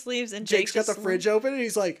 Jake. And just leaves. And Jake's got the fridge open and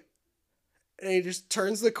he's like, and he just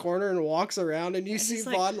turns the corner and walks around and you see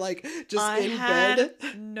Vaughn like just in bed.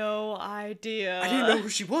 No idea. I didn't know who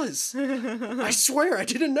she was. I swear I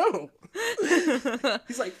didn't know.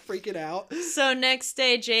 He's like freaking out. So next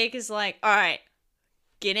day, Jake is like, all right,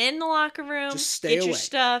 get in the locker room, just stay get away. Your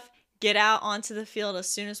stuff, get out onto the field as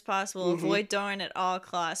soon as possible. Avoid Dorn at all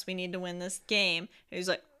costs. We need to win this game. And he's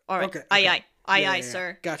like, all right, aye,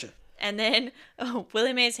 sir. Gotcha. And then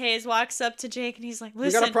Willie Mays Hayes walks up to Jake and he's like,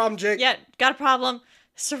 listen. We got a problem, Jake. Yeah, got a problem.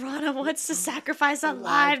 Serrano wants to sacrifice a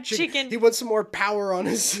live chicken. He wants some more power on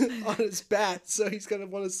his bat, so he's gonna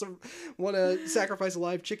want to sacrifice a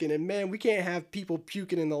live chicken. And man, we can't have people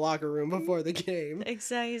puking in the locker room before the game.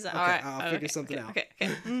 Exactly. He's like, okay, all right, I'll figure something out. Okay.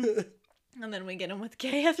 And then we get him with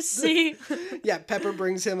KFC. Yeah, Pepper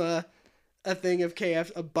brings him a thing of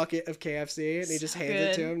a bucket of KFC, and he just hands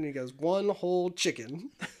it to him, and he goes, 1 whole chicken.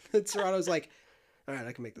 And Serrano's like, all right,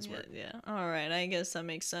 I can make this work. Yeah. All right, I guess that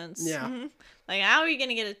makes sense. Yeah. Like, how are you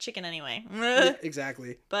gonna get a chicken anyway? Yeah,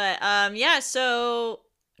 exactly. But so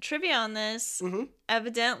trivia on this.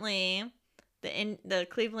 Evidently, the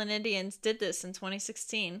Cleveland Indians did this in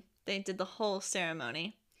 2016. They did the whole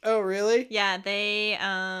ceremony. Oh, really? Yeah, they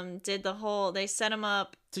did the whole. They set him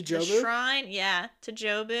up to Jobu? The shrine. Yeah, to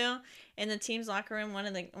Jobu. In the team's locker room, one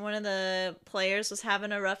of the players was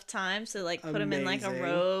having a rough time, so like put him in like a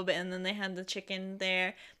robe, and then they had the chicken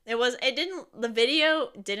there. The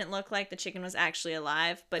video didn't look like the chicken was actually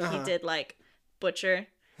alive, but he did like butcher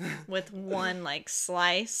with one like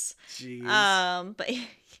slice. Jeez. But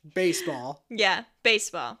baseball. Yeah,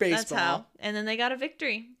 baseball. That's how. And then they got a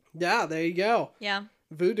victory. Yeah, there you go. Yeah.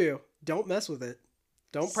 Voodoo. Don't mess with it.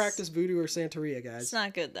 Don't practice voodoo or Santeria, guys. It's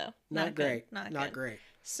not good though. Not great. Not great.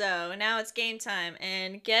 So now it's game time,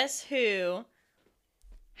 and guess who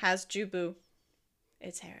has Jobu?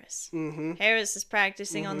 It's Harris. Harris is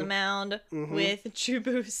practicing on the mound with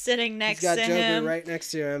Jobu sitting next to him. He's got Jobu right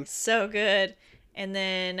next to him. So good. And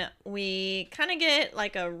then we kind of get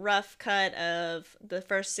like a rough cut of the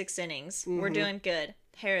first 6 innings. We're doing good.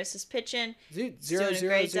 Harris is pitching. Dude,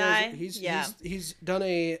 0-0-0. He's done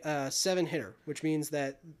a 7-hitter, which means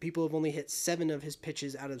that people have only hit 7 of his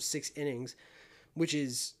pitches out of 6 innings. Which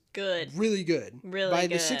is good. Really good. By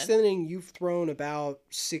the 6th inning, you've thrown about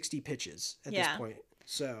 60 pitches at this point.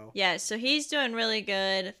 So so he's doing really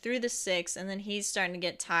good through the 6th, and then he's starting to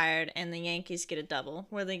get tired, and the Yankees get a double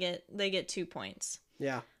where they get 2 points.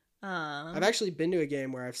 Yeah. I've actually been to a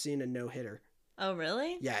game where I've seen a no-hitter. Oh,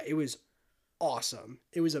 really? Yeah, it was awesome.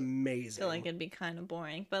 It was amazing. I feel like it'd be kind of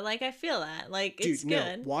boring, but like I feel that it's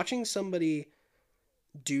good. No, watching somebody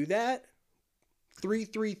do that,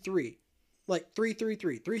 3-3-3. Like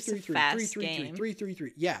 3-3-3, 3-3-3, 3-3-3,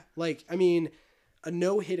 3-3-3. Yeah, like I mean, a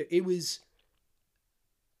no-hitter. It was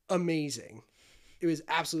amazing. It was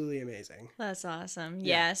absolutely amazing. That's awesome.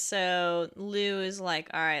 Yeah. So Lou is like,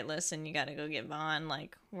 all right, listen, you got to go get Vaughn.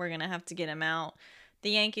 Like, we're gonna have to get him out. The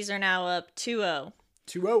Yankees are now up 2-0.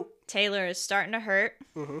 2-0. Taylor is starting to hurt.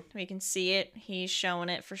 We can see it. He's showing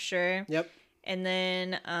it for sure. Yep. And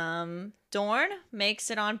then Dorn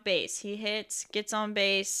makes it on base. He gets on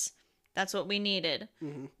base. That's what we needed.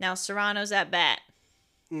 Now Serrano's at bat.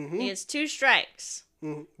 He has 2 strikes.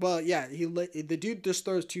 Well, yeah, the dude just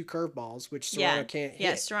throws 2 curveballs, which Serrano can't hit.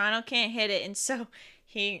 Yeah, Serrano can't hit it, and so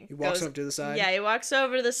he walks over to the side. Yeah, he walks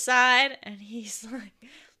over to the side, and he's like,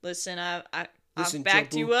 "Listen, I've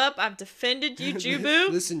backed you up. I've defended you, Jobu.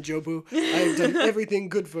 Listen, Jobu, I have done everything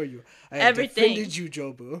good for you. I have defended you,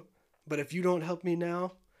 Jobu. But if you don't help me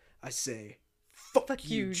now, I say, fuck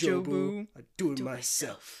you, Jobu. I do it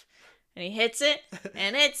myself." And he hits it,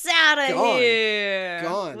 and it's out of here.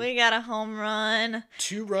 Gone. We got a home run.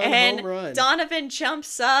 2-run home run. Donovan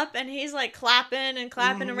jumps up, and he's like clapping,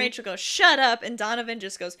 and Rachel goes, "Shut up!" And Donovan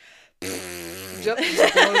just goes, just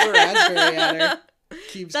throws a raspberry at her.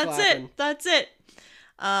 Keeps clapping. That's it.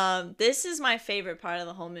 This is my favorite part of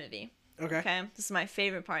the whole movie. Okay. This is my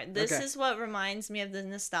favorite part. This is what reminds me of the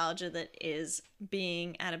nostalgia that is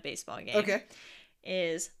being at a baseball game. Okay.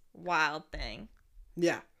 Is Wild Thing.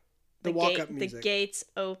 Yeah. The walk-up music. The gates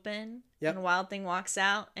open. Yep. And Wild Thing walks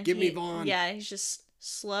out. And Give me Vaughn. Yeah, he's just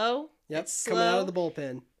slow. Yep. Slow. Coming out of the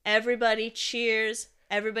bullpen. Everybody cheers.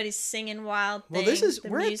 Everybody's singing Wild Thing.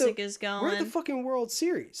 Well, music is going. We're at the fucking World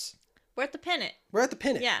Series. We're at the pennant. We're at the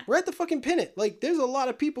pennant. Yeah. We're at the fucking pennant. Like, there's a lot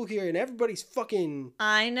of people here, and everybody's fucking...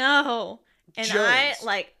 I know. And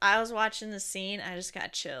I was watching the scene, I just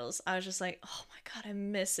got chills. I was just like, oh my God, I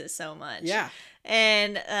miss it so much. Yeah.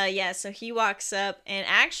 And so he walks up, and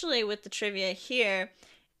actually with the trivia here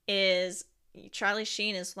is Charlie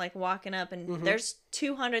Sheen is like walking up, and there's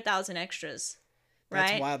 200,000 extras. Right?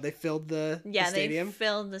 That's wild. They filled the stadium? They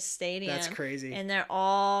filled the stadium. That's crazy. And they're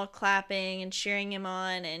all clapping and cheering him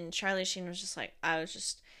on. And Charlie Sheen was just like, I was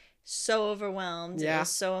just so overwhelmed. Yeah. It was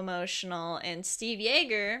so emotional. And Steve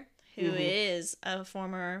Yeager, who is a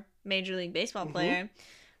former Major League Baseball player,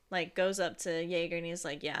 like goes up to Yeager and he's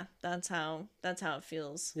like, yeah, that's how it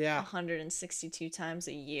feels. Yeah. 162 times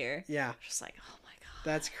a year. Yeah. Just like, oh my God.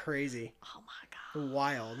 That's crazy. Oh my God.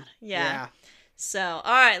 Wild. Yeah. So, all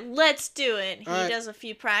right, let's do it. He does a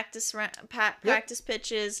few practice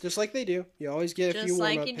pitches. Just like they do. You always get a few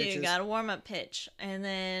warm-up pitches. Just like you do. You got a warm-up pitch. And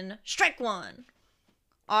then strike one.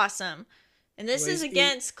 Awesome. And this is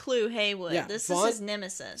against Clu Haywood. Yeah, this is his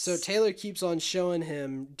nemesis. So Taylor keeps on showing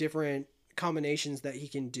him different combinations that he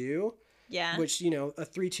can do. Yeah. Which, a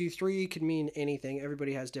 3-2-3 could mean anything.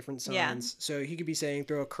 Everybody has different signs. Yeah. So he could be saying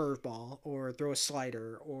throw a curveball or throw a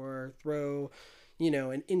slider or throw...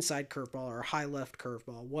 an inside curveball or a high left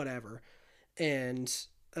curveball, whatever. And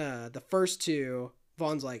the first two,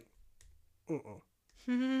 Vaughn's like,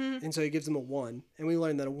 and so he gives him a 1. And we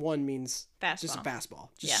learned that a 1 means just a fastball.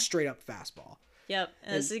 Just straight up fastball. Yep.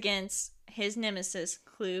 And this is against his nemesis,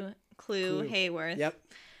 Clu Hayworth. Yep.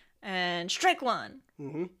 And strike 1.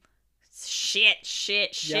 Mm-hmm.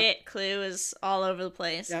 Shit. Clu is all over the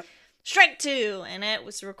place. Yep. Strike 2, and it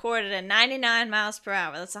was recorded at 99 miles per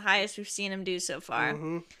hour. That's the highest we've seen him do so far.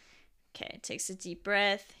 Mm-hmm. Okay, takes a deep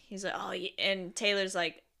breath. He's like, oh, and Taylor's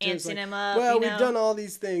like antsing him up. Well, we've done all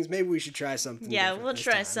these things. Maybe we should try something. Yeah, we'll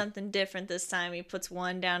try something different this time. He puts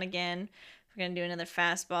 1 down again. We're gonna do another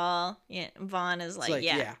fastball. Yeah, Vaughn is like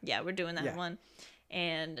yeah, we're doing that one.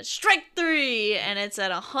 And strike 3, and it's at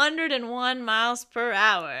 101 miles per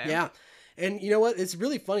hour. Yeah. And you know what? It's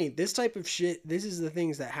really funny. This type of shit, this is the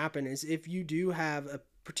things that happen is if you do have a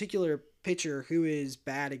particular pitcher who is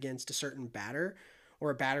bad against a certain batter or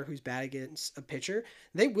a batter who's bad against a pitcher,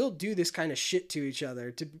 they will do this kind of shit to each other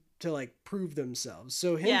to like prove themselves.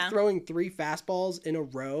 So him throwing 3 fastballs in a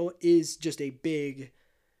row is just a big,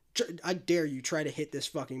 I dare you try to hit this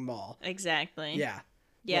fucking ball. Exactly. Yeah.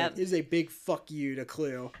 Yeah. Like, is a big fuck you to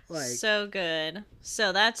Clu. Like, so good.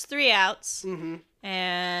 So that's 3 outs. Mm-hmm.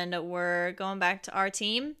 And we're going back to our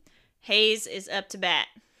team. Hayes is up to bat.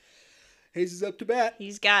 Hayes is up to bat.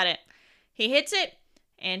 He's got it. He hits it,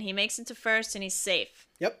 and he makes it to first, and he's safe.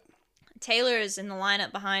 Yep. Taylor is in the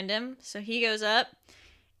lineup behind him, so he goes up,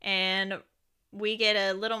 and we get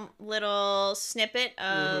a little snippet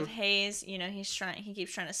of Hayes. He keeps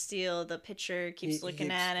trying to steal. The pitcher keeps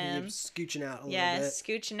looking at him. He keeps scooching out a little bit. Yeah,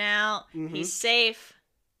 scooching out. Mm-hmm. He's safe.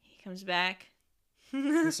 He comes back.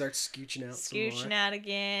 He starts scooching out Scooching out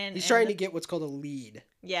again. He's trying to get what's called a lead.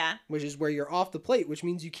 Yeah. Which is where you're off the plate, which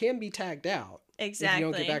means you can be tagged out. Exactly. If you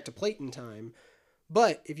don't get back to plate in time.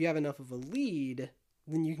 But if you have enough of a lead,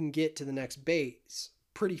 then you can get to the next base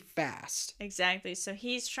pretty fast. Exactly. So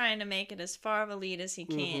he's trying to make it as far of a lead as he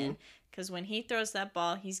can. Because when he throws that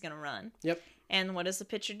ball, he's going to run. Yep. And what does the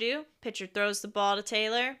pitcher do? Pitcher throws the ball to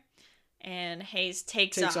Taylor, and Hayes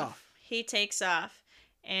takes off. He takes off.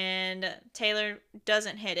 And Taylor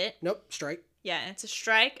doesn't hit it. Nope, strike. Yeah, it's a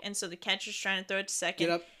strike, and so the catcher's trying to throw it to second.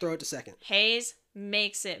 Get up, throw it to second. Hayes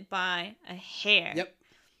makes it by a hair. Yep.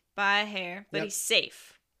 By a hair, but he's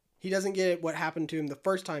safe. He doesn't get what happened to him the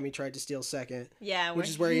first time he tried to steal second. Yeah. Which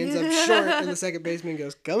is where he ends up short, and the second baseman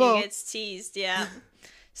goes, come on. He gets teased, yeah.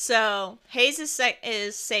 So, Hayes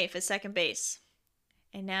is safe at second base.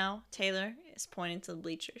 And now Taylor is pointing to the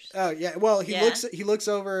bleachers. Oh, yeah. Well, he looks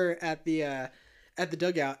over at the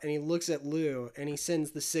dugout, and he looks at Lou, and he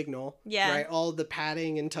sends the signal. Yeah. Right? All the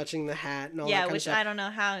patting and touching the hat and all that kind of stuff. Yeah, which I don't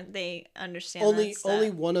know how they understand that stuff.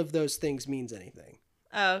 Only one of those things means anything.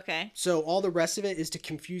 Oh, okay. So all the rest of it is to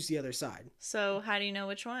confuse the other side. So how do you know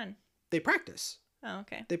which one? They practice. Oh,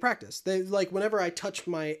 okay. They practice. They whenever I touch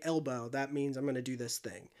my elbow, that means I'm going to do this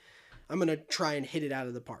thing. I'm going to try and hit it out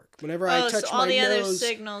of the park. Whenever I touch my nose... all the other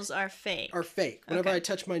signals are fake. Whenever I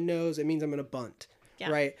touch my nose, it means I'm going to bunt. Yeah.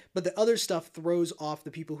 Right? But the other stuff throws off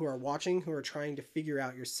the people who are watching, who are trying to figure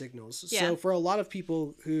out your signals. Yeah. So for a lot of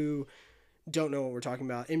people who don't know what we're talking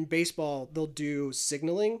about, in baseball, they'll do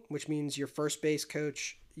signaling, which means your first base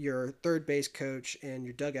coach, your third base coach, and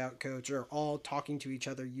your dugout coach are all talking to each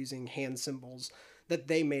other using hand symbols that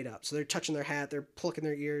they made up. So they're touching their hat, they're plucking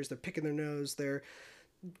their ears, they're picking their nose, they're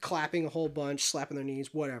clapping a whole bunch, slapping their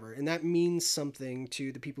knees, whatever. And that means something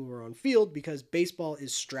to the people who are on field, because baseball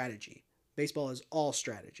is strategy. Baseball is all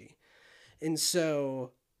strategy. And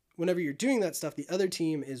so whenever you're doing that stuff, the other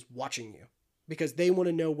team is watching you because they want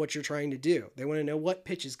to know what you're trying to do. They want to know what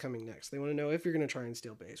pitch is coming next. They want to know if you're going to try and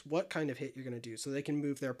steal base, what kind of hit you're going to do, so they can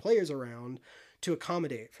move their players around to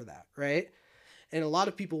accommodate for that, right? And a lot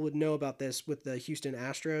of people would know about this with the Houston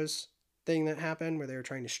Astros thing that happened where they were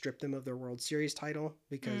trying to strip them of their World Series title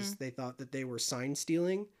because they thought that they were sign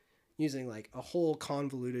stealing using like a whole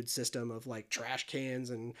convoluted system of like trash cans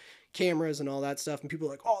and cameras and all that stuff. And people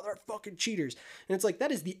are like, oh, they're fucking cheaters. And it's like,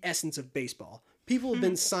 that is the essence of baseball. People have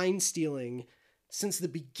been sign stealing since the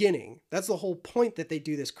beginning. That's the whole point that they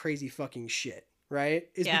do this crazy fucking shit, right?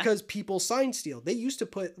 Is because people sign steal. They used to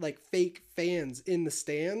put like fake fans in the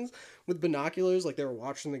stands with binoculars like they were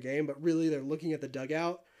watching the game, but really they're looking at the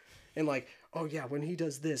dugout and like, oh yeah, when he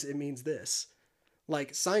does this, it means this.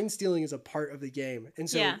 Like, sign stealing is a part of the game. And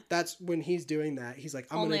so that's when he's doing that. He's like,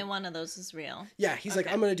 only one of those is real. Yeah, he's like,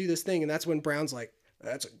 I'm going to do this thing. And that's when Brown's like,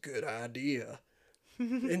 that's a good idea.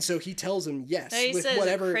 And so he tells him yes. He with says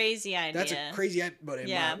whatever. A crazy idea. That's a crazy idea, but it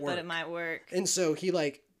might work. But it might work. And so he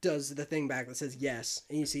like does the thing back that says yes.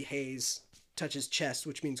 And you see Hayes touch his chest,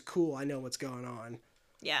 which means, cool, I know what's going on.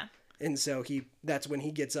 Yeah. And so that's when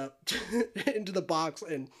he gets up into the box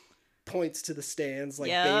and points to the stands like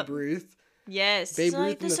Babe Ruth. Yes. Babe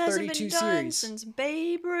Ruth in the 32 series. Since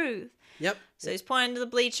Babe Ruth. Yep. So he's pointing to the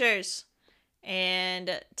bleachers.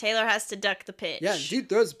 And Taylor has to duck the pitch. Yeah, dude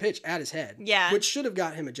throws the pitch at his head. Yeah. Which should have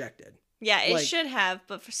got him ejected. Yeah, it should have,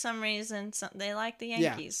 but for some reason, they like the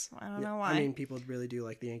Yankees. Yeah. I don't know why. I mean, people really do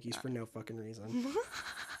like the Yankees for no fucking reason.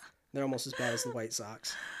 They're almost as bad as the White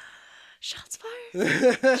Sox. Shots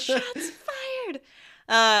fired. Shots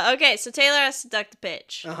fired. Okay, so Taylor has to duck the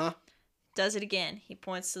pitch. Uh-huh. Does it again. He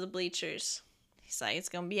points to the bleachers. He's like, it's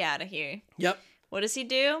going to be out of here. Yep. What does he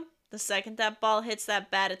do? The second that ball hits that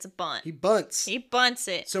bat, it's a bunt. He bunts. He bunts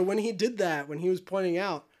it. So when he did that, when he was pointing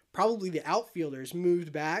out, probably the outfielders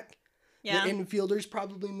moved back. Yeah. The infielders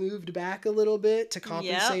probably moved back a little bit to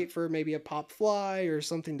compensate for maybe a pop fly or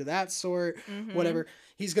something to that sort. Mm-hmm. Whatever.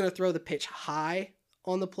 He's going to throw the pitch high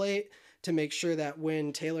on the plate to make sure that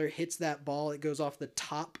when Taylor hits that ball, it goes off the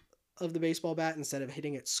top of the baseball bat instead of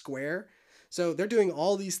hitting it square. So they're doing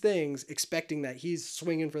all these things expecting that he's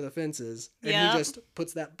swinging for the fences, and he just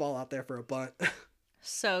puts that ball out there for a bunt.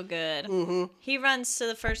 So good. Mm-hmm. He runs to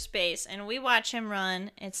the first base, and we watch him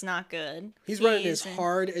run. It's not good. He's running as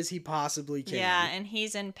hard as he possibly can. Yeah, and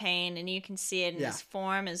he's in pain, and you can see it, and his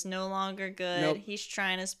form is no longer good. Nope. He's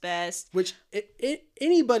trying his best. Which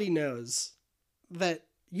anybody knows that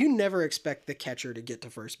you never expect the catcher to get to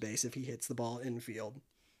first base if he hits the ball infield.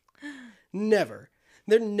 Never.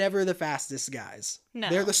 They're never the fastest guys. No.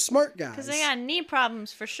 They're the smart guys. Because they got knee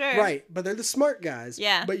problems for sure. Right, but they're the smart guys.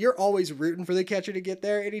 Yeah. But you're always rooting for the catcher to get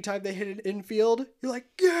there. Anytime they hit an infield, you're like,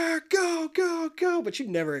 yeah, go, go, go. But you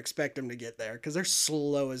never expect them to get there because they're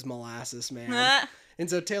slow as molasses, man. And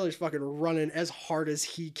so Taylor's fucking running as hard as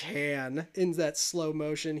he can in that slow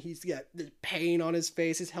motion. He's got pain on his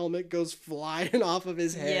face. His helmet goes flying off of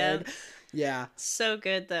his head. Yep. Yeah. So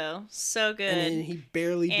good, though. So good. And then he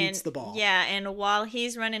barely beats the ball. Yeah, and while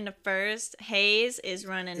he's running to first, Hayes is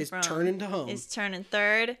turning to home. Is turning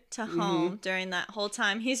third to home during that whole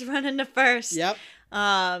time he's running to first. Yep.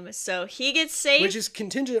 So he gets safe. Which is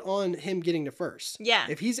contingent on him getting to first. Yeah.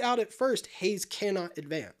 If he's out at first, Hayes cannot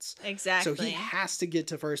advance. Exactly. So he has to get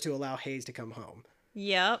to first to allow Hayes to come home.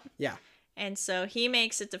 Yep. Yeah. And so he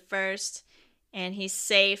makes it to first. And he's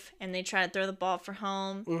safe, and they try to throw the ball for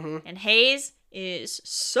home. Mm-hmm. And Hayes is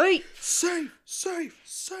safe.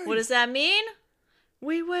 Safe. What does that mean?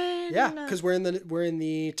 We win. Yeah, because we're in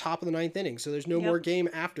the top of the 9th inning, so there's no more game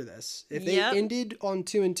after this. If they ended on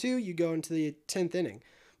 2-2, you go into the 10th inning.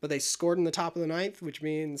 But they scored in the top of the 9th, which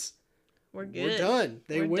means we're good. We're done.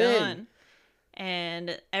 They win. Done.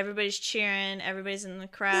 And everybody's cheering. Everybody's in the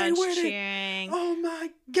crowd cheering. Oh my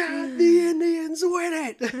God, the Indians win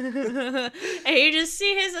it! And you just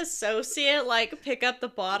see his associate pick up the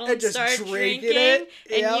bottle and start drinking it.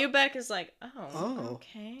 And Ubeck is like, oh.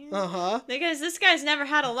 Okay. Uh-huh. Because this guy's never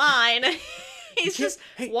had a line. He's just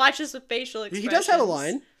watches with facial expressions. He does have a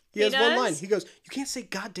line. He has one line. He goes, you can't say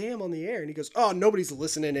goddamn on the air. And he goes, oh, nobody's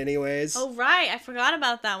listening anyways. Oh, right. I forgot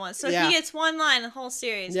about that one. So he gets one line the whole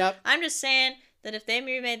series. Yep. I'm just saying that if they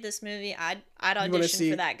remade this movie, I'd audition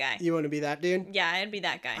for that guy. You want to be that dude? Yeah, I'd be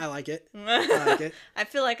that guy. I like it. I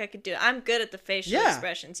feel like I could do it. I'm good at the facial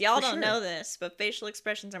expressions. Y'all don't know this, but facial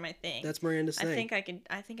expressions are my thing. That's Miranda's thing.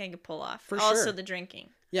 I think I could pull off. For also sure. the drinking.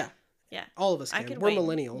 Yeah. Yeah. All of us can. We're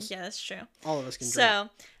millennials. Yeah, that's true. All of us can drink. So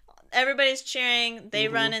everybody's cheering. They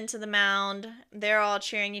run into the mound. They're all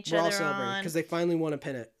cheering each other on. Because they finally won a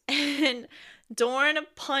pennant. And Dorn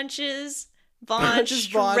punches Vaughn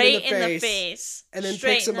straight in the face. And then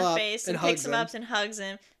picks him up and hugs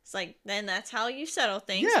him. It's like, then that's how you settle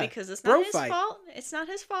things, because it's not his fault. It's not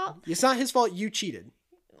his fault. It's not his fault you cheated.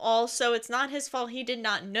 Also, it's not his fault he did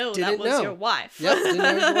not know that was your wife. Yep, didn't know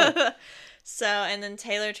it was your wife. So, and then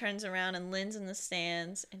Taylor turns around and Lynn's in the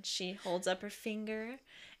stands and she holds up her finger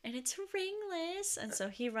and it's ringless. And so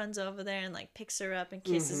he runs over there and like picks her up and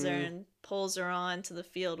kisses her and pulls her on to the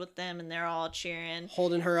field with them and they're all cheering.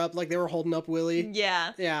 Holding her up like they were holding up Willie.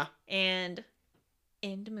 Yeah. Yeah. And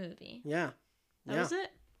end movie. Yeah. That was it?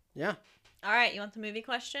 Yeah. All right. You want the movie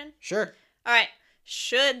question? Sure. All right.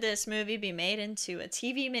 Should this movie be made into a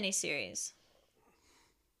TV miniseries?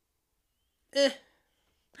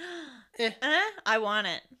 I want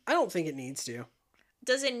it. I don't think it needs to.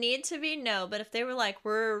 Does it need to be? No, but if they were like,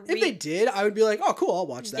 if they did, I would be like, oh, cool, I'll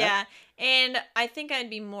watch that. Yeah, and I think I'd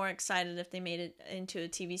be more excited if they made it into a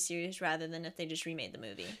TV series rather than if they just remade the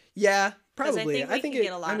movie. Yeah, probably. I think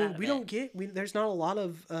get a lot out of it. There's not a lot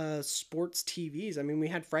of sports TVs. I mean, we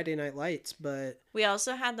had Friday Night Lights, but... We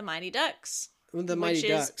also had the Mighty Ducks. The Mighty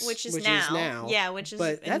Ducks. Which is now. Yeah, which is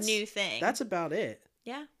a new thing. That's about it.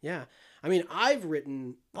 Yeah. Yeah. I mean, I've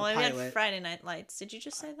written a pilot. We had Friday Night Lights. Did you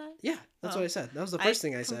just say that? Yeah, that's what I said. That was the first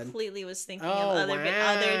thing I said. I completely was thinking of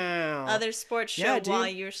other sports show while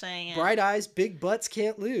you were saying it. Bright eyes, big butts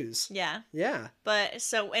can't lose. Yeah. Yeah. But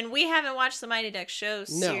and we haven't watched the Mighty Ducks show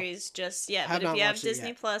series just yet. But if you have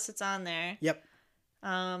Disney Plus, it's on there. Yep.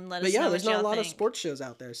 Let us know. But yeah, there's not a lot of sports shows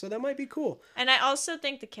out there, so that might be cool. And I also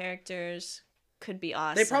think the characters could be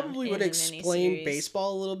awesome. They probably would explain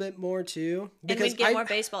baseball a little bit more too, because we'd get more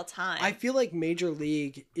baseball time. I feel like Major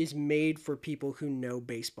League is made for people who know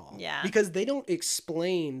baseball. Yeah. Because they don't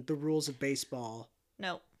explain the rules of baseball.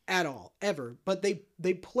 No. At all, ever. But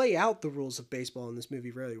they play out the rules of baseball in this movie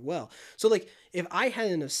really well. So like, if I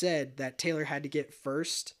hadn't have said that Taylor had to get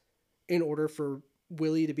first in order for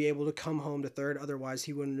Willie to be able to come home to third, otherwise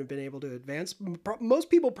he wouldn't have been able to advance. Most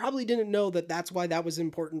people probably didn't know that that's why that was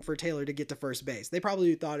important for Taylor to get to first base. They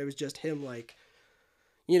probably thought it was just him, like,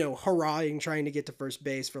 you know, hurrahing, trying to get to first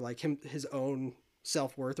base for like his own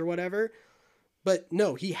self-worth or whatever. But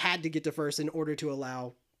no, he had to get to first in order to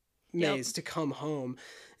allow Mays to come home.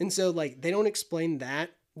 And so like, they don't explain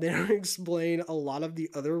that. They don't explain a lot of the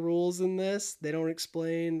other rules in this. They don't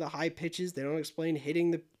explain the high pitches. They don't explain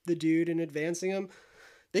hitting the dude and advancing him.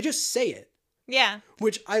 They just say it. Yeah.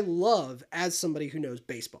 Which I love as somebody who knows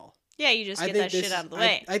baseball. Yeah, you just get that shit out of the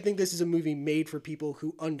way. I think this is a movie made for people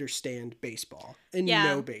who understand baseball and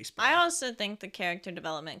know baseball. I also think the character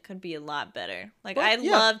development could be a lot better. Like, I'd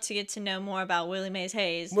love to get to know more about Willie Mays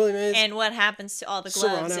Hayes. And what happens to all the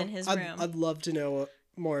gloves in his room. I'd love to know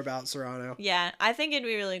more about Serrano. Yeah, I think it'd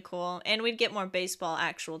be really cool. And we'd get more baseball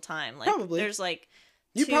actual time. Like, probably. There's like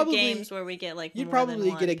two games where we get like you'd more probably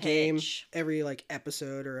than get a pitch. game every like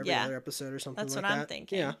episode or every other episode or something like that. That's what I'm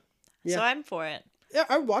thinking. Yeah. So I'm for it. Yeah,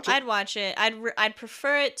 I'd watch it. I'd watch it. I'd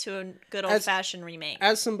prefer it to a good old-fashioned remake.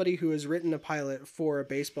 As somebody who has written a pilot for a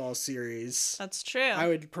baseball series... That's true. I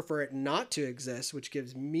would prefer it not to exist, which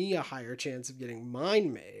gives me a higher chance of getting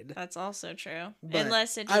mine made. That's also true. But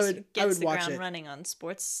unless it just gets the ground running on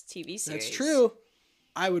sports TV series. That's true.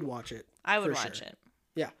 I would watch it. I would watch it.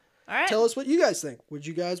 Yeah. All right. Tell us what you guys think. Would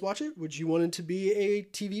you guys watch it? Would you want it to be a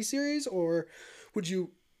TV series, or would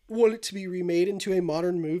you want it to be remade into a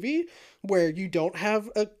modern movie where you don't have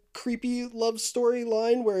a creepy love story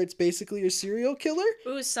line where it's basically a serial killer?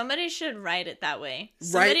 Ooh, somebody should write it that way.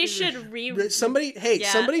 Somebody should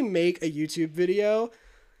somebody make a YouTube video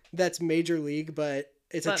that's Major League, but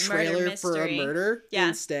it's a trailer for a murder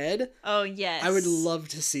instead. Oh, yes. I would love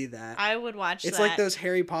to see that. I would watch It's like those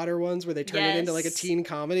Harry Potter ones where they turn it into like a teen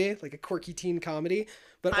comedy, like a quirky teen comedy,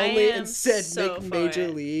 but only instead make Major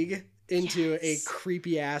League into a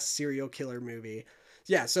creepy ass serial killer movie.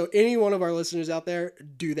 Yeah, so any one of our listeners out there,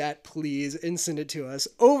 do that please and send it to us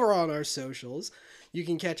over on our socials. You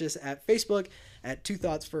can catch us at Facebook at Two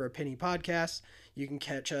Thoughts for a Penny Podcast. You can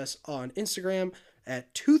catch us on Instagram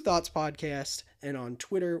at Two Thoughts Podcast, and on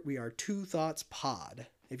Twitter we are Two Thoughts Pod.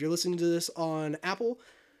 If you're listening to this on Apple,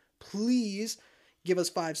 please give us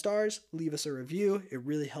 5 stars, leave us a review. It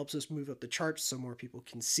really helps us move up the charts so more people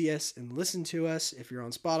can see us and listen to us. If you're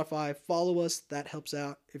on Spotify, follow us. That helps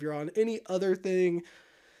out. If you're on any other thing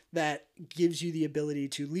that gives you the ability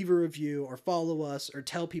to leave a review or follow us or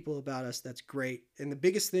tell people about us, that's great. And the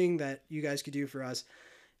biggest thing that you guys could do for us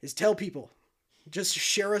is tell people. Just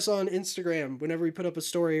share us on Instagram whenever we put up a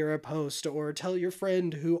story or a post, or tell your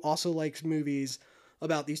friend who also likes movies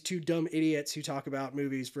about these two dumb idiots who talk about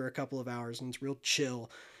movies for a couple of hours, and it's real chill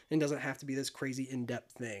and doesn't have to be this crazy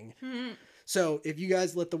in-depth thing. So if you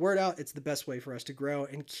guys let the word out, it's the best way for us to grow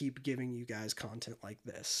and keep giving you guys content like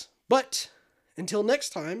this. But until next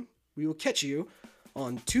time, we will catch you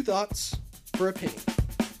on Two Thoughts for a Penny.